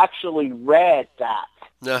he actually read that.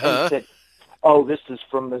 And he said, this is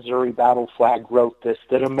from Missouri Battle Flag wrote this,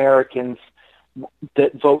 that Americans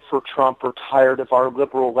that vote for Trump are tired of our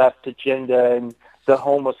liberal left agenda and the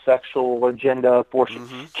homosexual agenda abortion.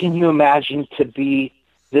 Can you imagine to be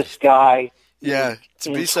this guy? Yeah,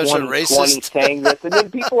 to be such a racist. Saying this. And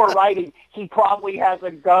then people are writing, he probably has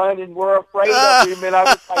a gun and we're afraid of him. And I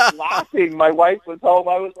was laughing. My wife was home.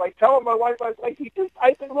 I was telling my wife, I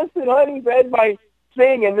said, listen, honey, read my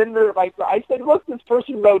thing. And then I said, look, this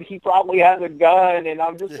person wrote, he probably has a gun. And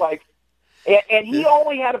I'm just and he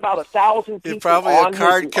only had about 1,000 people. You're probably a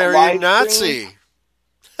card-carrying Nazi.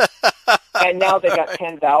 And now they got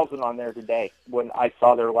 10,000 on there today when I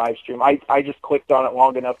saw their live stream. I just clicked on it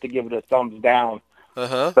long enough to give it a thumbs down.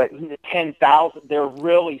 But 10,000, they're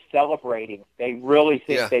really celebrating. They really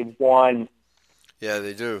think they've won. Yeah,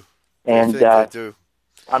 they do. And they do.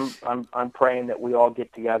 I'm praying that we all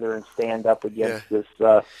get together and stand up against this.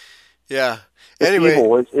 Anyway,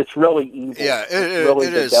 evil. It's really evil. Yeah, it's really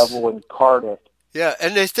the devil incarnate. Yeah,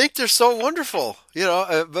 and they think they're so wonderful,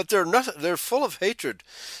 but they're not. They're full of hatred.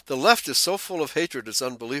 The left is so full of hatred; it's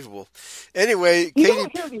unbelievable. Anyway, you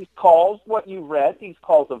don't hear these calls. What you read, these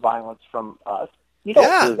calls of violence from us. You don't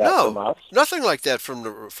hear that from us. Nothing like that from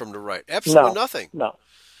the right. Absolutely nothing. No.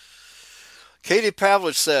 Katie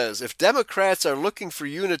Pavlich says, if Democrats are looking for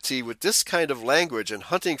unity with this kind of language and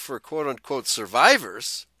hunting for quote-unquote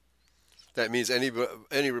survivors, that means any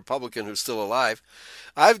Republican who's still alive,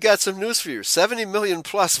 I've got some news for you. 70 million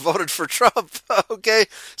plus voted for Trump. Okay,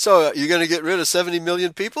 so you're going to get rid of 70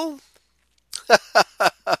 million people?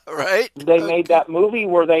 Right? They made that movie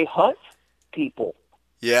where they hunt people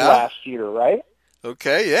last year, right?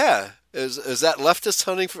 Okay, yeah. Is that leftist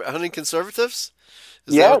hunting conservatives?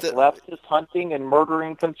 Leftist hunting and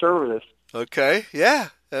murdering conservatives. Okay, yeah.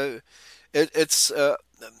 It's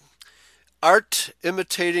art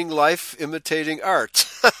imitating life, imitating art,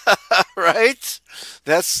 right?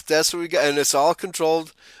 That's what we got, and it's all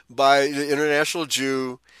controlled by the international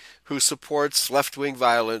Jew who supports left-wing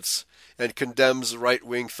violence and condemns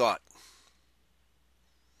right-wing thought.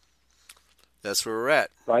 That's where we're at.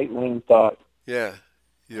 Right-wing thought. Yeah,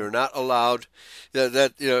 you're not allowed.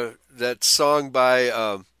 That song by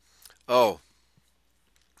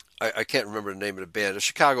I can't remember the name of the band, a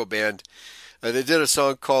Chicago band. They did a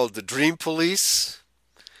song called "The Dream Police."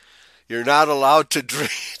 You're not allowed to dream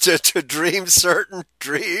to dream certain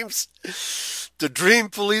dreams. The Dream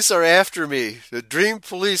Police are after me. The Dream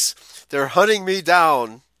Police, they're hunting me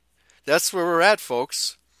down. That's where we're at,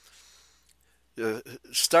 folks.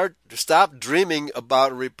 Stop dreaming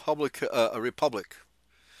about a republic.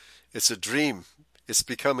 It's a dream. It's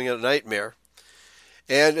becoming a nightmare.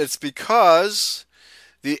 And it's because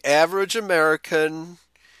the average American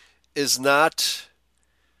is not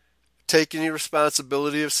taking any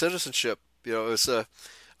responsibility of citizenship. It's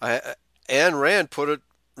Ayn Rand put it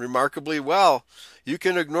remarkably well. You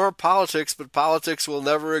can ignore politics, but politics will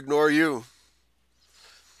never ignore you.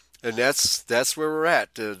 And that's where we're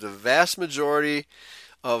at. The vast majority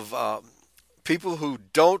of people who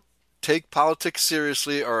don't take politics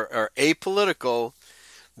seriously or are apolitical,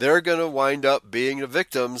 they're going to wind up being the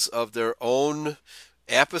victims of their own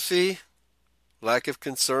apathy, lack of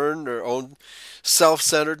concern, their own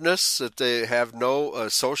self-centeredness, that they have no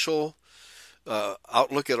social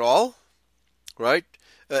outlook at all, right?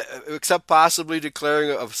 Except possibly declaring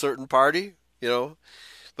a certain party,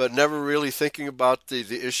 but never really thinking about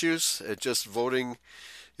the issues and just voting,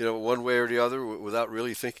 one way or the other without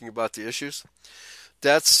really thinking about the issues.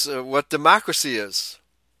 That's what democracy is.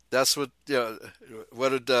 That's what,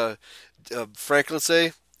 what did Franklin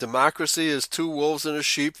say? Democracy is two wolves and a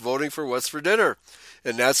sheep voting for what's for dinner.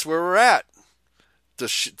 And that's where we're at.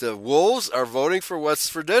 The wolves are voting for what's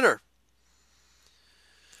for dinner.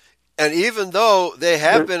 And even though they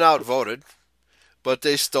have been outvoted, but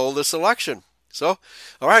they stole this election. So,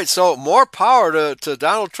 all right, so more power to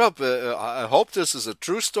Donald Trump. I hope this is a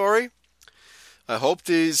true story. I hope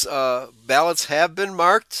these ballots have been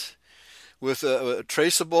marked with a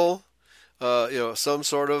traceable, some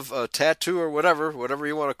sort of tattoo or whatever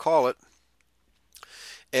you want to call it.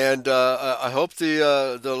 And I hope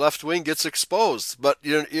the left wing gets exposed. But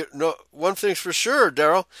one thing's for sure,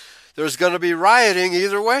 Daryl, there's going to be rioting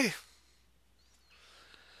either way,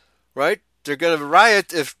 right? They're going to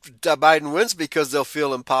riot if Biden wins because they'll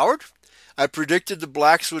feel empowered. I predicted the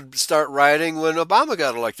blacks would start rioting when Obama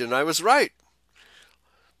got elected, and I was right.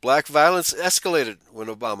 Black violence escalated when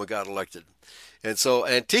Obama got elected. And so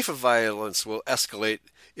Antifa violence will escalate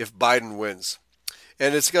if Biden wins.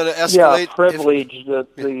 And it's going to escalate. Yeah, privilege.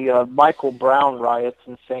 The Michael Brown riots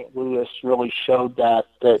in St. Louis really showed that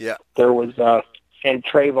there was, and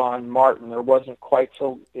Trayvon Martin, there wasn't quite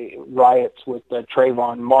so riots with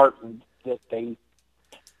Trayvon Martin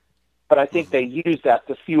but I think they used that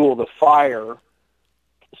to fuel the fire.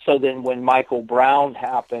 So then when Michael Brown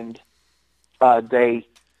happened, they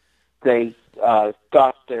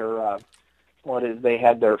got their, they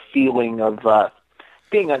had their feeling of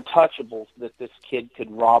being untouchables, that this kid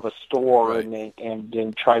could rob a store and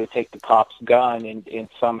then try to take the cop's gun, and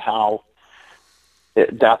somehow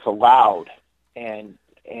that's allowed. And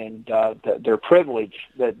their privilege,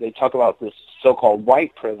 that they talk about this so-called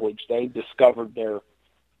white privilege, they discovered their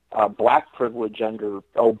black privilege under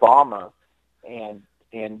Obama, and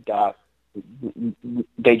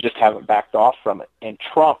they just haven't backed off from it. And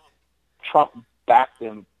Trump backed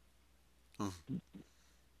them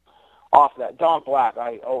off that. Don Black,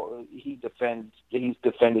 he's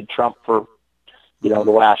defended Trump for the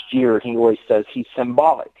last year. He always says he's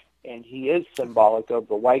symbolic, and he is symbolic of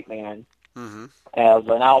the white man as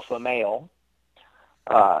an alpha male.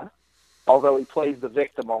 Although he plays the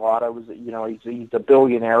victim a lot, he's a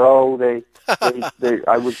billionaire. I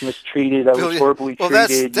was mistreated. I was horribly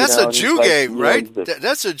treated. That's a Jew game, right?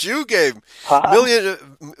 That's a Jew game.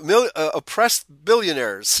 Oppressed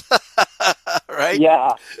billionaires, right?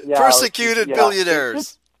 Yeah. Persecuted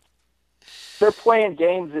billionaires. They're playing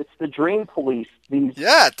games. It's the Dream Police.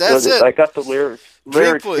 That's it. I got the lyrics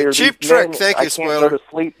here. Cheap Trick. Thank you, spoiler. I can't go to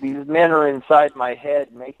sleep. These men are inside my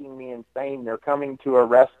head, making me insane. They're coming to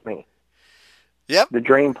arrest me. Yep. The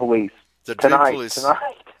Dream Police. Tonight.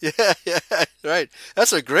 Yeah, right.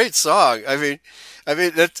 That's a great song. I mean,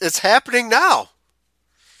 it's happening now.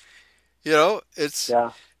 It's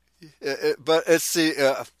but it's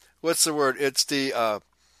the what's the word? It's the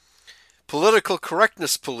political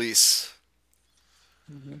correctness police.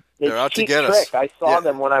 They're out to get us. I saw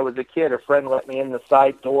them when I was a kid. A friend let me in the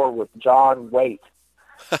side door with John Waite.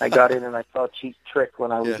 I got in and I saw Cheap Trick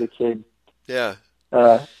when I was a kid. Yeah,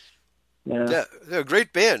 they're a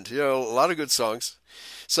great band. A lot of good songs.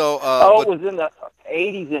 So, it was in the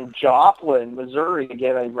 '80s in Joplin, Missouri.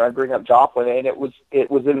 Again, I bring up Joplin, and it was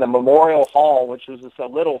in the Memorial Hall, which was just a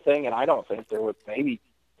little thing, and I don't think there was maybe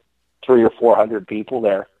 300 or 400 people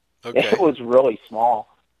there. Okay. It was really small.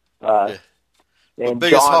 And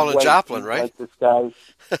biggest John hall in Waite, Joplin, right? Like this guy.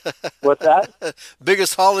 What's that?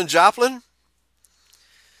 Biggest hall in Joplin?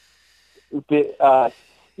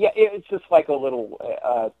 It's just like a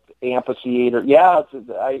little amphitheater. Yeah,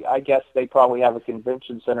 I guess they probably have a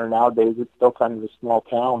convention center nowadays. It's still kind of a small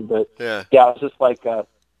town, but it's just like I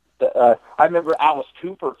remember Alice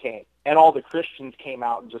Cooper came, and all the Christians came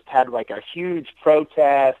out and just had like a huge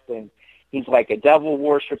protest, and he's like a devil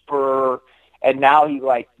worshiper. And now he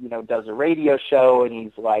does a radio show, and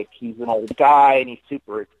he's an old guy, and he's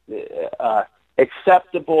super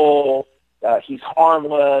acceptable. He's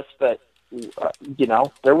harmless, but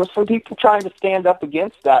there was some people trying to stand up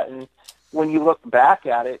against that. And when you look back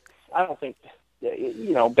at it, I don't think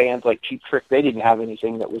bands like Cheap Trick, they didn't have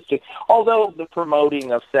anything that was just. Although the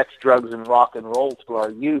promoting of sex, drugs, and rock and roll to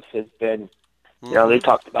our youth has been, they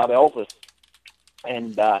talked about Elvis,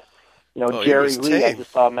 and Jerry Lee. Tame. I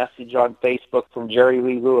just saw a message on Facebook from Jerry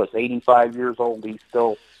Lee Lewis, 85 years old. He's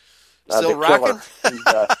still rocking.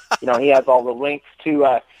 He has all the links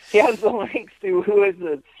to. He has the links to who is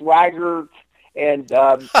the Swagger and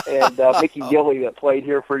Mickey Gilley that played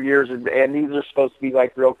here for years, and these are supposed to be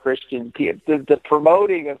like real Christian. The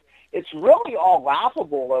promoting of it's really all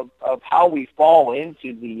laughable of how we fall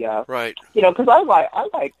into the right. Because I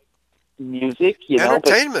like music.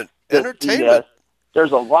 Entertainment.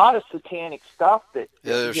 There's a lot of satanic stuff that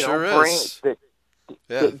there sure is.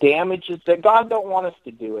 That damages that God don't want us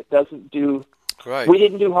to do. It doesn't do. Right. We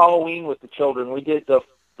didn't do Halloween with the children. We did the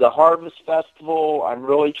Harvest Festival. I'm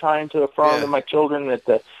really trying to affirm to my children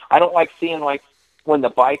that I don't like seeing when the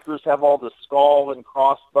bikers have all the skull and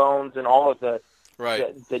crossbones and all of the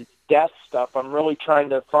death stuff. I'm really trying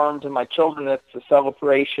to affirm to my children that it's a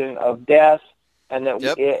celebration of death. And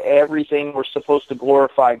that everything we're supposed to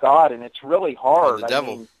glorify God, and it's really hard. The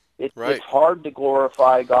devil. It's hard to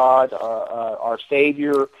glorify God, our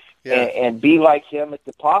Savior, and be like Him if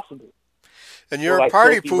possible. And you're a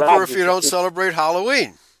party pooper if you don't celebrate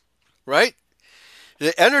Halloween, right?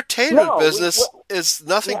 The entertainment business is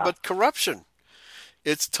nothing but corruption.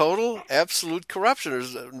 It's total, absolute corruption.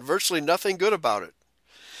 There's virtually nothing good about it.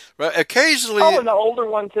 Right? Occasionally, and the older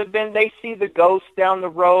ones have been. They see the ghosts down the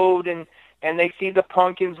road, and they see the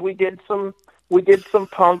pumpkins. We did some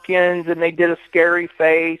pumpkins, and they did a scary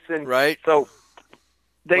face, and so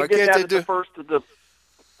they did that at the 1st of the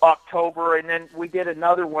October, and then we did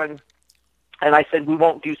another one, and I said we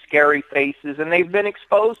won't do scary faces, and they've been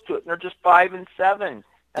exposed to it, and they're just 5 and 7,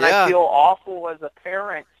 and I feel awful as a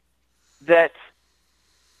parent that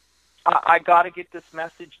I got to get this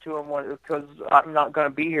message to them because I'm not going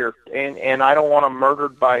to be here, and I don't want them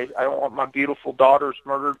murdered I don't want my beautiful daughters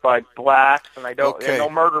murdered by blacks, and and they'll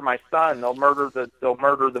murder my son. They'll murder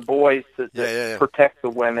the boys to protect the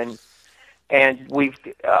women, and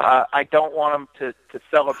I don't want them to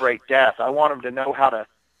celebrate death. I want them to know how to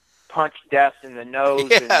punch death in the nose.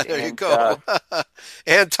 Yeah, there you go.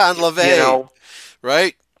 Anton LaVey,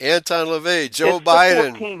 right? Anton LaVey, Joe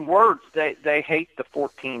Biden. The 14 words. They hate the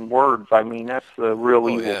 14 words. I mean, that's the real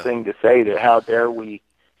evil thing to say. That how dare we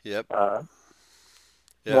want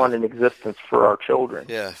an existence for our children?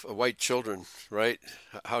 Yeah, white children, right?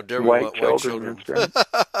 How dare we want white children?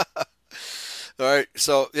 All right,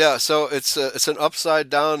 so it's an upside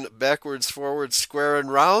down, backwards, forward, square,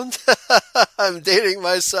 and round. I'm dating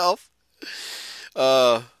myself.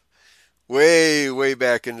 Way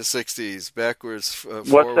back in the 60s, backwards, forwards.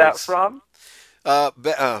 What's that from?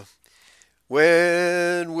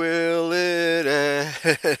 When will it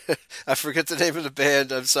end? I forget the name of the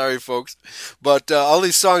band. I'm sorry, folks. But all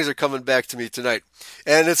these songs are coming back to me tonight.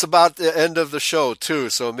 And it's about the end of the show, too.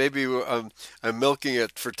 So maybe I'm milking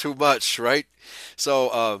it for too much, right?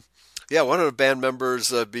 So, one of the band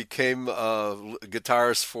members became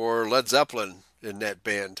guitarist for Led Zeppelin in that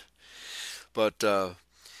band. But...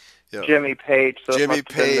 Jimmy Page. So Jimmy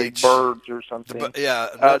Page. The Birds or something.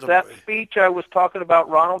 That speech I was talking about,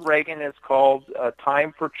 Ronald Reagan, is called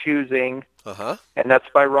Time for Choosing. Uh-huh. And that's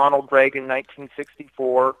by Ronald Reagan,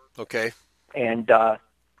 1964. Okay. And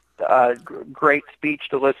great speech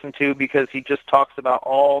to listen to because he just talks about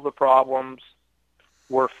all the problems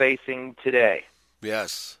we're facing today.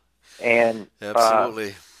 Yes. And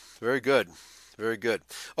absolutely. Very good. Very good.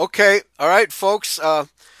 Okay. All right, folks.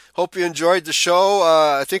 Hope you enjoyed the show.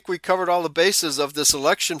 I think we covered all the bases of this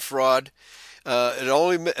election fraud. It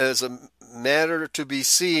only is a matter to be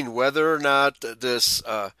seen whether or not this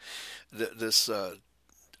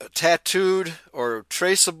tattooed or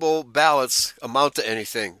traceable ballots amount to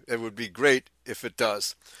anything. It would be great if it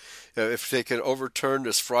does. If they can overturn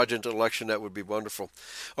this fraudulent election, that would be wonderful.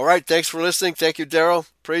 All right, thanks for listening. Thank you, Daryl.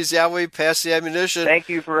 Praise Yahweh. Pass the ammunition. Thank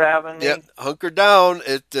you for having me. Yeah, hunker down.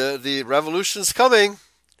 The revolution's coming.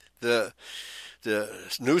 The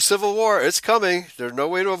new Civil War, it's coming. There's no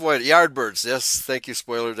way to avoid it. Yardbirds. Yes, thank you,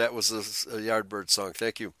 spoiler. That was a Yardbird song.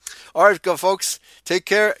 Thank you. All right, go, folks. Take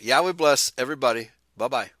care. Yahweh bless everybody.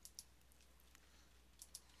 Bye-bye.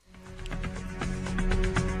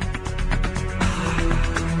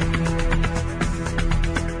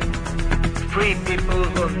 Free people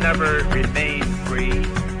will never remain free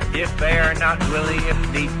if they are not willing,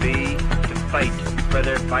 if need be, to fight for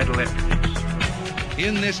their vital interests.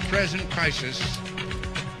 In this present crisis,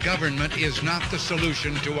 government is not the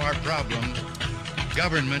solution to our problem.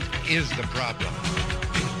 Government is the problem.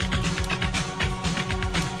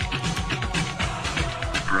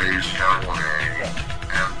 Raise capital A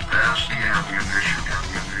and pass the ammunition.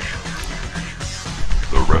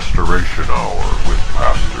 The Restoration Hour with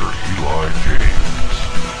Pastor Eli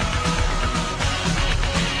James.